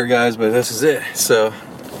chop it here, guys, but this is it. So,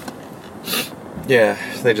 yeah,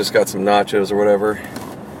 they just got some nachos or whatever.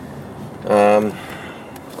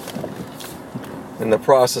 In the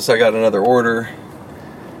process, I got another order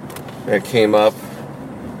that came up,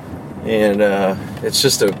 and it's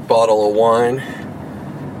just a bottle of wine.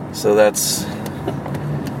 So that's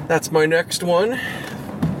my next one.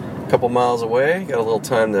 A couple miles away. Got a little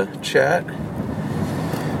time to chat.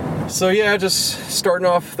 So yeah, just starting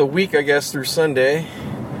off the week, I guess, through Sunday.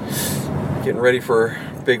 Getting ready for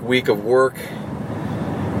a big week of work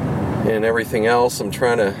and everything else. I'm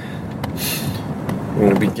going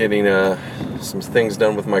to be getting some things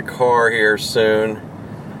done with my car here soon.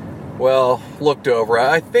 Well, looked over.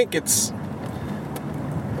 I think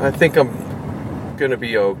I'm gonna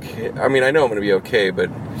be okay. I mean, I know I'm gonna be okay, but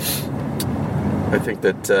I think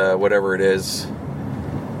that whatever it is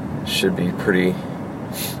should be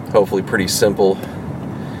hopefully pretty simple.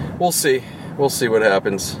 We'll see what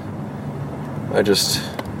happens. I just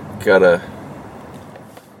gotta,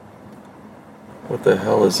 what the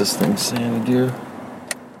hell is this thing saying to do?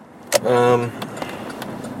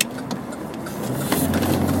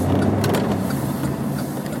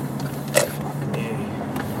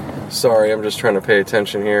 Sorry, I'm just trying to pay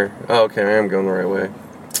attention here. Oh, okay, I am going the right way,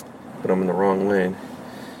 but I'm in the wrong lane.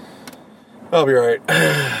 I'll be right.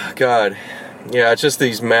 God, yeah, it's just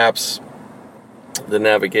these maps, the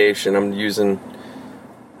navigation. I'm using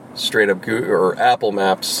straight up Google or Apple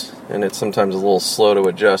Maps, and it's sometimes a little slow to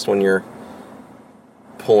adjust when you're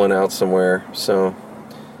pulling out somewhere, so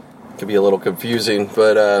it can be a little confusing.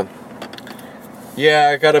 But yeah,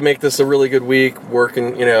 I got to make this a really good week.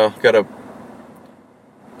 Working, you know, got to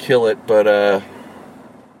kill it, but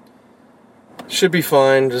should be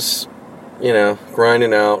fine. Just, you know,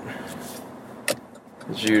 grinding out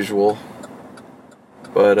as usual.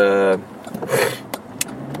 But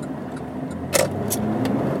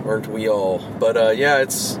aren't we all? But yeah,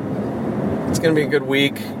 it's gonna be a good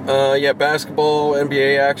week. Yeah, basketball,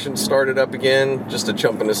 NBA action started up again. Just to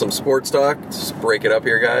jump into some sports talk, just break it up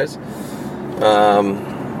here, guys.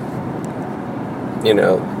 You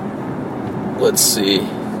know, let's see.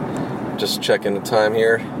 Just checking the time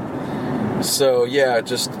here. So, yeah,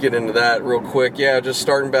 just get into that real quick. Yeah, just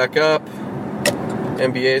starting back up.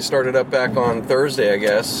 NBA started up back on Thursday, I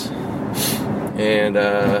guess. And,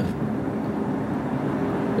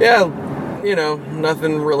 yeah, you know,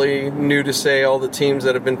 nothing really new to say. All the teams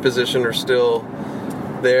that have been positioned are still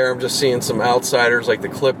there. I'm just seeing some outsiders like the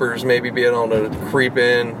Clippers maybe being able to creep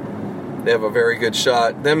in. They have a very good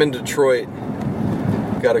shot. Them in Detroit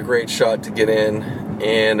got a great shot to get in.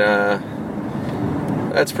 And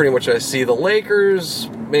that's pretty much what I see. The Lakers,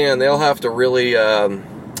 man, they'll have to really,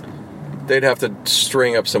 they'd have to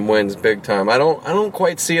string up some wins big time. I don't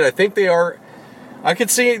quite see it. I think they are. I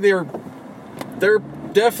could see they're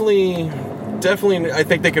definitely. I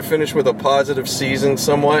think they could finish with a positive season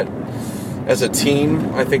somewhat as a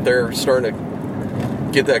team. I think they're starting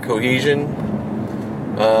to get that cohesion.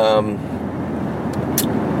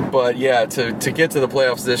 But yeah, to get to the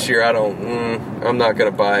playoffs this year, I'm not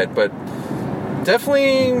going to buy it. But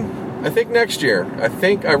definitely, I think next year.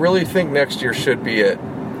 I really think next year should be it.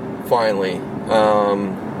 Finally,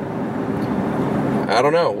 I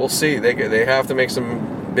don't know. We'll see. They have to make some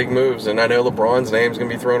big moves, and I know LeBron's name's going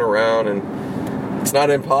to be thrown around, and it's not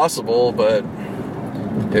impossible. But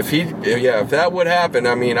if that would happen,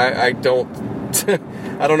 I mean, I don't,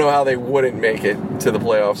 I don't know how they wouldn't make it to the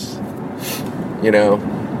playoffs. You know,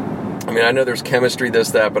 I mean, I know there's chemistry,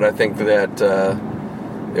 this, that, but I think that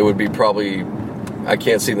it would be probably. I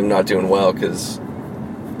can't see them not doing well because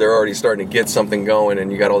they're already starting to get something going,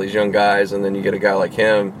 and you got all these young guys, and then you get a guy like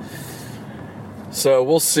him. So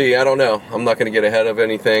we'll see. I don't know. I'm not going to get ahead of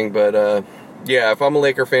anything, but yeah, if I'm a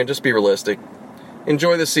Laker fan, just be realistic.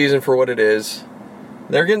 Enjoy the season for what it is.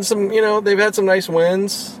 They're getting some, you know, they've had some nice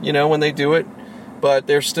wins, you know, when they do it, but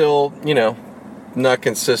they're still, you know, not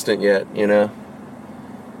consistent yet, you know.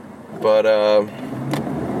 But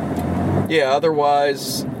yeah,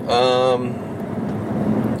 otherwise,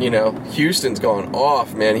 you know, Houston's gone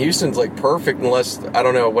off, man. Houston's like perfect unless, I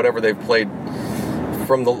don't know, whatever they've played.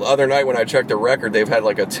 From the other night when I checked the record, they've had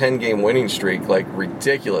like a 10-game winning streak, like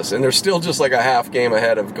ridiculous. And they're still just like a half game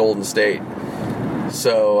ahead of Golden State.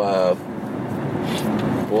 So,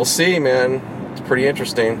 we'll see, man. It's pretty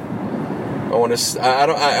interesting.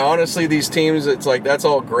 I honestly, these teams, it's like, that's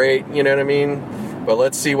all great, you know what I mean? But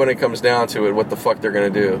let's see when it comes down to it, what the fuck they're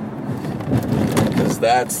going to do. Because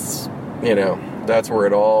that's, you know, that's where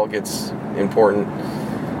it all gets important.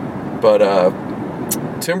 But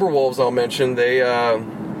Timberwolves, I'll mention,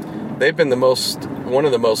 they've been one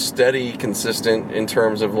of the most steady, consistent in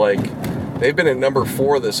terms of like they've been at number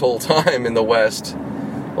 4 this whole time in the West,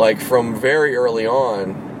 like from very early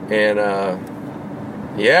on, and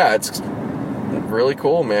yeah, it's really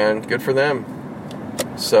cool, man. Good for them.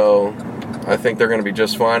 So I think they're going to be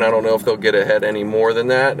just fine. I don't know if they'll get ahead any more than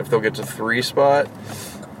that. If they'll get to 3 spot.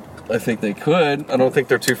 I think they could. I don't think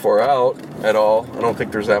they're too far out at all. I don't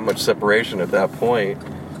think there's that much separation at that point.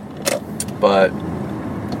 But,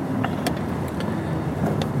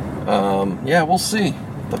 yeah, we'll see.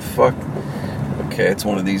 What the fuck? Okay, it's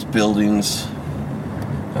one of these buildings.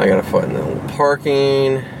 I gotta find the little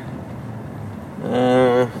parking.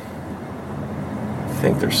 I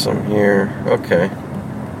think there's some here. Okay.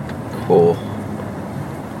 Cool.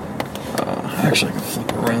 Actually, I can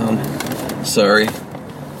flip around. Sorry.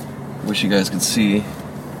 Wish you guys could see.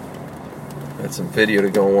 Had some video to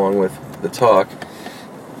go along with the talk.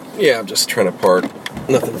 Yeah, I'm just trying to park.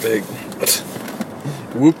 Nothing big.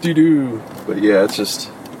 Whoop-de-doo. But yeah, it's just,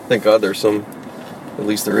 thank God there's some, at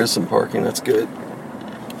least there is some parking. That's good.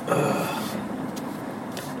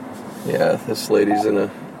 Yeah, this lady's in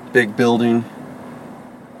a big building.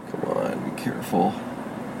 Come on, be careful.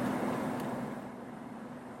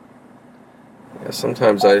 Yeah,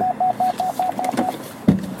 sometimes I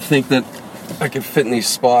think that I could fit in these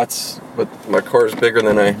spots, but my car's bigger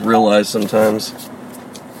than I realize sometimes.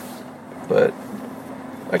 But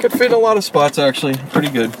I could fit in a lot of spots, actually. Pretty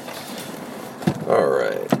good.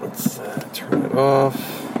 Alright, let's turn it off.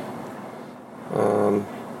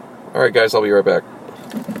 Alright, guys, I'll be right back.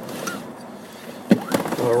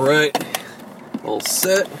 Alright, all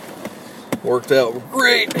set. Worked out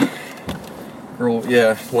great. Girl,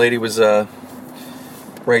 yeah, lady was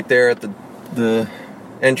right there at the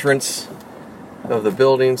entrance of the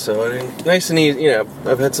building, so nice and easy. You know,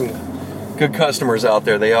 I've had some good customers out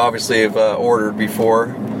there. They obviously have ordered before.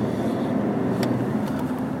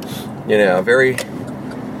 You know,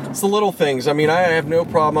 it's the little things. I mean, I have no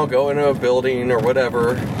problem. I'll go into a building or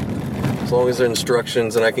whatever, as long as there are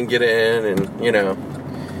instructions and I can get in, and you know.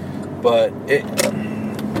 But it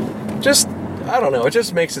just, I don't know. It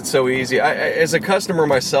just makes it so easy. As a customer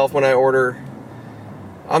myself, when I order,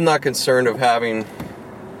 I'm not concerned of having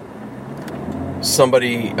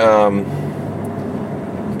somebody come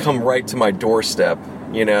right to my doorstep.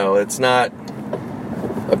 You know, it's not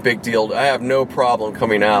a big deal. I have no problem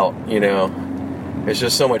coming out, you know. It's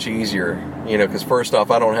just so much easier, you know, because first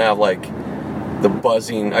off, I don't have like the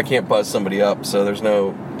buzzing. I can't buzz somebody up, so there's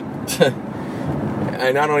no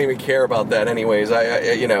and I don't even care about that anyways.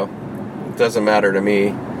 I you know, it doesn't matter to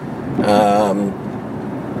me.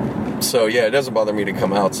 So yeah, it doesn't bother me to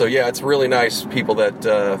come out. So yeah, it's really nice people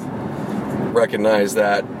that recognize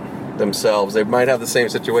that themselves. They might have the same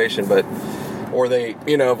situation, but or they,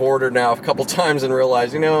 you know, have ordered now a couple times and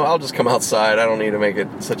realize, you know, I'll just come outside. I don't need to make it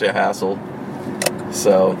such a hassle.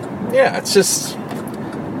 So yeah, it's just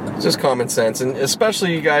common sense. And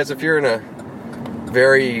especially you guys, if you're in a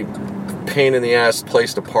very pain in the ass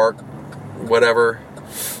place to park, whatever,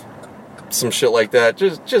 some shit like that,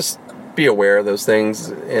 just be aware of those things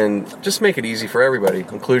and just make it easy for everybody,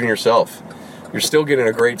 including yourself. You're still getting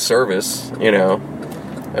a great service, you know.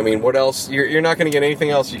 I mean, what else? You're not going to get anything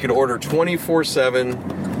else. You can order 24/7,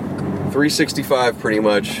 365 pretty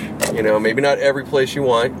much. You know, maybe not every place you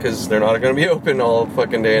want because they're not going to be open all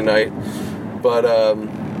fucking day and night. But,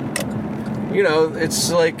 you know, it's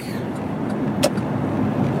like,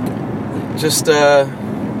 just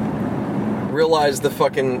realize the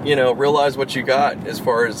fucking, you know, realize what you got as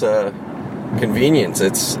far as convenience.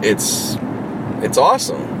 It's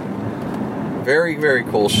awesome. Very, very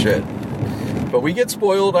cool shit. But we get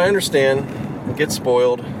spoiled, I understand. We get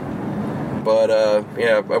spoiled. But,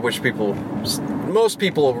 yeah, I wish most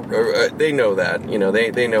people, they know that. You know,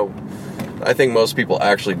 they know. I think most people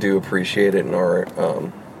actually do appreciate it and are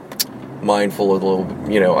mindful of a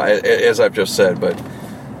little, you know, as I've just said. But,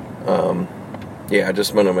 yeah, I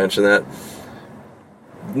just want to mention that.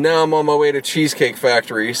 Now I'm on my way to Cheesecake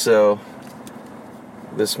Factory, so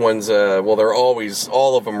this one's, well, they're always,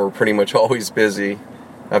 all of them are pretty much always busy.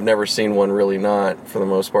 I've never seen one really not, for the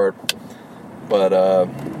most part. But,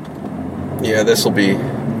 yeah, this will be,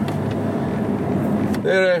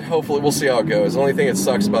 hopefully, we'll see how it goes. The only thing that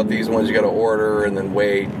sucks about these ones, you gotta order and then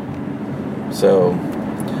wait. So,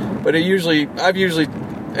 but I've usually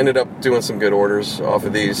ended up doing some good orders off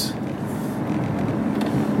of these.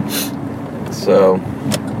 So,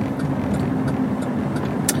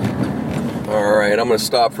 alright, I'm gonna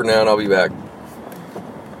stop for now and I'll be back.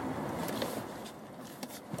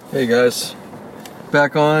 Hey guys,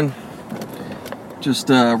 back on. Just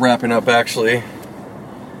wrapping up actually.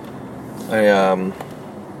 I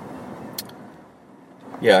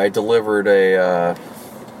delivered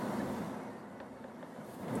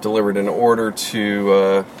an order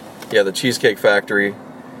to the Cheesecake Factory.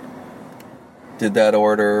 Did that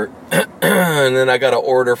order, and then I got an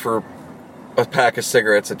order for a pack of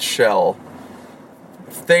cigarettes at Shell.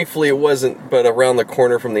 Thankfully it wasn't but around the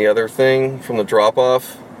corner from the other thing, from the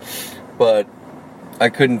drop-off. But I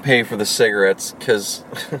couldn't pay for the cigarettes because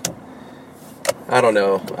I don't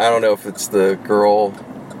know if it's the girl,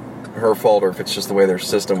 her fault, or if it's just the way their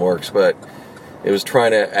system works, but it was trying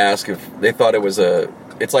to ask if they thought it was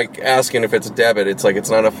it's like asking if it's debit. It's like, it's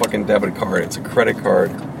not a fucking debit card, it's a credit card.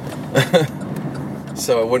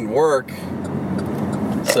 So it wouldn't work.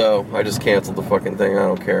 So I just canceled the fucking thing. I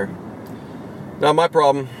don't care. Not my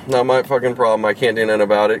problem. Not my fucking problem. I can't do nothing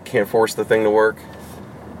about it. Can't force the thing to work.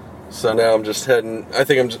 So now I'm just heading,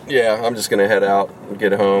 I'm just going to head out and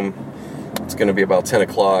get home. It's going to be about 10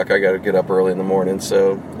 o'clock. I got to get up early in the morning,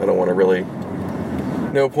 so I don't want to really,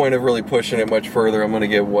 no point of really pushing it much further. I'm going to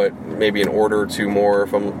get maybe an order or two more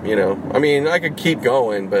if I'm, you know, I mean, I could keep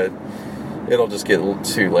going, but it'll just get a little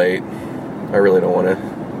too late. I really don't want to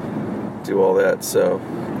do all that, so,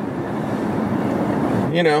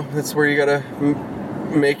 you know, that's where you got to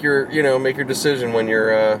make your decision when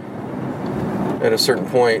you're at a certain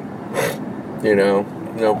point. You know,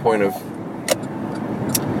 no point of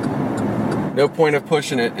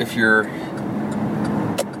pushing it if you're,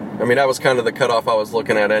 I mean, that was kind of the cutoff I was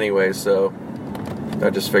looking at anyway, so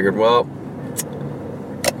I just figured, well,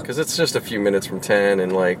 because it's just a few minutes from 10,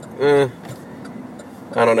 and like, I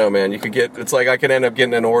don't know, man, it's like I could end up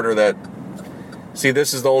getting an order that, see,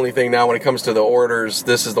 this is the only thing now when it comes to the orders,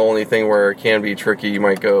 this is the only thing where it can be tricky. You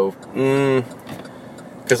might go,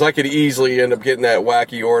 because I could easily end up getting that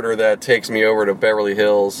wacky order that takes me over to Beverly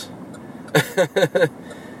Hills.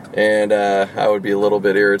 And I would be a little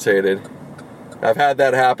bit irritated. I've had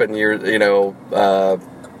that happen,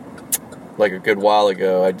 like a good while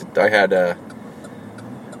ago. I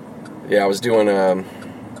was doing a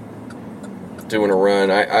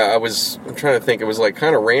run. I'm trying to think, it was like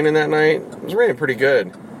kind of raining that night. It was raining pretty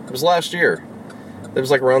good. It was last year. It was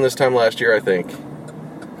like around this time last year, I think,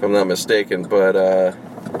 if I'm not mistaken. But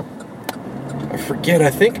forget. I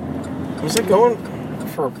think, was I going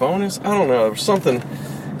for a bonus? I don't know. There was something.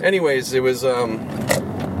 Anyways, it was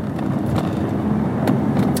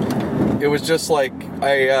just like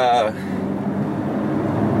I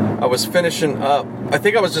was finishing up. I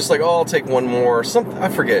think I was just like, oh, I'll take one more. I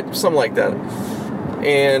forget, something like that.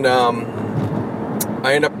 And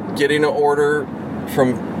I end up getting an order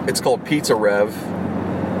from. It's called Pizza Rev,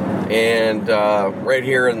 and right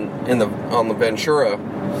here on the Ventura,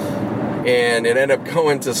 and it ended up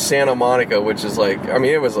going to Santa Monica, which is like, I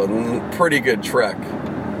mean, it was a pretty good trek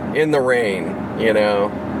in the rain, you know.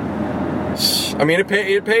 I mean, it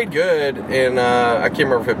paid good, and I can't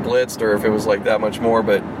remember if it blitzed or if it was like that much more,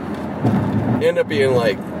 but it ended up being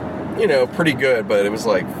like, you know, pretty good. But it was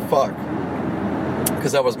like, fuck,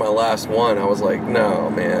 because that was my last one. I was like, no,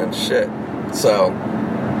 man, shit. So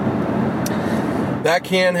that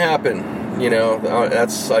can happen, you know.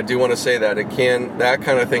 I do want to say that that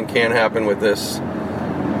kind of thing can happen with this,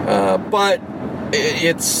 but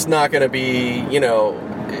it's not going to be, you know,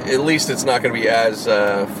 at least it's not going to be as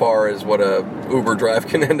far as what a Uber drive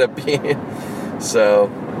can end up being.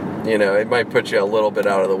 So, you know, it might put you a little bit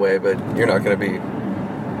out of the way, but you're not going to be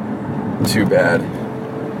too bad.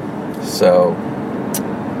 So,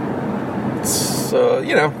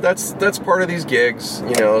 you know, that's part of these gigs.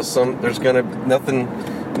 You know,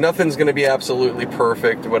 nothing's gonna be absolutely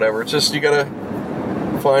perfect, whatever. It's just you gotta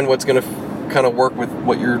find what's gonna kind of work with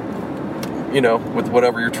what you're, you know, with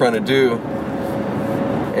whatever you're trying to do,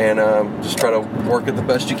 and just try to work it the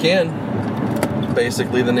best you can.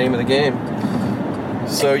 Basically, the name of the game.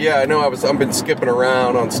 So yeah, I know I've been skipping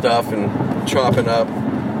around on stuff and chopping up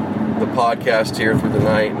the podcast here through the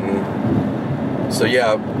night, and so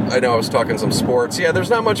yeah, I know I was talking some sports. Yeah, there's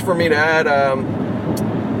not much for me to add.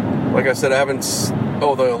 Like I said, I haven't.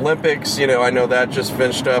 Oh, the Olympics. You know, I know that just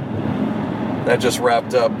finished up. That just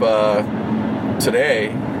wrapped up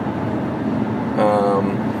today.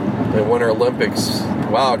 The Winter Olympics.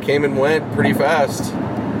 Wow, it came and went pretty fast.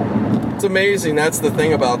 It's amazing. That's the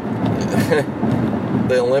thing about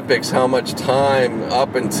the Olympics. How much time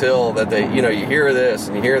up until that they, you know, you hear this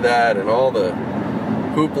and you hear that and all the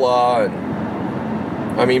hoopla, and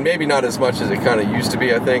I mean, maybe not as much as it kind of used to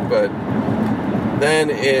be, I think, but then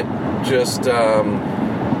it just,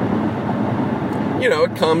 you know,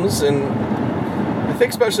 it comes, and I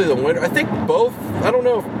think especially the winter, I think both, I don't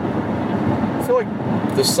know, I feel like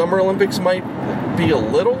the Summer Olympics might be a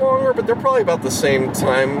little longer, but they're probably about the same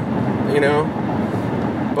time, you know,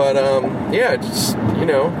 but, yeah, just, you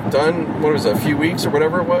know, done, what was it, a few weeks or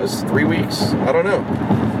whatever it was, 3 weeks, I don't know,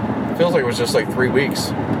 it feels like it was just like 3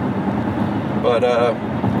 weeks. But,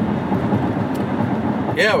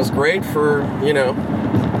 yeah, it was great for, you know,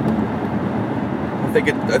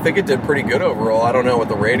 I think it did pretty good overall. I don't know what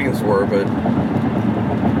the ratings were, but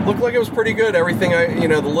looked like it was pretty good. Everything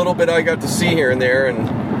the little bit I got to see here and there,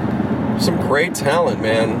 and some great talent,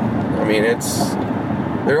 man. I mean,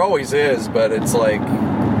 there always is, but it's like,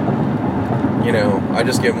 you know, I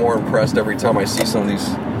just get more impressed every time I see some of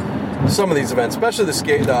these events, especially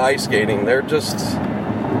the ice skating. They're just,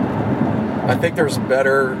 I think there's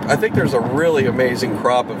a really amazing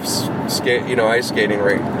crop of ice skating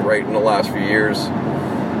right in the last few years.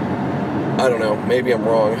 I don't know, maybe I'm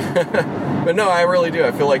wrong, but no, I really do.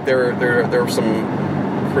 I feel like there are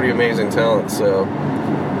some pretty amazing talent. So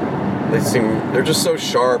they're just so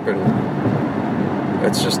sharp, and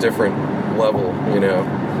it's just different level, you know.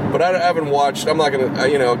 But I haven't watched. I'm not gonna,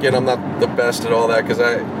 you know. Again, I'm not the best at all that, because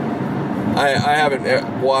I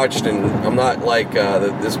haven't watched, and I'm not like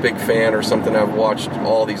this big fan or something. I've watched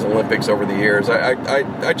all these Olympics over the years.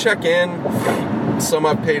 I check in. Some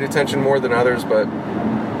I've paid attention more than others, but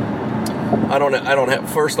I don't have.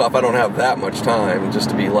 First off, I don't have that much time just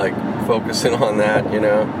to be like focusing on that. You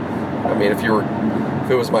know, I mean, if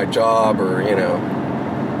it was my job, or you know,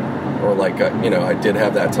 or like you know, I did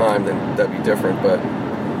have that time, then that'd be different. But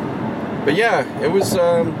yeah, it was.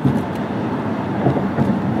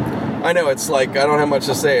 I know it's like I don't have much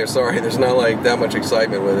to say. Sorry, there's not like that much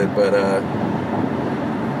excitement with it, but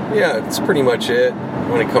yeah, it's pretty much it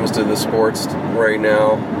when it comes to the sports right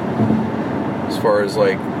now. As far as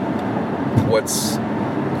like what's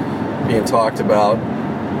being talked about,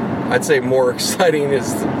 I'd say more exciting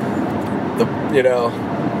is the you know,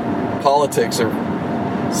 politics are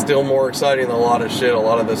still more exciting than a lot of shit. A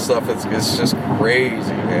lot of this stuff it's just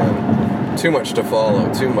crazy, man. Too much to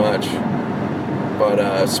follow, too much.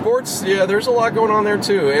 But sports, yeah, there's a lot going on there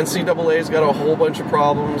too. NCAA's got a whole bunch of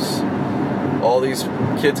problems. All these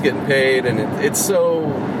kids getting paid, and it's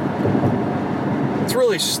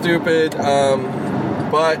really stupid.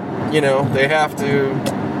 But you know, they have to.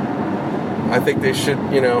 I think they should,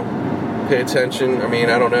 you know, pay attention. I mean,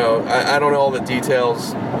 I don't know. I don't know all the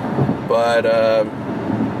details, but I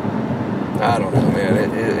don't know,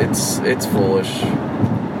 man. It's foolish.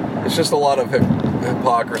 It's just a lot of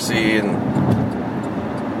hypocrisy, and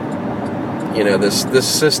you know, this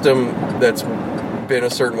system that's been a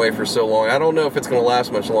certain way for so long. I don't know if it's going to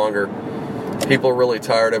last much longer. People are really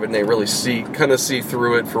tired of it, and they really see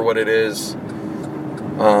through it for what it is.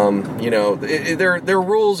 You know, their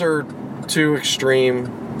rules are too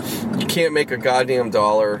extreme. You can't make a goddamn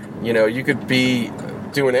dollar. You know, you could be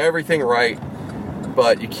doing everything right,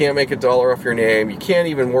 but you can't make a dollar off your name. You can't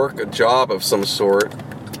even work a job of some sort,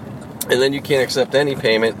 and then you can't accept any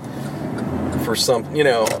payment for some, you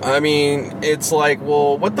know, I mean, it's like,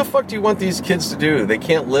 well, what the fuck do you want these kids to do? They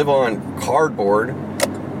can't live on cardboard,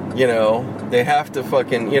 you know, they have to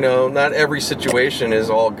fucking, you know, not every situation is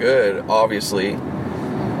all good, obviously.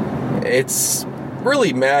 It's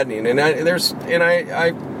really maddening, and there's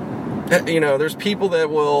you know, there's people that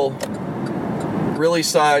will really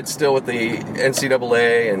side still with the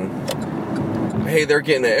NCAA, and hey, they're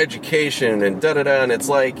getting an education, and da-da-da, and it's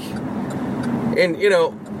like, and, you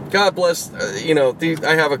know, God bless, you know,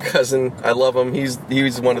 I have a cousin, I love him, he's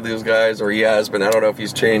one of those guys, or he has been, I don't know if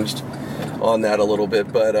he's changed on that a little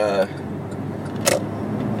bit, but,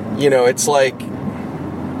 you know, it's like,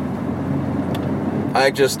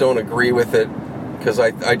 I just don't agree with it, because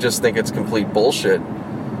I just think it's complete bullshit.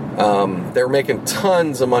 They're making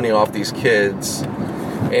tons of money off these kids,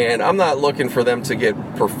 and I'm not looking for them to get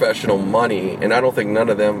professional money, and I don't think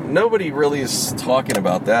nobody really is talking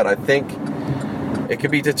about that. I think it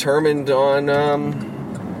could be determined on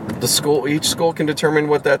the school. Each school can determine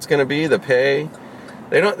what that's going to be, the pay.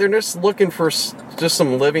 They're just looking for just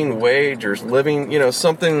some living wage, or living, you know,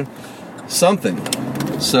 something.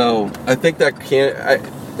 So I think that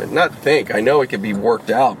I know it could be worked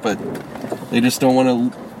out, but they just don't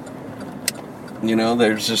want to, you know,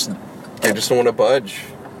 they just don't want to budge,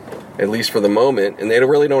 at least for the moment, and they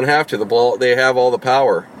really don't have to. They have all the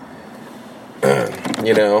power,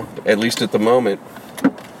 you know, at least at the moment.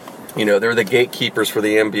 You know, they're the gatekeepers for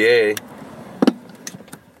the NBA,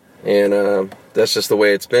 and that's just the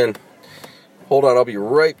way it's been. Hold on, I'll be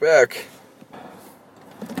right back.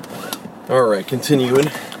 Alright, continuing.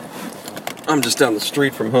 I'm just down the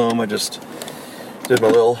street from home. I just did my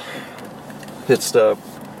little pit stop.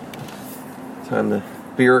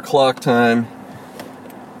 Beer o'clock time.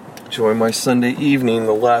 Enjoy my Sunday evening,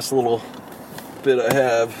 the last little bit I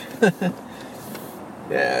have.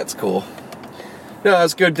 Yeah, it's cool. No, it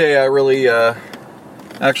was a good day. I really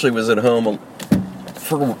actually was at home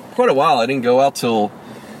for quite a while. I didn't go out till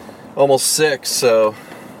almost 6, so,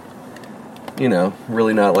 you know,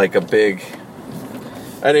 really not like a big...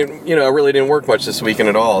 I really didn't work much this weekend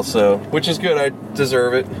at all, so, which is good. I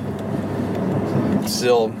deserve it.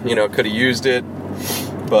 Still, you know, could have used it,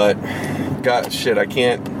 but, God, shit, I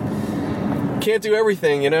can't do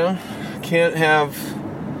everything, you know? Can't have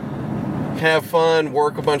fun,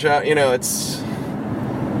 work a bunch out, you know, it's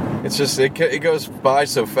just, it goes by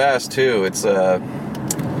so fast, too. It's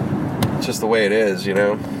just the way it is, you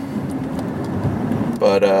know?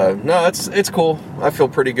 But, no, it's cool. I feel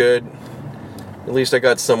pretty good. At least I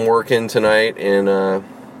got some work in tonight, and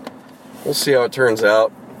we'll see how it turns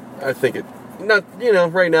out. I think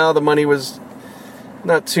right now the money was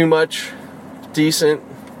not too much, decent.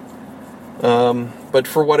 But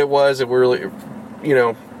for what it really, you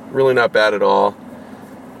know, really not bad at all.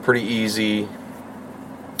 Pretty easy.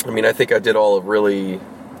 I mean, I think I did all of really...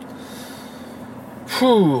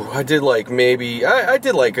 I did like maybe... I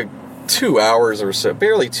did like 2 hours or so.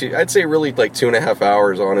 Barely 2. I'd say really like 2.5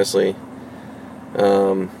 hours, honestly.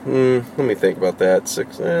 Let me think about that.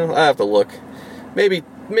 6. I have to look. Maybe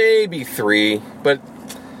 3. But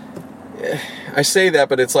I say that,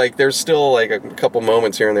 but it's like there's still like a couple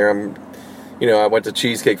moments here and there. I went to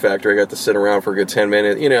Cheesecake Factory. I got to sit around for a good 10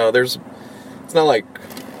 minutes. You know, it's not like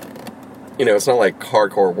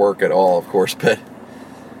hardcore work at all, of course, but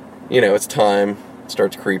you know, it's time. It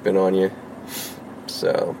starts creeping on you.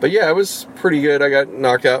 So, but yeah, it was pretty good. I got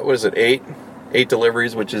knocked out. What is it? 8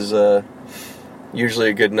 deliveries, which is usually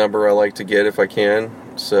a good number I like to get if I can.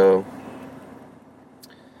 So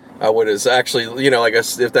I would have actually, you know, I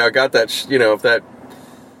guess if I got that, if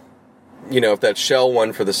that shell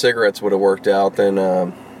one for the cigarettes would have worked out, then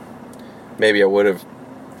maybe I would have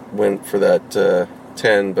went for that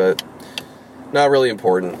 10, but not really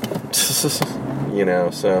important. You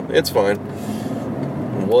know, so it's fine.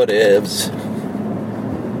 Whatevs.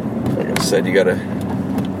 Like I said, you gotta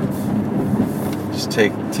just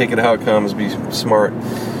take it how it comes, be smart.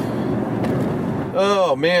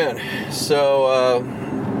 Oh man. So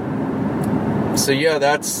yeah,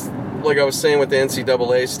 that's like I was saying with the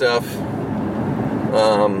NCAA stuff,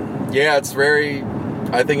 yeah, it's very.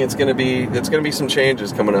 I think it's gonna be some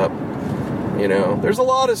changes coming up. You know, there's a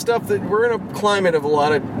lot of stuff that we're in a climate of a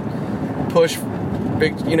lot of push,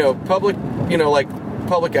 big, you know, public, you know, like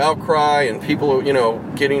public outcry and people, you know,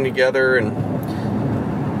 getting together. And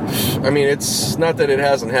I mean, it's not that it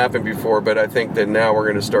hasn't happened before, but I think that now we're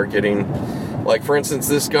going to start getting, like, for instance,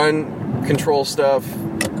 this gun control stuff.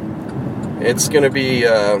 It's going to be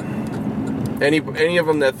any of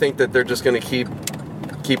them that think that they're just going to keep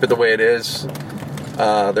it the way it is.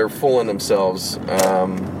 They're fooling themselves.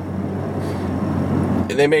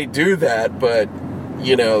 They may do that, but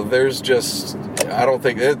you know, there's just, I don't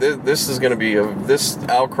think this is going to be this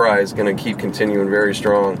outcry is going to keep continuing very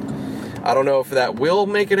strong. I don't know if that will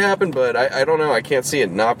make it happen, but I don't know. I can't see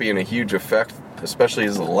it not being a huge effect, especially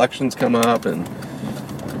as elections come up. And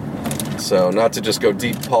so, not to just go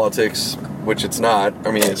deep politics, which it's not.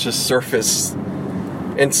 I mean, it's just surface.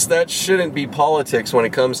 And that shouldn't be politics when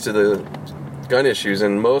it comes to the gun issues.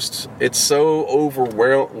 And it's so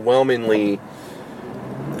overwhelmingly.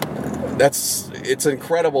 It's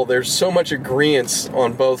incredible. There's so much agreement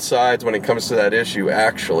on both sides when it comes to that issue,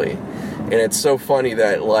 actually. And it's so funny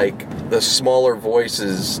that, like, the smaller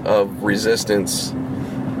voices of resistance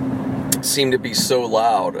seem to be so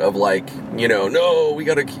loud of, like, you know, no, we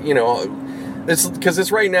gotta, you know, it's because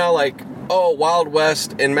it's right now like, oh, Wild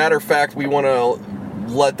West, and matter of fact, we want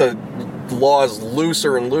to let the laws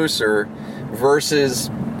looser and looser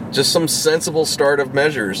versus just some sensible start of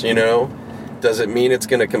measures, you know. Does it mean it's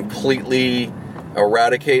going to completely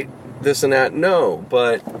eradicate this and that? No,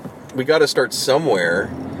 but we got to start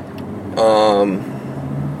somewhere.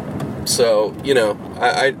 So, you know,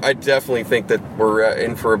 I definitely think that we're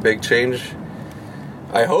in for a big change.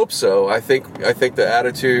 I hope so. I think the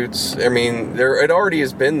attitudes, I mean, it already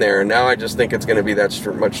has been there, and now I just think it's going to be that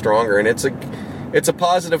much stronger. And it's a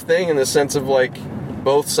positive thing in the sense of, like,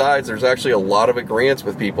 both sides, there's actually a lot of agreement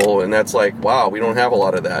with people, and that's like, wow, we don't have a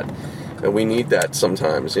lot of that. And we need that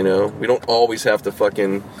sometimes, you know? We don't always have to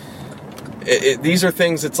fucking... these are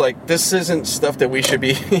things, it's like, this isn't stuff that we should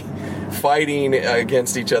be fighting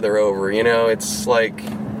against each other over, you know? It's like...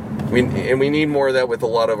 we need more of that with a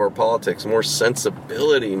lot of our politics. More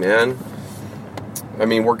sensibility, man. I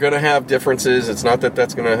mean, we're going to have differences. It's not that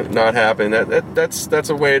that's going to not happen. That's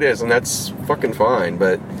the way it is, and that's fucking fine.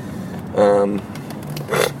 But,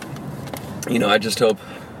 you know, I just hope...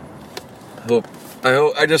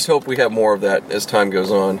 I just hope we have more of that as time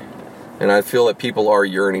goes on, and I feel that people are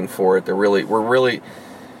yearning for it. We're really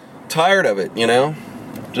tired of it, you know,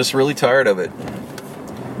 just really tired of it,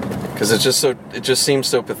 because it just seems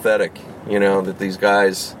so pathetic, you know, that these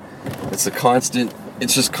guys, it's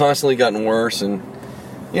just constantly gotten worse, and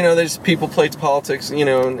you know, there's people play politics, you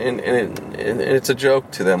know, and it's a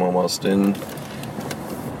joke to them almost, and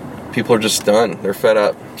people are just done. They're fed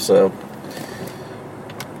up. So.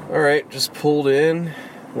 Alright, just pulled in.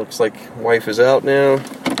 Looks like wife is out now.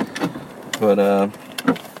 But,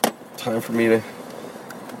 time for me to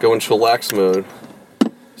go in chillax mode.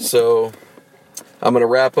 So, I'm going to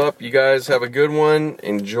wrap up. You guys have a good one.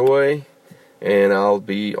 Enjoy. And I'll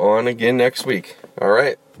be on again next week.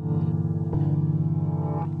 Alright.